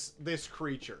be this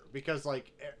creature. Because,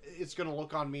 like, it's going to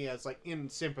look on me as, like, in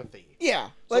sympathy. Yeah.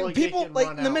 So, Like, like, they people, can like,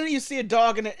 run the out. minute you see a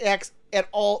dog and it acts at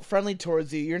all friendly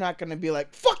towards you, you're not going to be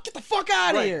like, fuck, get the the fuck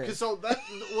out of Right. here. 'Cause so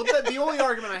the only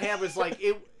argument I have is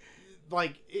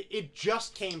it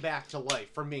just came back to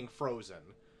life from being frozen,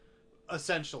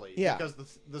 essentially. Yeah. Because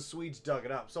the Swedes dug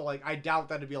it up. So like I doubt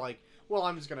that'd be like, well,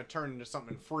 I'm just gonna turn into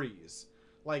something and freeze.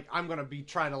 Like I'm gonna be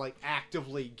trying to like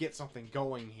actively get something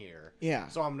going here. Yeah.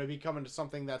 So I'm gonna be coming to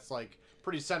something that's like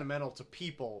pretty sentimental to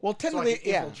people. Well, technically, so I can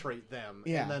yeah. infiltrate them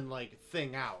Yeah. and then like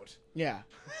thing out. Yeah.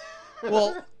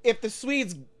 Well, if the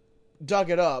Swedes dug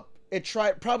it up, it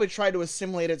probably tried to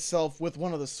assimilate itself with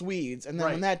one of the Swedes, and then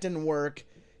when Right. that didn't work,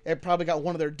 it probably got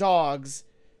one of their dogs,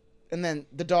 and then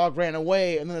the dog ran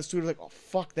away, and then the Swede was like, "Oh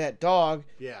fuck that dog!"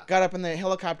 Yeah. Got up in the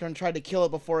helicopter and tried to kill it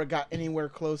before it got anywhere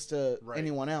close to Right.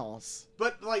 anyone else.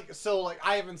 But like, so like,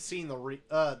 I haven't seen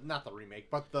the not the remake,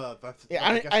 but the Yeah,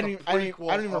 I guess I the don't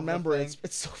prequel even of the remember. thing.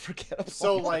 It's so forgettable.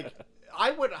 So like,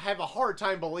 I would have a hard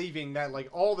time believing that like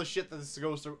all the shit that this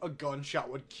goes through, a gunshot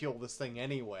would kill this thing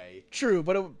anyway. True,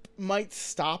 but it might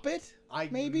stop it.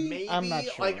 Maybe I'm not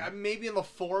sure. Like maybe in the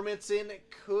form it's in, it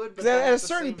could. But 'Cause at then a the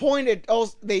certain same- point,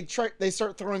 they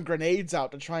start throwing grenades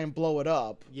out to try and blow it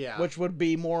up. Yeah. which would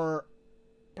be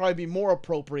probably be more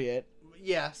appropriate.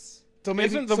 Yes. So maybe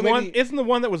Isn't the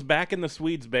one that was back in the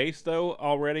Swedes' base though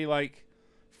already like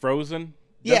frozen?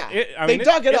 Yeah, I they mean,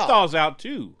 dug it It up. thaws out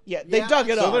too. Yeah, they Yeah, dug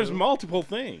it So up. there's multiple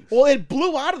things. Well, it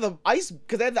blew out of the ice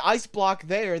because they had the ice block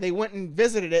there. They went and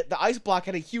visited it. The ice block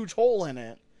had a huge hole in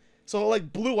it, so it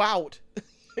like blew out.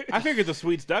 I figured the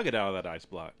Swedes dug it out of that ice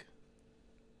block.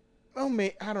 Oh,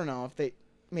 I don't know if they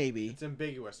maybe. It's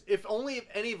ambiguous. If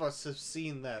any of us have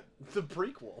seen the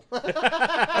prequel.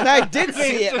 And I did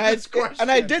see it. Answer this question.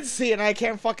 And I did see it, and I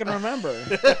can't fucking remember.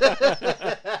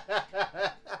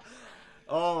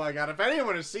 Oh my god! If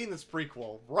anyone has seen this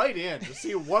prequel, write in to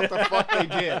see what the fuck they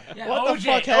did. Yeah, What the OJ,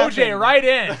 fuck OJ, happened? right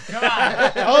in. Come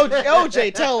on.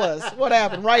 OJ, tell us what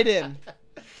happened. Right in.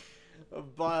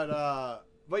 But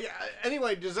yeah.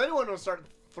 Anyway, does anyone want to start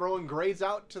throwing grades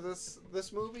out to this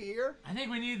movie here? I think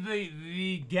we need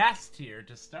the guest here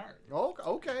to start. Oh,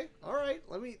 okay. All right.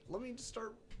 Let me just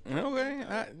start. Okay,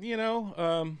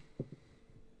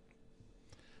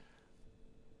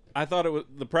 I thought it was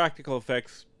the practical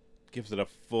effects gives it a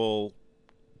full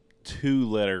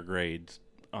 2-letter grade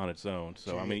on its own.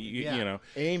 So I mean, Yeah. you know,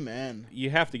 Amen. you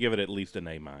have to give it at least an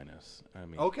A-. I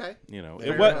mean, Okay. you know,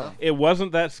 Fair enough. it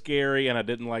wasn't that scary, and I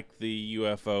didn't like the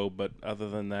UFO, but other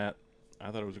than that,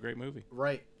 I thought it was a great movie.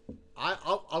 Right.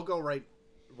 I'll go right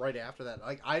after that.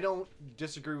 Like I don't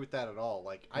disagree with that at all.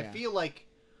 Like I Yeah. feel like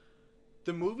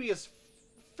the movie is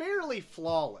fairly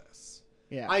flawless.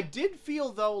 Yeah. I did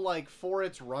feel though like for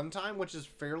its runtime, which is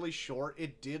fairly short,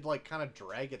 it did like kind of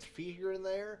drag its feet here and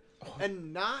there,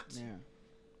 and not Yeah.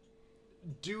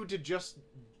 due to just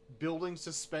building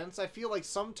suspense. I feel like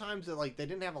sometimes that like they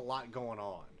didn't have a lot going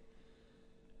on.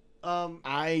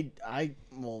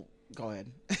 Well, go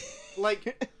ahead. Like,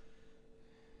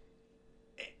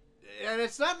 and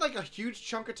it's not like a huge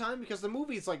chunk of time because the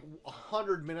movie's like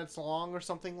 100 minutes long or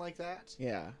something like that.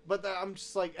 Yeah. But I'm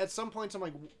just like, at some points, I'm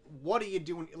like, what are you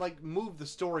doing? Like, move the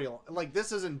story. Like,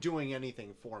 this isn't doing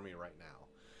anything for me right now.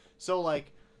 So,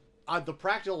 like, the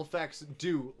practical effects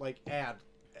do, like, add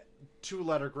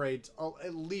 2-letter grades,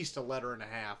 at least 1.5 letters.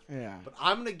 Yeah. But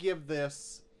I'm going to give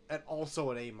this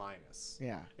also an A-.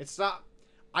 Yeah. It's not...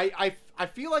 I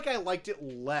feel like I liked it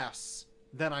less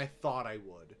than I thought I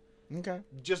would. Okay.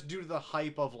 Just due to the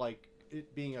hype of, like,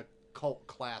 it being a cult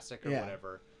classic or Yeah.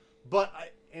 whatever. But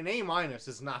an A-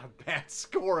 is not a bad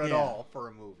score at Yeah. all for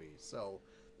a movie. So,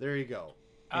 there you go.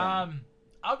 Yeah.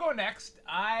 I'll go next.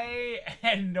 I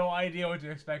had no idea what to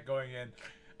expect going in.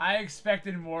 I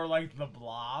expected more like The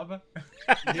Blob.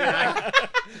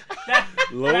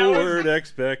 Lowered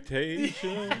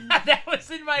expectations. That was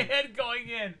in my head going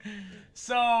in.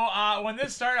 So when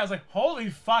this started, I was like, "Holy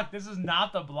fuck, this is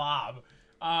not The Blob."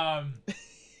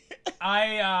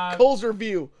 Cole's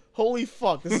review. Holy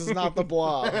fuck, this is not the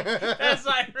Blob. That's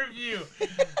my review.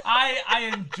 I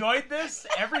enjoyed this,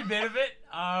 every bit of it.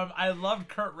 I loved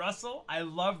Kurt Russell. I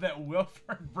loved that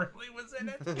Wilford Brimley was in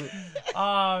it.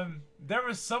 There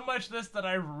was so much of this that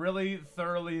I really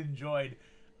thoroughly enjoyed.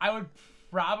 I would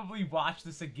probably watch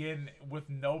this again with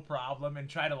no problem and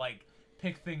try to like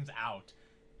pick things out.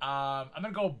 I'm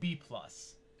gonna go B+.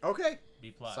 Okay.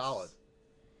 B+. Solid.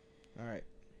 All right.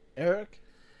 Eric?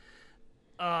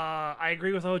 I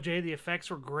agree with OJ. The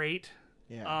effects were great.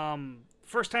 Yeah.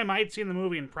 First time I'd seen the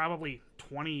movie in probably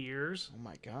 20 years. Oh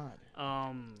my god.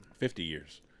 50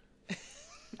 years.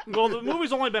 Well, the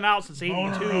movie's only been out since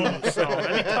 '82, so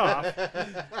that'd be tough.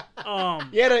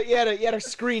 You had a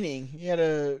screening. You had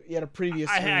a previous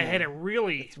I screening. had it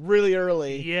really, It's really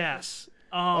early. yes.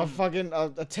 A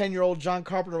 10-year-old John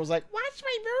Carpenter was like, "Watch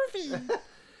my movie."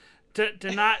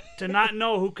 to not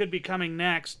know who could be coming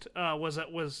next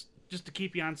was just to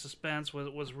keep you on suspense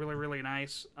was really really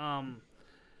nice.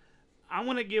 I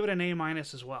want to give it an A-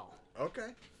 as well. Okay,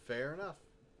 fair enough.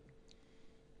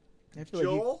 I feel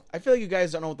Joel? I feel like you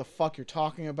guys don't know what the fuck you're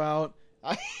talking about.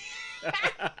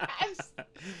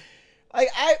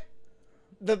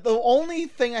 The only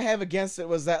thing I have against it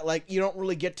was that like you don't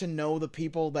really get to know the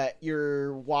people that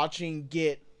you're watching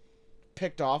get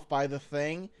picked off by the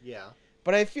thing. Yeah.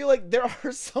 But I feel like there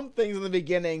are some things in the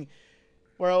beginning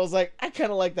where I was like, I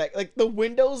kind of like that. Like the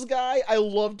Windows guy, I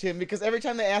loved him because every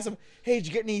time they asked him, "Hey, did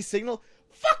you get any signal?"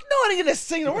 Fuck no, I didn't get a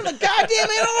signal. We're in the goddamn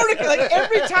Antarctica. Like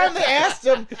every time they asked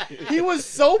him, he was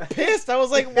so pissed. I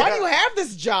was like, why do you have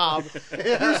this job?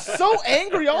 You're so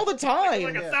angry all the time.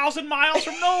 Like 1,000 miles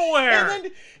from nowhere. And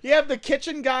then you have the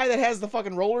kitchen guy that has the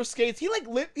fucking roller skates. He's like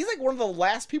one of the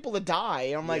last people to die.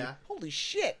 And I'm like, Yeah. holy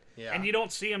shit. Yeah. And you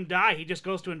don't see him die. He just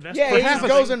goes to investigate. Yeah, he half just a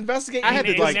goes thing- to investigate. I had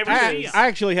to He like. never I, see him. I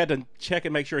actually had to check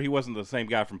and make sure he wasn't the same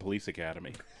guy from Police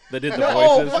Academy that did the No,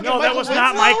 voices. fucking No, that Michael was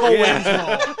not Winslow? Michael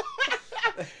Yeah. Winslow.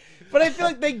 But I feel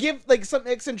like they give like some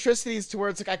eccentricities to where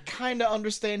it's like I kind of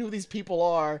understand who these people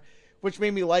are, which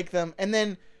made me like them. And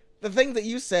then the thing that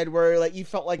you said where like you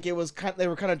felt like it was they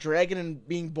were kind of dragging and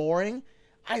being boring,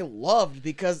 I loved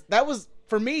because that was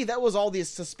for me that was all the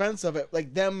suspense of it,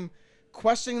 like them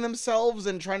questioning themselves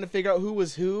and trying to figure out who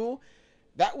was who.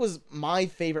 That was my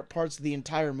favorite parts of the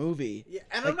entire movie. Yeah,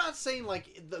 and I'm not saying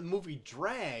like the movie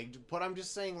dragged, but I'm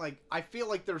just saying like I feel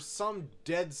like there's some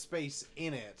dead space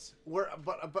in it where,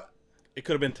 but It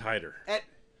could have been tighter.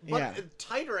 Yeah.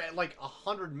 tighter at like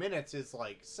 100 minutes is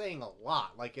like saying a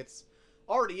lot. Like it's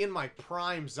already in my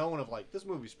prime zone of like this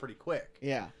movie's pretty quick.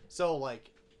 Yeah. So like,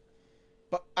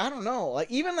 But I don't know, like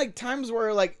even like times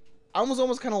where like I was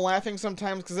almost kind of laughing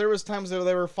sometimes because there was times where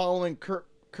they were following Kurt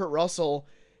Russell,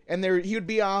 and he would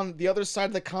be on the other side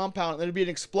of the compound, and there'd be an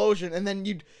explosion, and then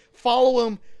you'd follow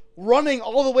him running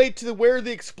all the way to where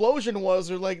the explosion was,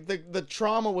 or like the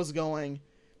trauma was going,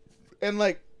 and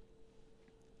like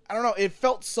I don't know, it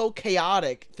felt so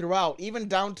chaotic throughout, even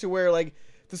down to where like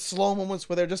the slow moments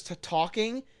where they're just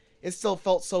talking, it still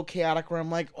felt so chaotic. Where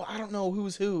I'm like, oh, I don't know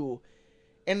who's who.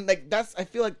 And like I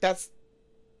feel like that's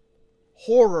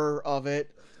horror of it.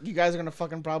 You guys are gonna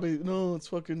fucking probably no, it's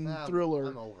fucking thriller.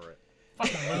 I'm over it.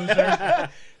 Fucking loser.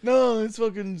 No, it's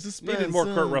fucking suspense. Needed more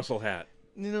Kurt Russell hat.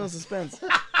 You know, suspense.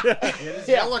 It's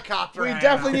Yeah. helicopter. We hat.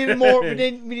 definitely needed more. We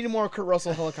needed more Kurt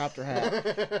Russell helicopter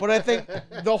hat. But I think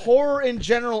the horror in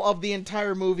general of the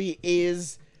entire movie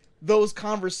is those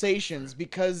conversations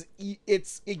because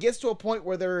it gets to a point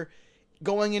where they're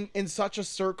going in such a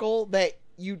circle that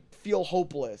you feel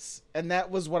hopeless, and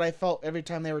that was what I felt every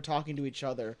time they were talking to each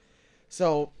other.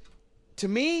 So, to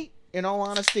me, in all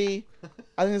honesty,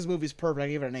 I think this movie's perfect. I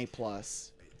give it an A+.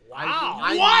 Wow.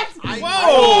 What?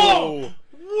 Whoa!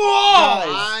 Whoa! Guys,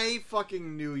 I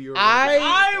fucking knew you were.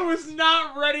 I was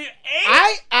not ready.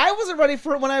 I wasn't ready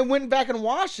for it when I went back and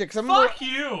watched it. Cause I remember Fuck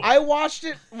you. I watched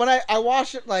it when I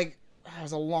watched it like it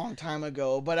was a long time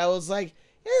ago, but I was like,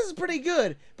 this is pretty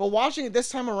good. But watching it this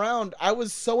time around, I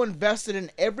was so invested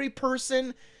in every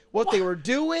person, what they were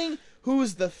doing,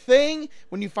 who's the thing.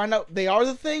 When you find out they are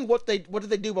the thing, what did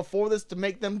they do before this to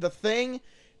make them the thing,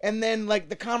 and then like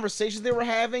the conversations they were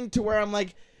having, to where I'm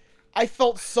like, I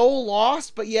felt so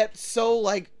lost, but yet so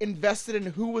like invested in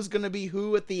who was gonna be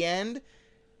who at the end.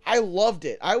 I loved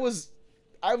it.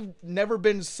 I've never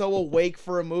been so awake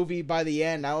for a movie by the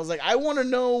end. I was like, I want to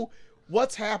know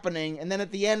what's happening, and then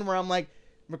at the end where I'm like,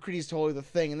 McCready's totally the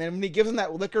thing, and then when he gives him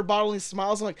that liquor bottle and he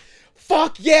smiles, I'm like,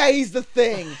 fuck yeah, he's the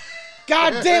thing.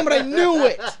 God damn it, I knew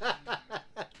it.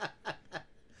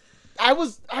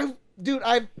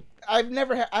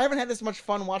 I haven't had this much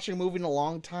fun watching a movie in a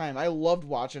long time. I loved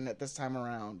watching it this time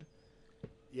around.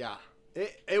 Yeah.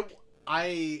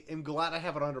 I am glad I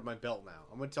have it under my belt now.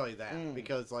 I'm gonna tell you that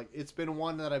because like it's been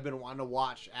one that I've been wanting to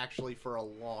watch actually for a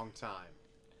long time.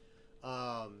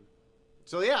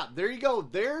 So yeah, there you go.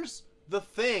 There's The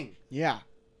Thing. Yeah.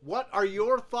 What are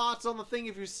your thoughts on The Thing?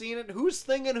 If you've seen it, who's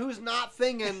thinking, who's not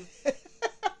thinking?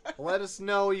 Let us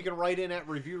know. You can write in at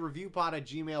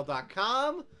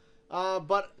reviewreviewpod@gmail.com.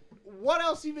 But what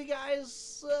else have you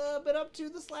guys been up to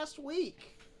this last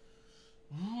week?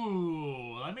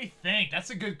 Ooh, let me think. That's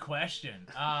a good question.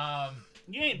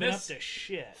 You ain't been up to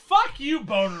shit. Fuck you,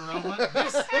 Boneroma.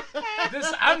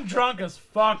 This, I'm drunk as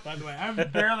fuck, by the way. I'm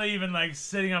barely even, like,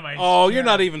 sitting on my Oh, chair. you're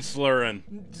not even slurring.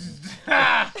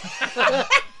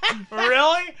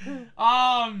 Really?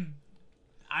 I'm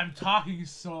talking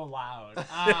so loud.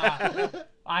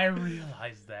 I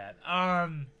realize that.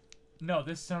 No,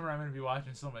 this summer I'm gonna be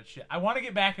watching so much shit. I want to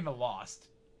get back into Lost.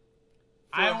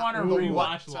 I want to the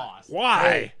rewatch what? Lost.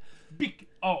 Why?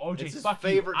 OJ, It's his fuck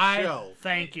favorite you. show.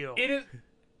 Thank you. It is.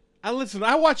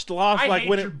 I watched Lost I like hate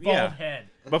when your it bald head.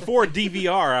 before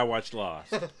DVR. I watched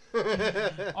Lost.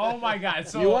 Oh my god.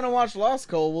 So you want to watch Lost,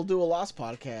 Cole? We'll do a Lost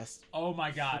podcast. Oh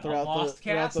my god. A Throughout Lost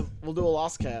cast? we'll do a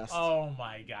Lost cast. Oh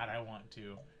my god, I want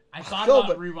to. I thought Go, about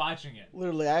but- rewatching it.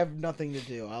 Literally, I have nothing to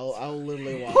do. I'll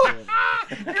literally watch it.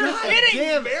 You're getting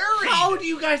Damn, married. how do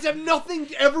you guys have nothing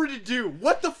ever to do?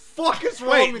 What the fuck is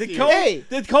wrong Wait, with did you? Cole? Hey,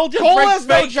 Did Cole just Cole break has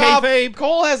no fake job. kayfabe?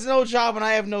 Cole has no job, and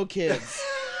I have no kids.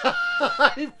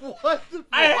 what the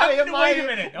I have why to am wait I- a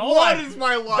minute. Hold What on. is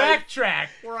my life? Backtrack.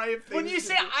 Where I have When things you to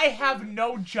say do? I have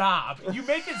no job, you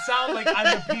make it sound like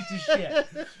I'm a piece of shit.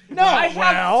 No, I have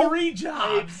well- 3 Hey,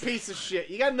 jobs. piece of shit.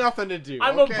 You got nothing to do.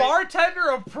 I'm okay? a bartender,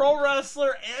 a pro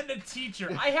wrestler, and a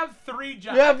teacher. I have 3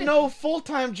 jobs. you have no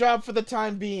full-time job for the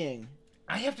time being.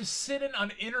 I have to sit in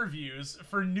on interviews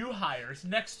for new hires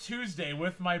next Tuesday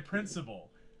with my principal.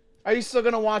 Are you still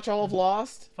gonna watch all of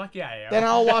Lost? Fuck yeah, I am. Then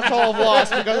I'll watch all of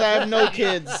Lost because I have no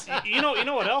kids. You know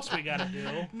what else we gotta do?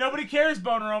 Nobody cares,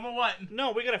 Boneroma. What?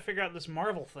 No, we gotta figure out this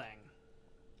Marvel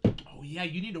thing. Oh yeah,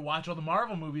 you need to watch all the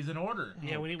Marvel movies in order.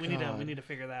 Yeah, we God. need to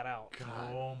figure that out.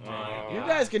 Oh my god. You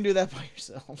guys can do that by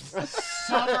yourselves.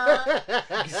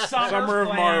 Summer of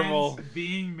plans Marvel.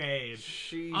 being made.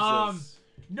 Jesus.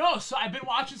 No, so I've been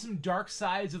watching some Dark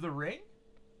Sides of the Ring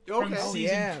from okay. Oh,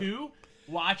 season yeah. 2.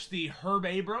 Watch the Herb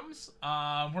Abrams,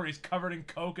 where he's covered in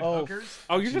coke and Oh, hookers.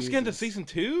 Oh, you're just getting to Jesus. season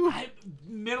 2?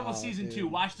 Middle of Oh, season dude. 2.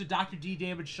 Watch the Dr. D.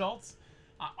 David Schultz.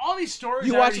 All these stories.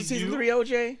 You I watched already season knew. 3,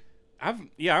 OJ?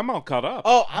 I'm all caught up.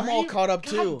 Oh, I'm Are all you? caught up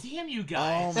too. God damn you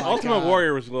guys. Oh my Ultimate God.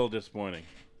 Warrior was a little disappointing.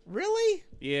 Really?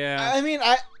 Yeah. I mean,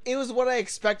 it was what I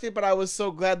expected, but I was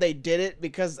so glad they did it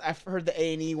because I've heard the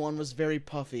A&E one was very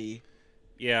puffy.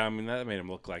 Yeah, I mean, that made him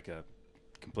look like a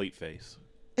complete face.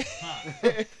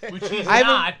 Which he's I haven't-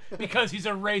 not because he's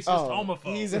a racist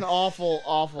homophobe. He's an awful,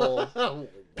 awful.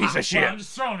 Piece of Well, I'm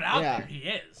just throwing it out Yeah. there. He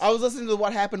is. I was listening to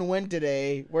What Happened When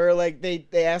today, where like they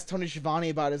asked Tony Schiavone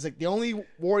about it. It's like the only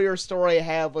Warrior story I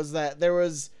have was that there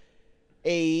was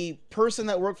a person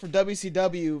that worked for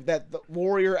WCW that the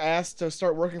Warrior asked to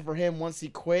start working for him once he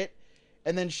quit,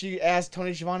 and then she asked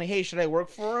Tony Schiavone, "Hey, should I work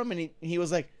for him?" And he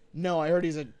was like, "No, I heard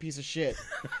he's a piece of shit,"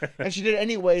 and she did it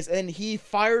anyways. And he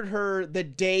fired her the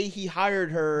day he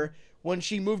hired her when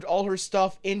she moved all her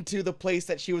stuff into the place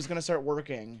that she was gonna start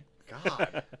working.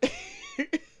 God.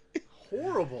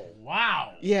 Horrible.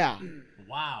 Wow. Yeah.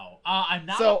 Wow. I'm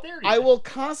not So up there yet. I will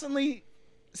constantly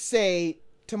say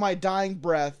to my dying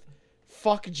breath,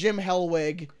 "Fuck Jim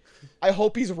Hellwig. I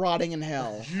hope he's rotting in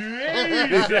hell."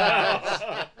 Jesus.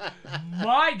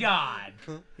 My God.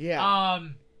 Yeah.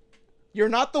 You're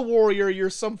not the Warrior. You're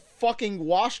some fucking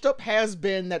washed up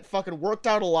has-been that fucking worked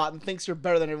out a lot and thinks you're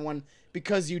better than everyone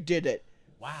because you did it.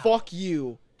 Wow. Fuck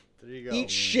you. There you go.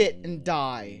 Eat shit and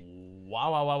die.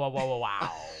 Wow. Wow. Wow. Wow. Wow.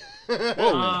 Wow.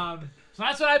 Whoa. So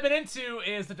that's what I've been into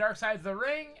is the Dark Sides of the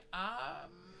Ring.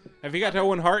 Have you got to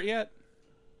Owen Hart yet?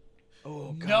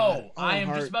 Oh God. No, Oh, I am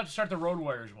Hart. just about to start the Road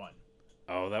Warriors one.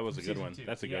 Oh, that was a good Season one. 2,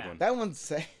 That's a good yeah. one. That one's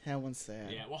sad. That one's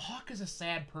sad. Yeah. Well, Hawk is a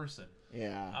sad person.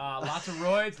 Yeah. Lots of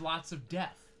roids, lots of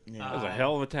death. Yeah. That was a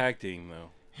hell of a tag team, though.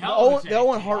 The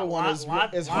Owen Hart one is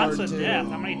Lots hard of too. death.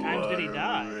 How many times did he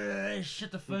die?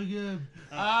 Shut the fuck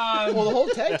up. Well, the whole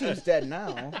tag team's dead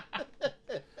now.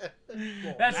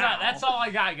 That's all I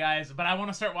got, guys. But I want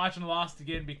to start watching Lost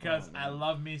again because I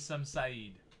love me some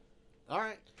Saeed. All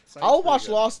right. Sounds I'll pretty watch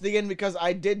good. Lost again because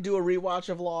I did do a rewatch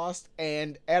of Lost,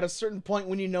 and at a certain point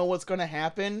when you know what's going to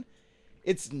happen,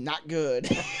 it's not good.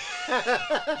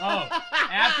 Oh,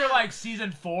 after like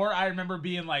season 4, I remember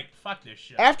being like, "Fuck this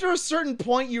shit." After a certain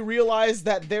point, you realize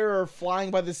that they're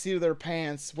flying by the seat of their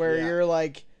pants, where Yeah. you're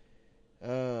like,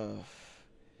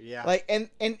 Yeah. like, and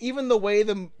even the way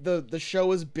the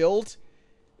show is built,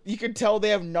 you can tell they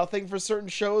have nothing for certain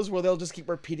shows where they'll just keep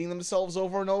repeating themselves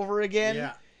over and over again.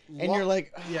 Yeah. And you're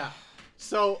like, Yeah.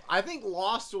 So I think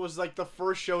Lost was like the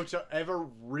first show to ever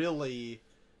really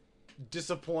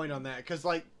disappoint on that, because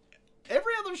like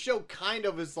every other show kind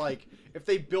of is like, if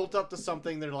they built up to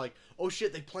something, they're like, oh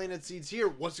shit, they planted seeds here,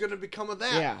 what's gonna become of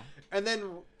that? Yeah. And then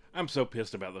I'm so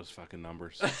pissed about those fucking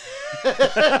numbers.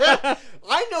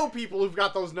 I know people who've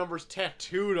got those numbers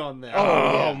tattooed on them.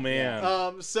 Oh,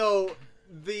 man. So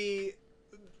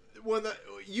when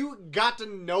you got to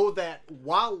know that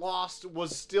while Lost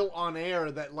was still on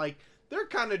air, that like they're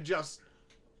kind of just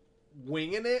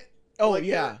winging it. Oh, Like,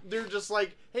 yeah. they're just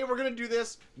like, hey, we're gonna do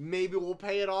this. Maybe we'll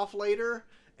pay it off later,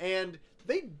 and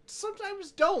they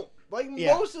sometimes don't. Like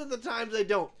Yeah. most of the times they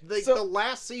don't. Like So- the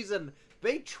last season,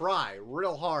 they try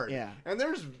real hard. Yeah. And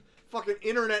there's fucking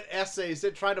internet essays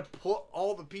that try to put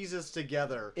all the pieces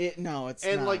together. No, it's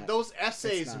And not. like those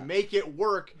essays It's not. make it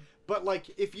work, but like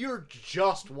if you're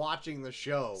just watching the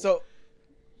show, So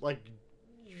like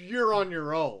you're on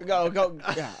your own. go.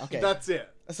 Yeah, okay. That's it.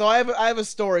 So I have a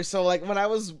story. So like when I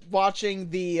was watching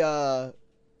the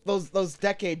those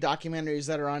decade documentaries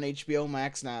that are on HBO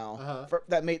Max now, Uh-huh.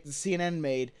 that made the CNN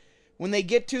made, when they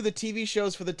get to the TV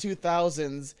shows for the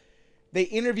 2000s, they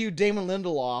interview Damon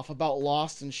Lindelof about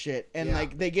Lost and shit, and Yeah.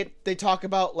 like they talk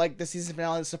about like the season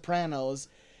finale of The Sopranos,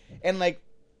 and like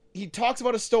he talks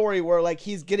about a story where like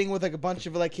he's getting with like a bunch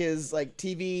of like his like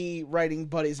TV writing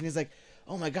buddies, and he's like,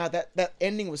 oh my god, that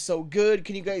ending was so good.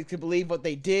 Can you guys believe what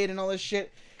they did and all this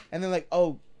shit? And they're like,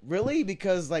 oh, really?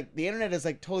 Because like the internet is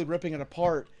like totally ripping it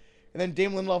apart. And then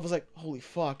Damon Lindelof was like, holy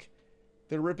fuck,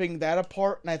 they're ripping that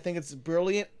apart, and I think it's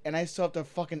brilliant, and I still have to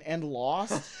fucking end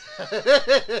Lost.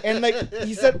 And like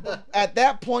he said, at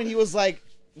that point he was like,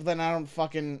 then I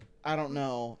don't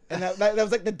know. And that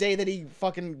was like the day that he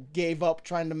fucking gave up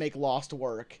trying to make Lost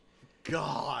work.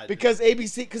 God. Because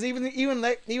ABC, because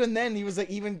even then he was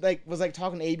like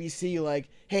talking to ABC like,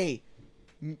 hey,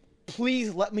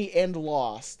 please let me end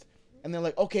Lost, and they're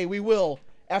like, okay, we will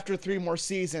after 3 more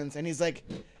seasons, and he's like,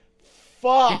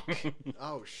 fuck.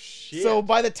 Oh shit. So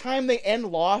by the time they end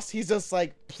Lost, he's just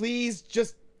like, please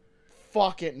just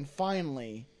fuck it, and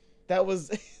finally,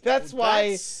 that's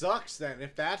why. That sucks then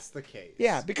if that's the case.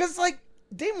 Yeah, because like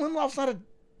Damon Lindelof's not a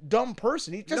dumb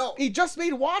person. He just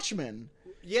made Watchmen.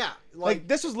 Yeah. Like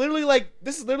this is literally like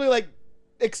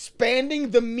expanding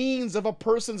the means of a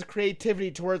person's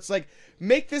creativity to where it's like,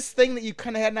 make this thing that you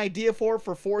kind of had an idea for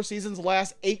 4 seasons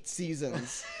last 8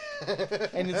 seasons.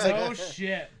 And it's like, Oh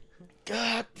shit.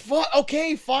 God, fuck.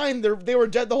 Okay, fine. They were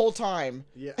dead the whole time.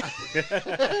 Yeah.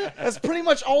 That's pretty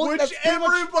much all. Which that's pretty much,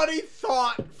 everybody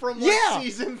thought from like yeah.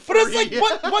 season 3. But it's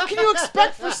like, what can you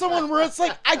expect for someone where it's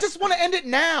like, I just want to end it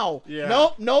now. Yeah.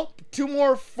 Nope.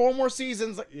 4 more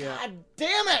seasons. Like, Yeah. God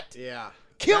damn it. Yeah.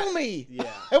 Kill me.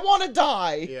 Yeah. I want to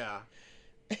die. Yeah.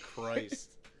 Christ.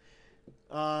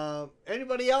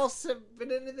 Anybody else have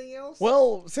been anything else?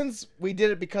 Well, since we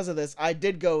did it because of this, I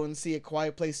did go and see A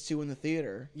Quiet Place 2 in the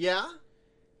theater. Yeah.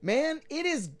 Man, it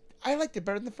is. I liked it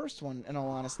better than the first one, in all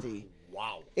honesty.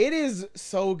 Wow. It is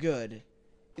so good.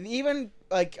 And even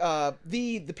like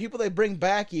the people they bring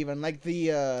back, even like the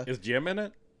Is Jim in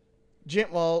it? Jim.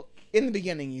 Well, in the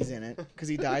beginning he's in it because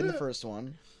he died in the first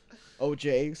one.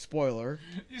 OJ, spoiler.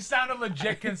 You sounded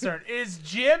legit concerned. Is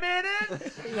Jim in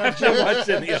it? Jim, What's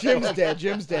in the Jim's dead.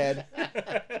 Jim's dead.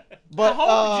 I But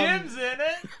hope Jim's in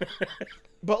it.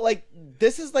 but like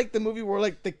this is like the movie where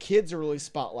like the kids are really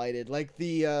spotlighted. Like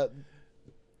the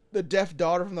deaf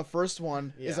daughter from the first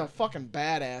one is Yeah. a fucking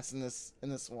badass in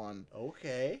this one.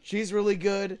 Okay. She's really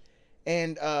good,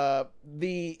 and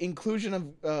the inclusion of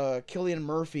Cillian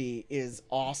Murphy is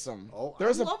awesome. Oh,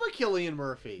 there's I love a Cillian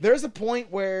Murphy. there's a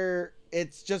point where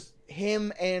it's just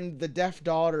him and the deaf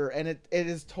daughter, and it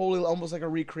is totally almost like a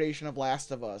recreation of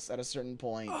Last of Us at a certain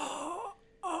point.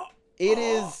 It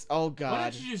is. Oh What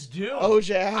God. did you just do?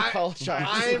 OJ, I apologize.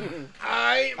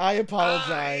 I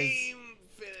apologize. I'm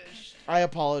finished. I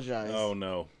apologize. Oh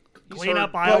no. Clean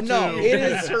up aisle But no, 2. it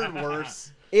It's is. heard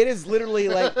worse. It is literally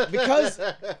like, because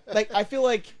like I feel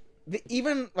like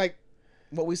even like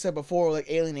what we said before, like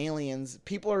Aliens,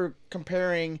 people are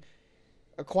comparing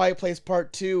A Quiet Place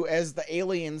Part 2 as the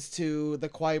aliens to The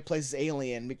Quiet Place's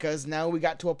Alien, because now we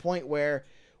got to a point where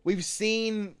we've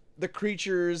seen the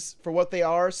creatures for what they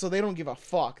are, so they don't give a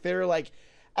fuck. They're like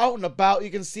out and about. You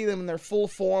can see them in their full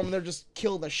form. They're just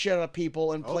killing the shit out of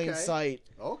people in plain Okay. sight.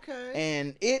 Okay.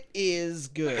 And it is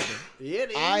good.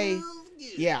 It is. I-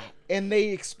 Yeah, and they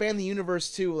expand the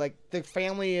universe too. Like the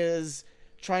family is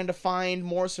trying to find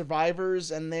more survivors,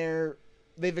 and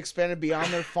they've expanded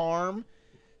beyond their farm.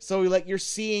 So like you're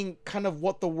seeing kind of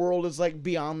what the world is like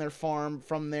beyond their farm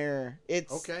from there.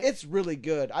 It's really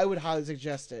good. I would highly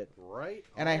suggest it. Right.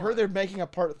 And I heard they're making a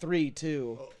part 3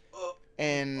 too.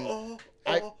 And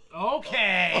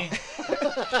Okay.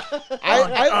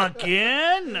 I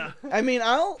Again? I mean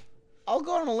I'll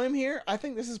go on a limb here. I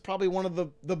think this is probably one of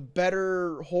the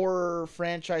better horror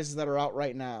franchises that are out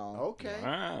right now. Okay.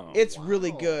 Wow. It's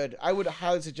really good. I would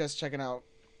highly suggest checking out.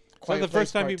 So Quiet the Place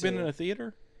first time Part you've been 2. in a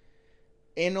theater?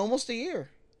 In almost a year.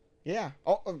 Yeah,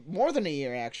 more than a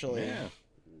year actually. Yeah.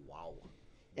 Wow.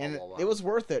 And Wow. it was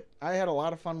worth it. I had a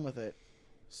lot of fun with it.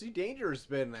 See, Danger's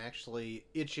been actually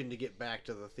itching to get back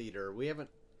to the theater. We haven't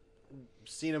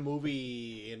seen a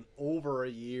movie in over a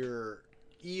year,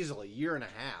 easily, year and a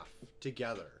half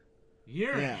together.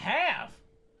 Year and Yeah. a half.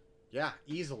 Yeah,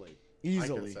 easily. I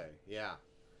Easily. can say,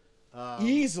 yeah.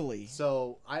 Easily.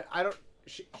 So I don't.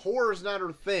 horror's not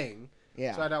her thing.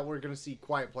 Yeah. So I doubt we're gonna see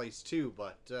Quiet Place 2,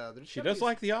 but She does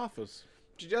like The Office.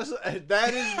 She does.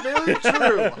 That is very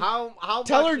true. How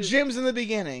Tell much her Jim's in the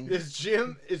beginning. is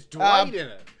Dwight in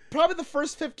it? Probably the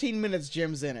first 15 minutes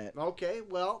Jim's in it. Okay,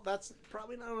 well, that's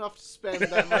probably not enough to spend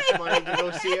that much money to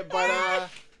go see it, but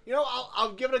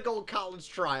I'll give it a gold college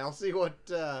try. I'll see what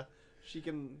she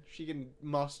can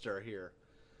muster here.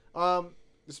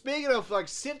 Speaking of like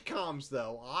sitcoms,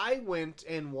 though, I went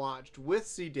and watched with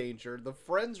C Danger the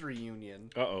Friends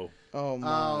reunion. Uh-oh. Oh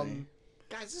my.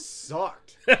 Guys, this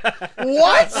sucked.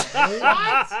 What?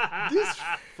 This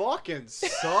fucking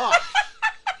sucked.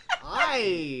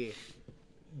 I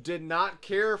did not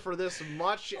care for this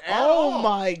much at all. Oh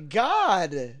my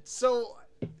god. So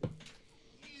they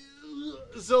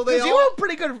Because you all were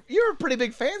pretty good. You were pretty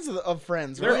big fans of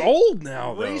Friends, They're right? old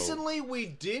now, though. recently we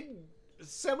did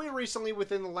semi-recently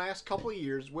within the last couple of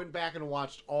years went back and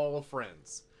watched all of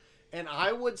Friends, and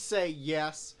I would say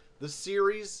yes, the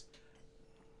series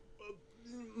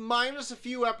minus a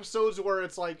few episodes where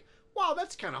it's like, wow,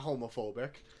 that's kind of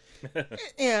homophobic,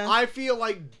 Yeah. I feel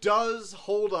like does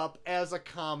hold up as a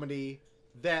comedy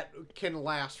that can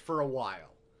last for a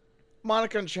while.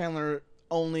 Monica and Chandler,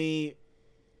 only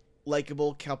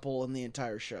likable couple in the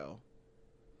entire show.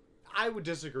 I would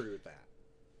disagree with that.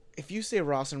 If you say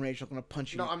Ross and Rachel, I'm gonna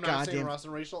punch you. No, in I'm the not saying goddamn... Ross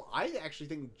and Rachel. I actually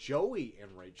think Joey and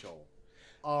Rachel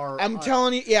are. I'm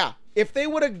telling you, yeah. If they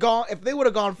would have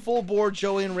gone full bore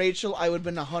Joey and Rachel, I would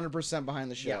have been 100%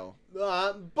 behind the show.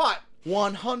 But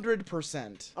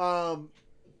 100%.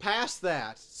 past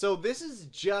that, so this is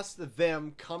just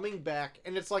them coming back,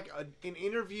 and it's like an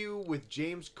interview with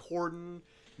James Corden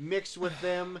mixed with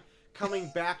them coming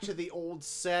back to the old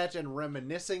set and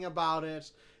reminiscing about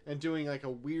it and doing like a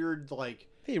weird like.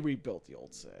 They rebuilt the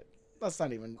old set. Let's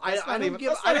not even. I don't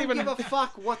give a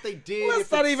fuck what they did. Let's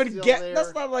if not it's even still get. there.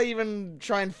 Let's not like even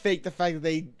try and fake the fact that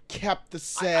they kept the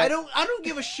set. I don't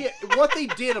give a shit what they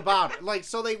did about it. Like,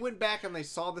 so they went back and they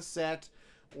saw the set,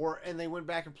 and they went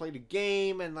back and played a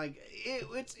game, and like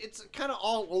it's kind of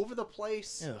all over the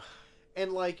place, Ugh.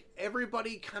 and like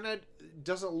everybody kind of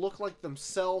doesn't look like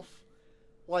themselves.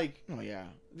 Like, Oh yeah.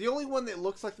 the only one that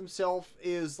looks like themselves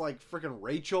is like freaking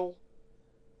Rachel.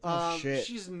 Oh, shit.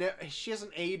 She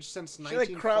hasn't aged since She like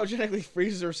cryogenically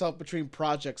freezes herself between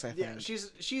projects. I think. Yeah,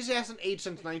 she's hasn't aged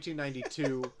since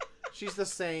 1992. She's the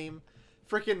same.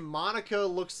 Freaking Monica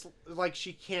looks like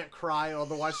she can't cry,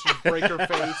 otherwise she'd break her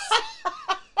face.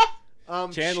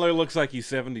 Chandler looks like he's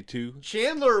 72.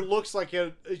 Chandler looks like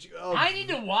I need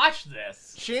to watch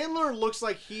this. Chandler looks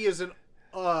like he is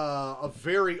a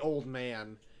very old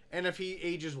man, and if he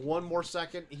ages one more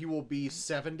second, he will be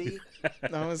 70.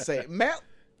 I'm gonna say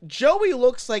Joey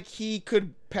looks like he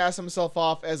could pass himself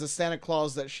off as a Santa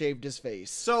Claus that shaved his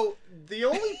face. So the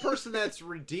only person that's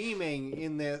redeeming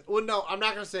in this, well, no, I'm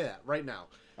not gonna say that right now.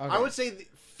 Okay. I would say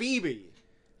Phoebe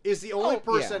is the only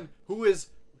person who is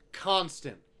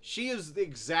constant. She is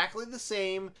exactly the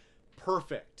same,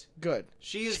 perfect. Good.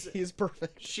 He's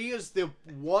perfect. She is the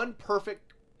one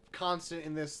perfect constant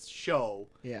in this show.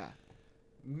 Yeah.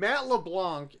 Matt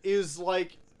LeBlanc is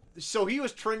like, so he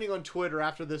was trending on Twitter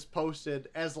after this posted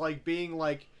as like being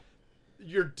like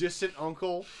your distant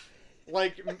uncle.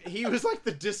 Like, he was like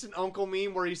the distant uncle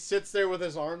meme where he sits there with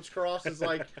his arms crossed. Is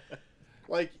like,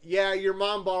 yeah, your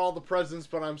mom bought all the presents,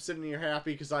 but I'm sitting here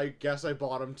happy because I guess I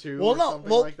bought them too. Well, or no, something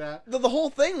well, like that. the whole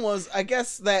thing was, I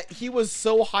guess, that he was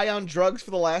so high on drugs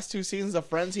for the last 2 seasons of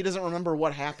Friends, he doesn't remember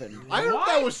what happened. I heard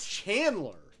that was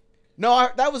Chandler. No,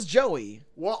 that was Joey.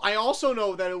 Well, I also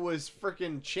know that it was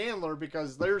freaking Chandler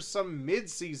because there's some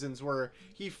mid-seasons where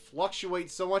he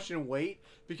fluctuates so much in weight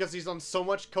because he's on so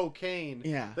much cocaine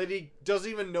that he doesn't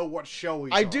even know what show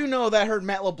he's on. I do know that I heard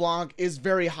Matt LeBlanc is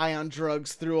very high on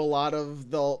drugs through a lot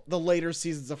of the later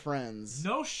seasons of Friends.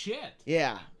 No shit.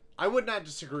 Yeah. I would not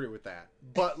disagree with that,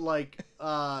 but like,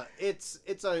 it's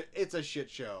a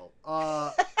shit show.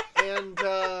 And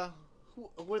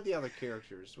what are the other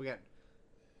characters? We got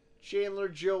Chandler,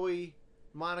 Joey,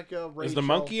 Monica, Rachel. Is the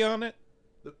monkey on it?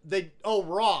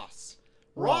 Ross.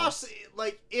 Ross,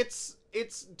 like, it's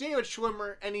David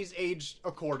Schwimmer, and he's aged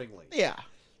accordingly. Yeah.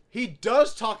 He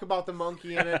does talk about the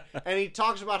monkey in it, and he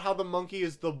talks about how the monkey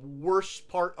is the worst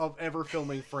part of ever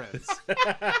filming Friends.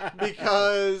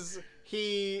 Because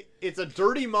it's a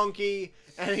dirty monkey,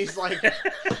 and he's like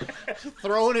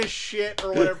throwing his shit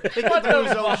or whatever, picking through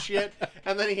his own shit,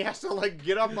 and then he has to like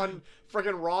get up on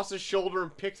freaking Ross's shoulder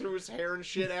and pick through his hair and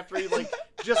shit after he like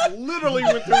just literally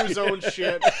went through his own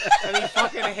shit, and he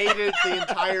fucking hated it the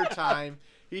entire time.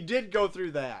 He did go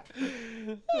through that.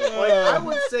 Like, I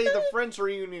would say the Friends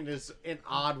reunion is an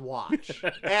odd watch,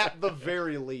 at the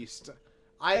very least.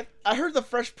 I heard the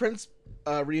Fresh Prince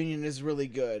reunion is really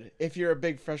good. If you're a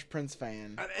big Fresh Prince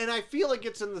fan, and I feel like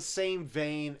it's in the same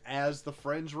vein as the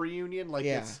Friends reunion. Like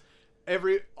Yeah.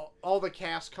 it's all the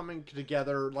cast coming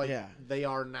together like Yeah. they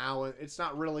are now. It's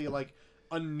not really like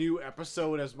a new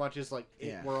episode as much as like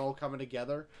Yeah. we're all coming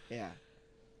together. yeah.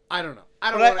 I don't know.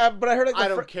 I don't. But I heard like I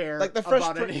don't care Like the Fresh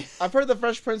about Prince, any- I've heard the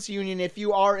Fresh Prince reunion. If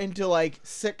you are into like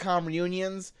sitcom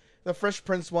reunions, the Fresh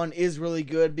Prince one is really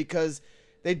good because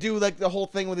they do like the whole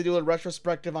thing where they do a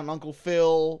retrospective on Uncle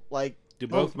Phil, like Do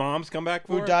both moms come back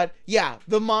for who it? died. Yeah,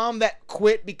 the mom that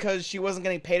quit because she wasn't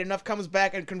getting paid enough comes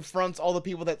back and confronts all the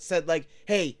people that said like,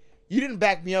 "Hey, you didn't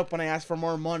back me up when I asked for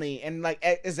more money," and like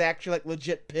is actually like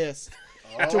legit pissed.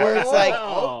 To where it's like,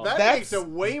 that that's- makes it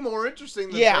way more interesting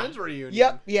than Yeah. Friends reunion.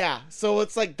 Yep, yeah. So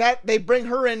it's like that. They bring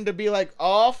her in to be like,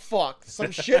 "Oh fuck,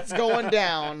 some shit's going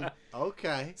down."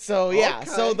 Okay. So yeah. Okay.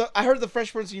 So I heard the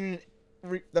Fresh Prince reunion.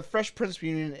 The Fresh Prince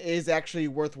reunion is actually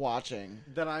worth watching.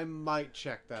 Then I might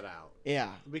check that out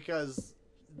Yeah. because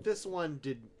this one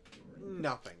did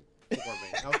nothing for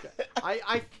me. Okay.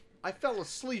 I fell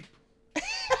asleep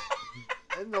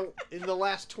in the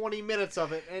last 20 minutes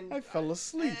of it, and I fell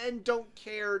asleep. and don't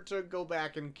care to go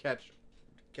back and catch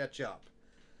up.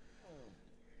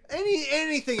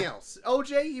 Anything else?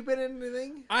 OJ, you been in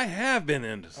anything? I have been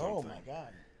into something. Oh my god.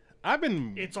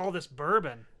 It's all this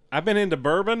bourbon. I've been into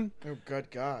bourbon, Oh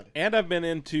good god. and I've been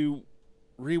into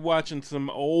rewatching some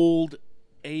old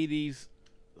 80s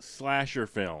slasher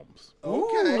films.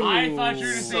 Okay. I thought you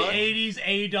were going to Son. say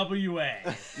 80s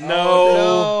AWA.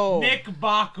 No. Nick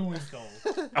Bockwinkel.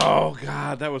 Oh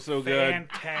God, that was so good.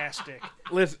 Fantastic.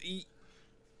 Listen,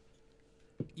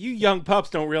 you young pups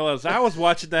don't realize I was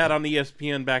watching that on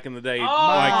ESPN back in the day, like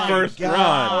my first God.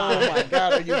 run. Oh my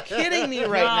god. Are you kidding me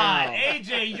right God, now?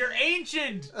 AJ, you're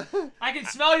ancient. I can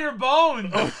smell your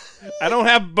bones. I don't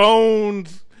have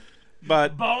bones,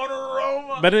 but Bone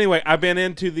aroma. anyway, I've been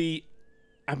rewatching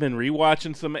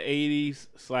some 80s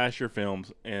slasher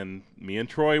films, and me and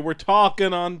Troy were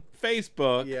talking on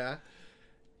Facebook. Yeah.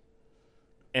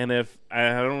 And if I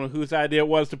don't know whose idea it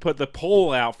was to put the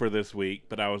poll out for this week,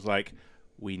 but I was like,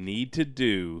 we need to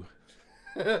do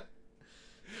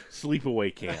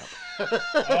Sleepaway Camp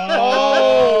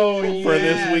Oh, for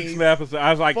this week's episode.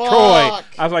 I was like,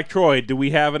 Fuck. Troy, do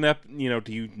we have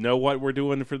do you know what we're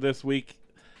doing for this week?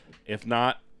 If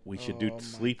not, we should do Oh my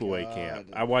Sleepaway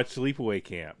Camp. God. I watched Sleepaway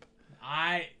Camp.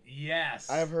 Yes.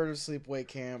 I've heard of Sleepaway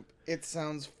Camp. It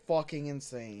sounds fucking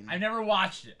insane. I've never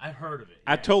watched it. I've heard of it.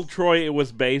 I yes. told Troy it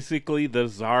was basically the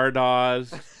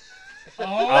Zardoz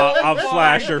Oh, of my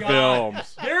slasher God.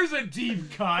 films. There's a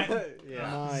deep cut. Yeah.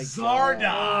 My Zardoz.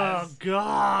 Oh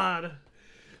God.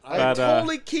 I But,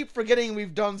 totally keep forgetting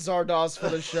we've done Zardoz for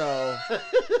the show.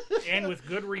 And with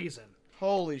good reason.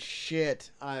 Holy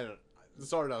shit. I don't.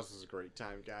 Zardoz is a great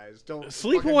time, guys. Don't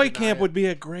Sleepaway fucking Camp deny would be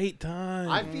a great time.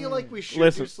 I feel like we should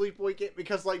Listen. do Sleepaway Camp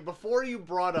because, like, before you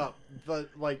brought up the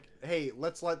hey,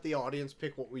 let's let the audience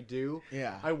pick what we do.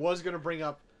 Yeah. I was gonna bring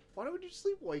up why don't we do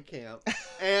Sleepaway Camp,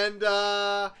 and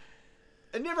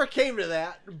it never came to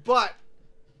that. But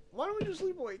why don't we do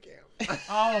Sleepaway Camp?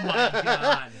 Oh my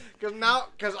God.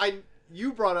 Because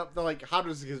you brought up the how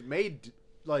does it get made?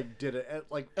 Did it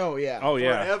Oh, yeah. Oh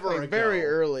yeah. forever Like, ago. very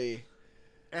early.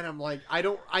 And I'm like, I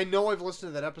know I've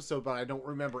listened to that episode, but I don't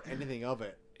remember anything of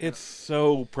it. It's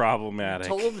so problematic.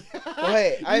 Told Well,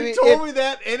 hey, I you mean, told me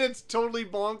that, and it's totally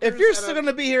bonkers. If you're and still I'm- going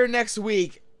to be here next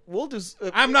week, we'll just...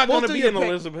 I'm not we'll going to do be your in pick.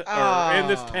 Elizabeth Ah. or in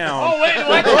this town. Oh, wait.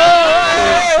 What? We're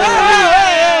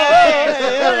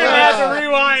We're going to have to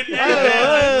rewind.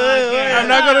 I'm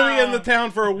not going to be in the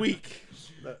town for a week.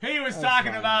 He was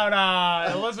talking about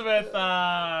Elizabeth.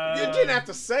 You didn't have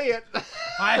to say it.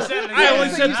 I said it I again. only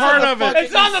said part of it.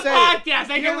 It's on the Say it. podcast.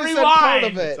 I You can only said part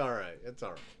rewind. of it. It's all right. It's all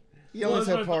right. You only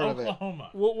said Elizabeth, part of it. Oklahoma.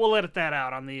 We'll edit that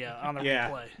out on the Yeah.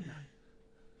 replay.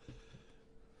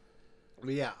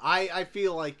 But yeah, I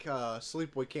feel like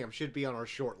Sleepaway Camp should be on our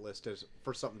short list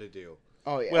for something to do.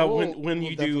 Oh, yeah. Well, we'll when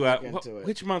you definitely do, look into it.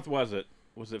 which month was it?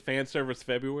 Was it fan service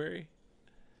February?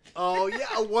 Oh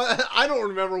yeah, what? I don't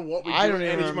remember what we. I do don't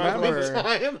even any month remember. at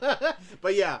a time.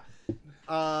 But yeah,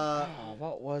 Oh,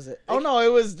 what was it? Oh no,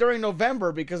 it was during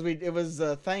November because it was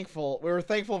thankful. We were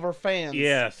thankful of our fans.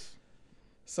 Yes.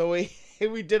 So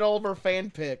we did all of our fan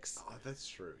picks. oh, that's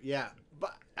true. Yeah,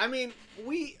 but I mean,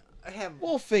 we have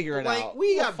We'll figure it blank, out.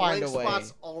 We We'll have find blank a way.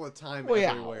 spots all the time Well,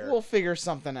 yeah, everywhere. we'll figure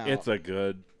something out. It's a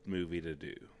good movie to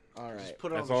do. all right.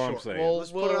 Put it That's on the all I'm short- saying.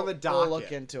 Let's put it on the docket. We'll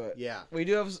look into it. Yeah. We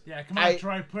do have. Yeah, come on, I-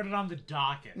 Troy. Put it on the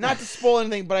docket. Not to spoil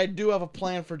anything, but I do have a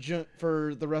plan for June,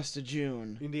 for the rest of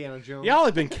June. Indiana Jones. Y'all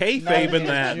have been Not kayfabing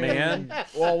that, June. man.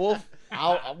 Well,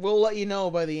 we'll let you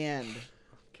know by the end.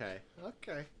 Okay.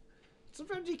 Okay.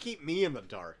 Sometimes you keep me in the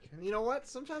dark. And you know what?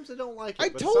 Sometimes I don't like it. I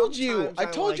but told you. sometimes I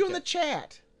told like you in the it.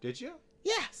 chat. Did you?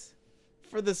 Yes.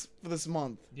 For this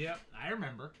month. Yep, I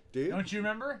remember. Dude? Don't you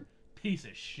remember? Piece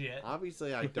of shit.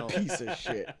 Obviously, I don't. Piece of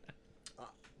shit.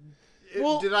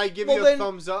 Well, did I give well, you a then-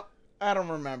 thumbs up? I don't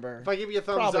remember. If I give you a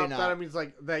thumbs Probably up, not. that means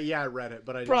like that. Yeah, I read it,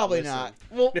 but I didn't Probably listen. not.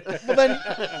 Well, then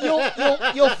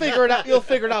you'll figure it out. You'll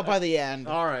figure it out by the end.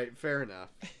 All right, fair enough.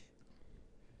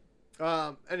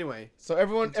 Anyway, So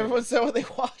everyone said what they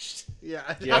watched. yeah,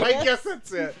 Yeah. I guess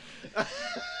that's it.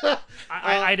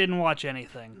 I didn't watch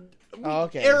anything. Oh,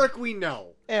 okay. Eric, we know.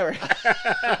 Eric,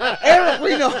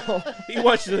 we know. He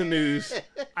watched the news.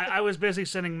 I was busy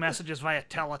sending messages via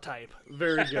teletype.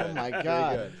 Very good. Oh my Very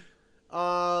God. good.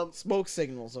 Smoke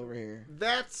signals over here.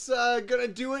 That's gonna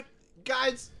do it,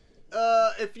 guys.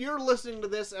 If you're listening to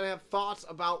this and have thoughts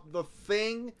about The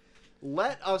Thing,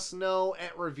 let us know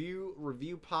at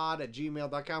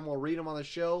reviewpod@gmail.com. We'll read them on the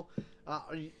show.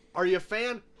 Are you a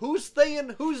fan? Who's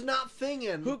thinging? Who's not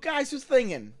thinging? Who's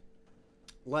thinking?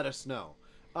 Let us know.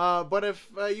 But if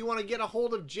you want to get a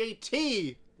hold of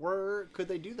JT, where could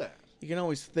they do that? You can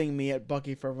always thing me at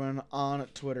Bucky for everyone on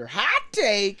Twitter. Hot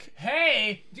take.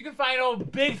 Hey, you can find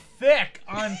old Big Thick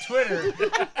on Twitter.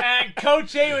 And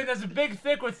Coach Havens has a Big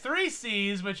Thick with 3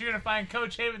 C's, but you're going to find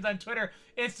Coach Havens on Twitter,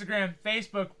 Instagram,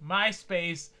 Facebook,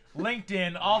 MySpace,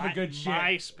 LinkedIn, all the good shit.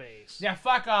 MySpace. Yeah,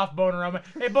 fuck off, Boneroma.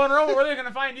 Hey, Boneroma, where are they going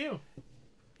to find you?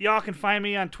 Y'all can find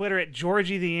me on Twitter at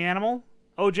Georgie the Animal.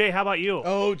 OJ, how about you?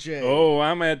 OJ. Oh,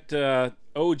 I'm at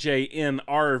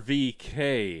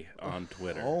OJNRVK on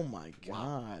Twitter. Oh my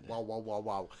God.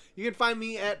 Wow. You can find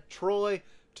me at Troy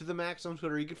to the Max on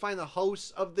Twitter. You can find the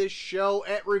hosts of this show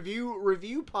at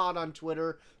Review Pod on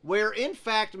Twitter, where in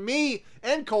fact me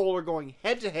and Cole are going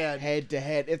head to head. Head to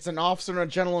head. It's an officer and a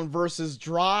gentleman versus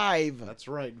Drive. That's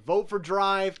right. Vote for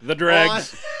Drive. The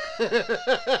Dregs.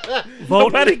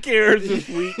 Vote. Nobody cares this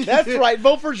week. That's right.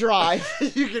 Vote for Drive.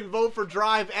 You can vote for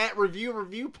Drive at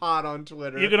Review Pod on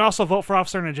Twitter. You can also vote for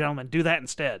Officer and a Gentleman. Do that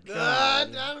instead. I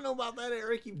don't know about that,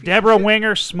 Eric. You piece of Deborah shit.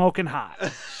 Winger, smoking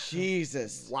hot.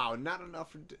 Jesus. Wow, not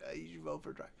enough for you should vote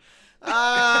for Drive.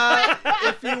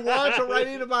 If you want to write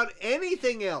in about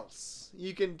anything else,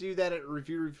 you can do that at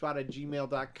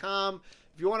reviewpod@gmail.com.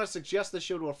 If you want to suggest the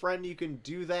show to a friend, you can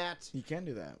do that. You can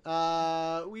do that.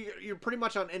 You're pretty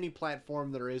much on any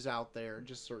platform there is out there.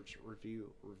 Just search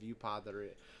Review Pod.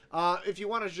 If you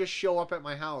want to just show up at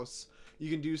my house,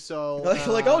 you can do so.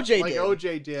 Like OJ like did.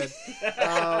 OJ did.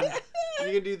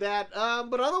 You can do that.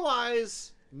 But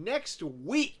otherwise, next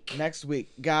week. Next week,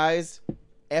 guys,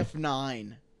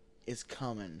 F9 is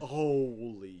coming.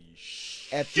 Holy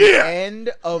shit. At the end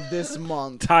of this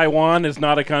month. Taiwan is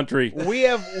not a country. We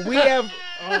have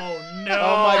Oh, no.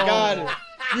 Oh my God.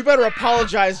 You better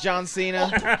apologize, John Cena.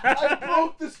 I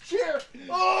broke this chair.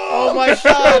 Oh my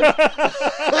God.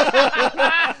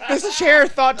 This chair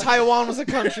thought Taiwan was a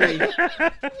country.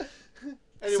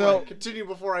 Anyway, So, continue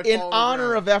before I In fall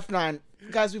honor of of F9,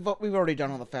 guys, we've already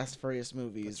done all the Fast and Furious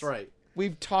movies. That's right.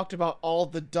 We've talked about all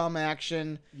the dumb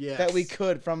action Yes. that we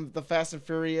could from the Fast and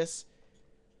Furious.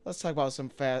 Let's talk about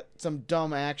some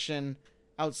dumb action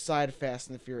outside of Fast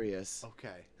and the Furious.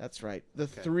 Okay. That's right. The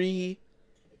three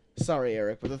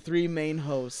main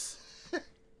hosts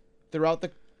throughout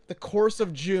the course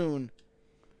of June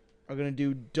are going to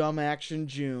do Dumb Action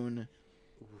June,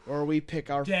 where we pick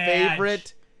our Dash.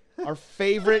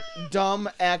 favorite dumb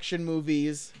action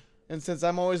movies. And since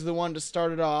I'm always the one to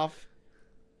start it off,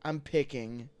 I'm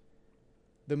picking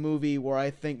the movie where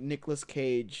I think Nicolas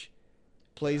Cage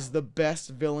plays the best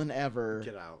villain ever,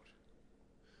 Get out.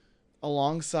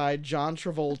 alongside John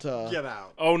Travolta Get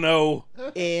out. Oh no.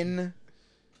 in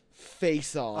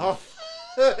Face Off.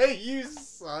 Oh, you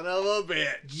son of a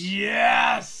bitch.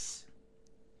 Yes!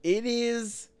 It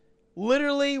is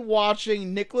literally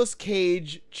watching Nicolas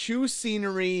Cage chew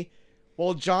scenery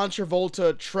while John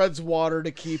Travolta treads water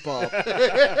to keep up.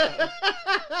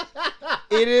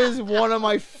 It is one of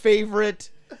my favorite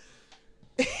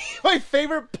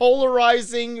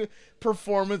polarizing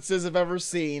performances I've ever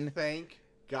seen. Thank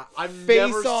God. I've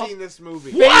Face never Off. seen this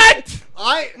movie. What?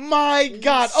 I My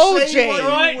God, Say OJ, what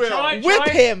Troy, you will. Troy, whip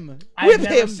Troy. him, I've whip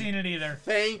never him. seen it either.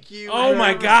 thank you. Oh my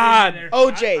Never God. seen it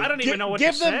either. OJ, I don't even know what to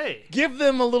give them, say. Give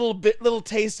them a little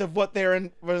taste of what they're in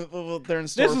store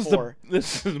This is for.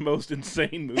 this is the most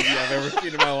insane movie I've ever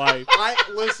seen in my life.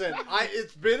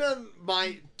 It's been on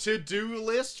my to-do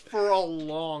list for a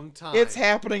long time. It's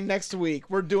happening next week.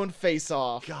 We're doing Face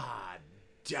Off. God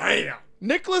damn.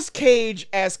 Nicolas Cage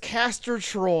as Castor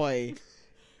Troy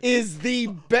is the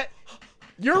best.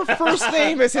 Your first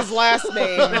name is his last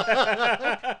name.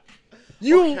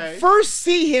 You Okay. first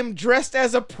see him dressed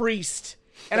as a priest,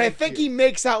 and I Thank think you. he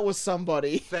makes out with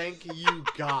somebody. Thank you,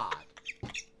 God.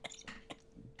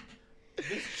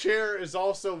 This chair is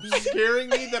also scaring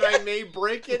me that I may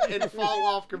break it and fall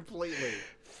off completely.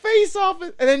 Face off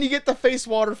it, and then you get the face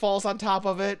waterfalls on top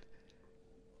of it.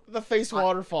 The face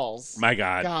waterfalls. My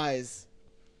God. Guys.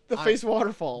 The face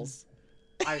waterfalls.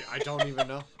 I don't even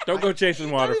know. Don't go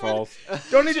chasing waterfalls.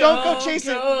 Don't go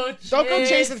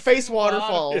chasing face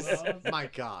waterfalls. My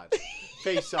God.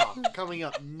 Face Off coming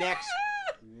up next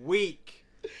week.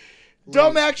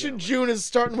 Dumb Ladies and Action gentlemen. June is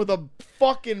starting with a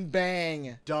fucking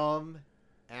bang. Dumb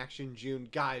Action June.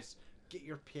 Guys, get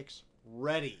your picks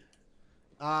ready.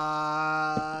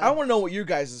 I want to know what your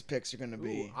guys' picks are going to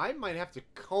be. Ooh, I might have to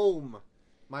comb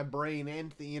my brain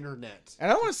and the internet.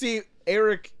 And I want to see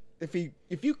Eric if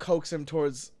you coax him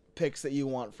towards picks that you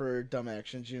want for Dumb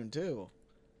Action June too.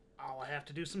 I'll have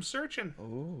to do some searching.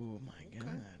 Oh my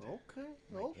god.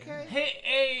 Okay.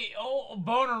 Hey,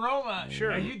 Bonaroma.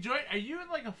 Sure. Are you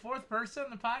like a fourth person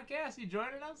on the podcast? You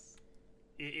joining us?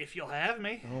 If you'll have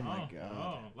me. Oh my god.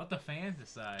 Oh, let the fans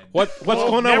decide. What's Well,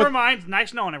 going on never with mind.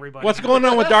 Nice knowing everybody. What's going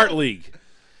on with Dart League?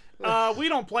 We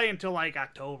don't play until like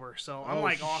October, so I'm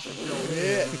like off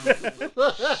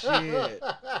until. Shit.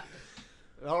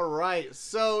 All right.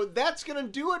 So that's going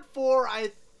to do it for,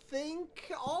 I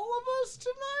think, all of us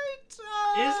tonight.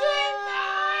 Is it?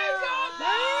 I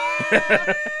don't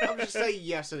know. I'm just saying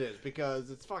yes, it is, because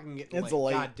it's fucking getting It's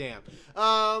late. late.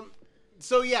 Goddamn.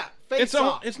 So yeah, face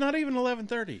off. It's not even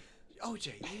 11:30.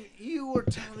 OJ, you were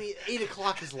telling me 8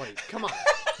 o'clock is late. Come on.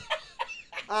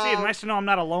 See, it's nice to know I'm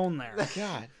not alone there.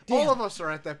 God. All Damn. of us are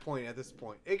at that point at this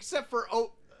point, except for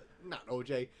not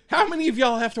OJ. How many of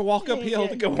y'all have to walk uphill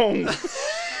to go home?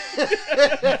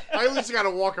 I at least got to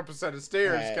walk up a set of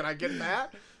stairs. Right. Can I get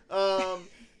that?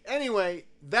 Anyway,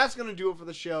 that's gonna do it for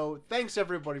the show. Thanks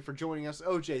everybody for joining us.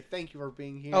 OJ, thank you for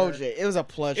being here. OJ, it was a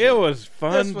pleasure. It was This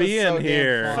fun was being so damn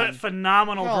here. fun.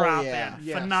 Phenomenal Hell drop yeah. in.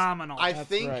 Yes. Phenomenal. I That's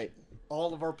think right.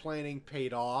 all of our planning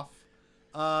paid off.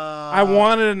 I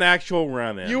wanted an actual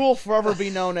run-in. You will forever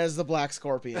be known as the Black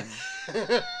Scorpion.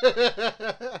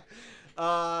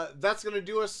 That's gonna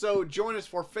do us. So join us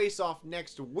for Face Off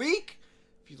next week.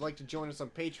 If you'd like to join us on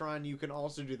Patreon, you can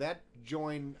also do that.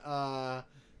 Join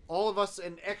all of us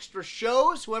in extra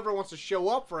shows. Whoever wants to show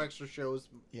up for extra shows,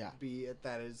 Yeah. be it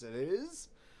that is it is.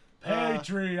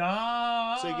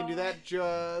 Patreon. So you can do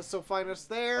that. So find us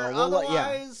there. Oh, we'll yeah.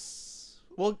 Otherwise,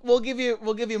 We'll give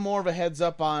you more of a heads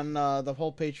up on the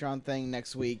whole Patreon thing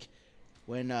next week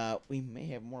when we may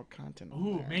have more content. on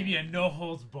Ooh, there. maybe a no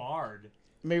holds barred.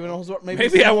 Maybe Maybe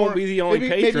some I won't more- be the only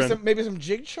maybe patron. Maybe some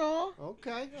Jigsaw.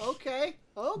 okay.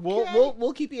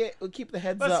 We'll keep the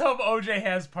heads Let's up. hope OJ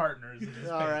has partners. In his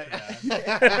All right.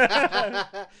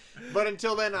 Patreon. But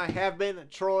until then, I have been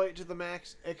Troy to the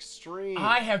Max Extreme.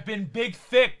 I have been big,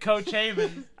 thick, Coach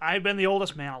Haven. I've been the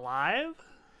oldest man alive.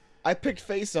 I picked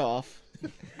Face Off.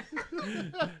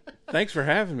 Thanks for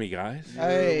having me, guys.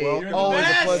 Hey, welcome. always a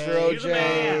best. pleasure, You're the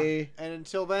man. OJ. And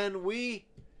until then, we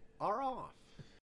are off.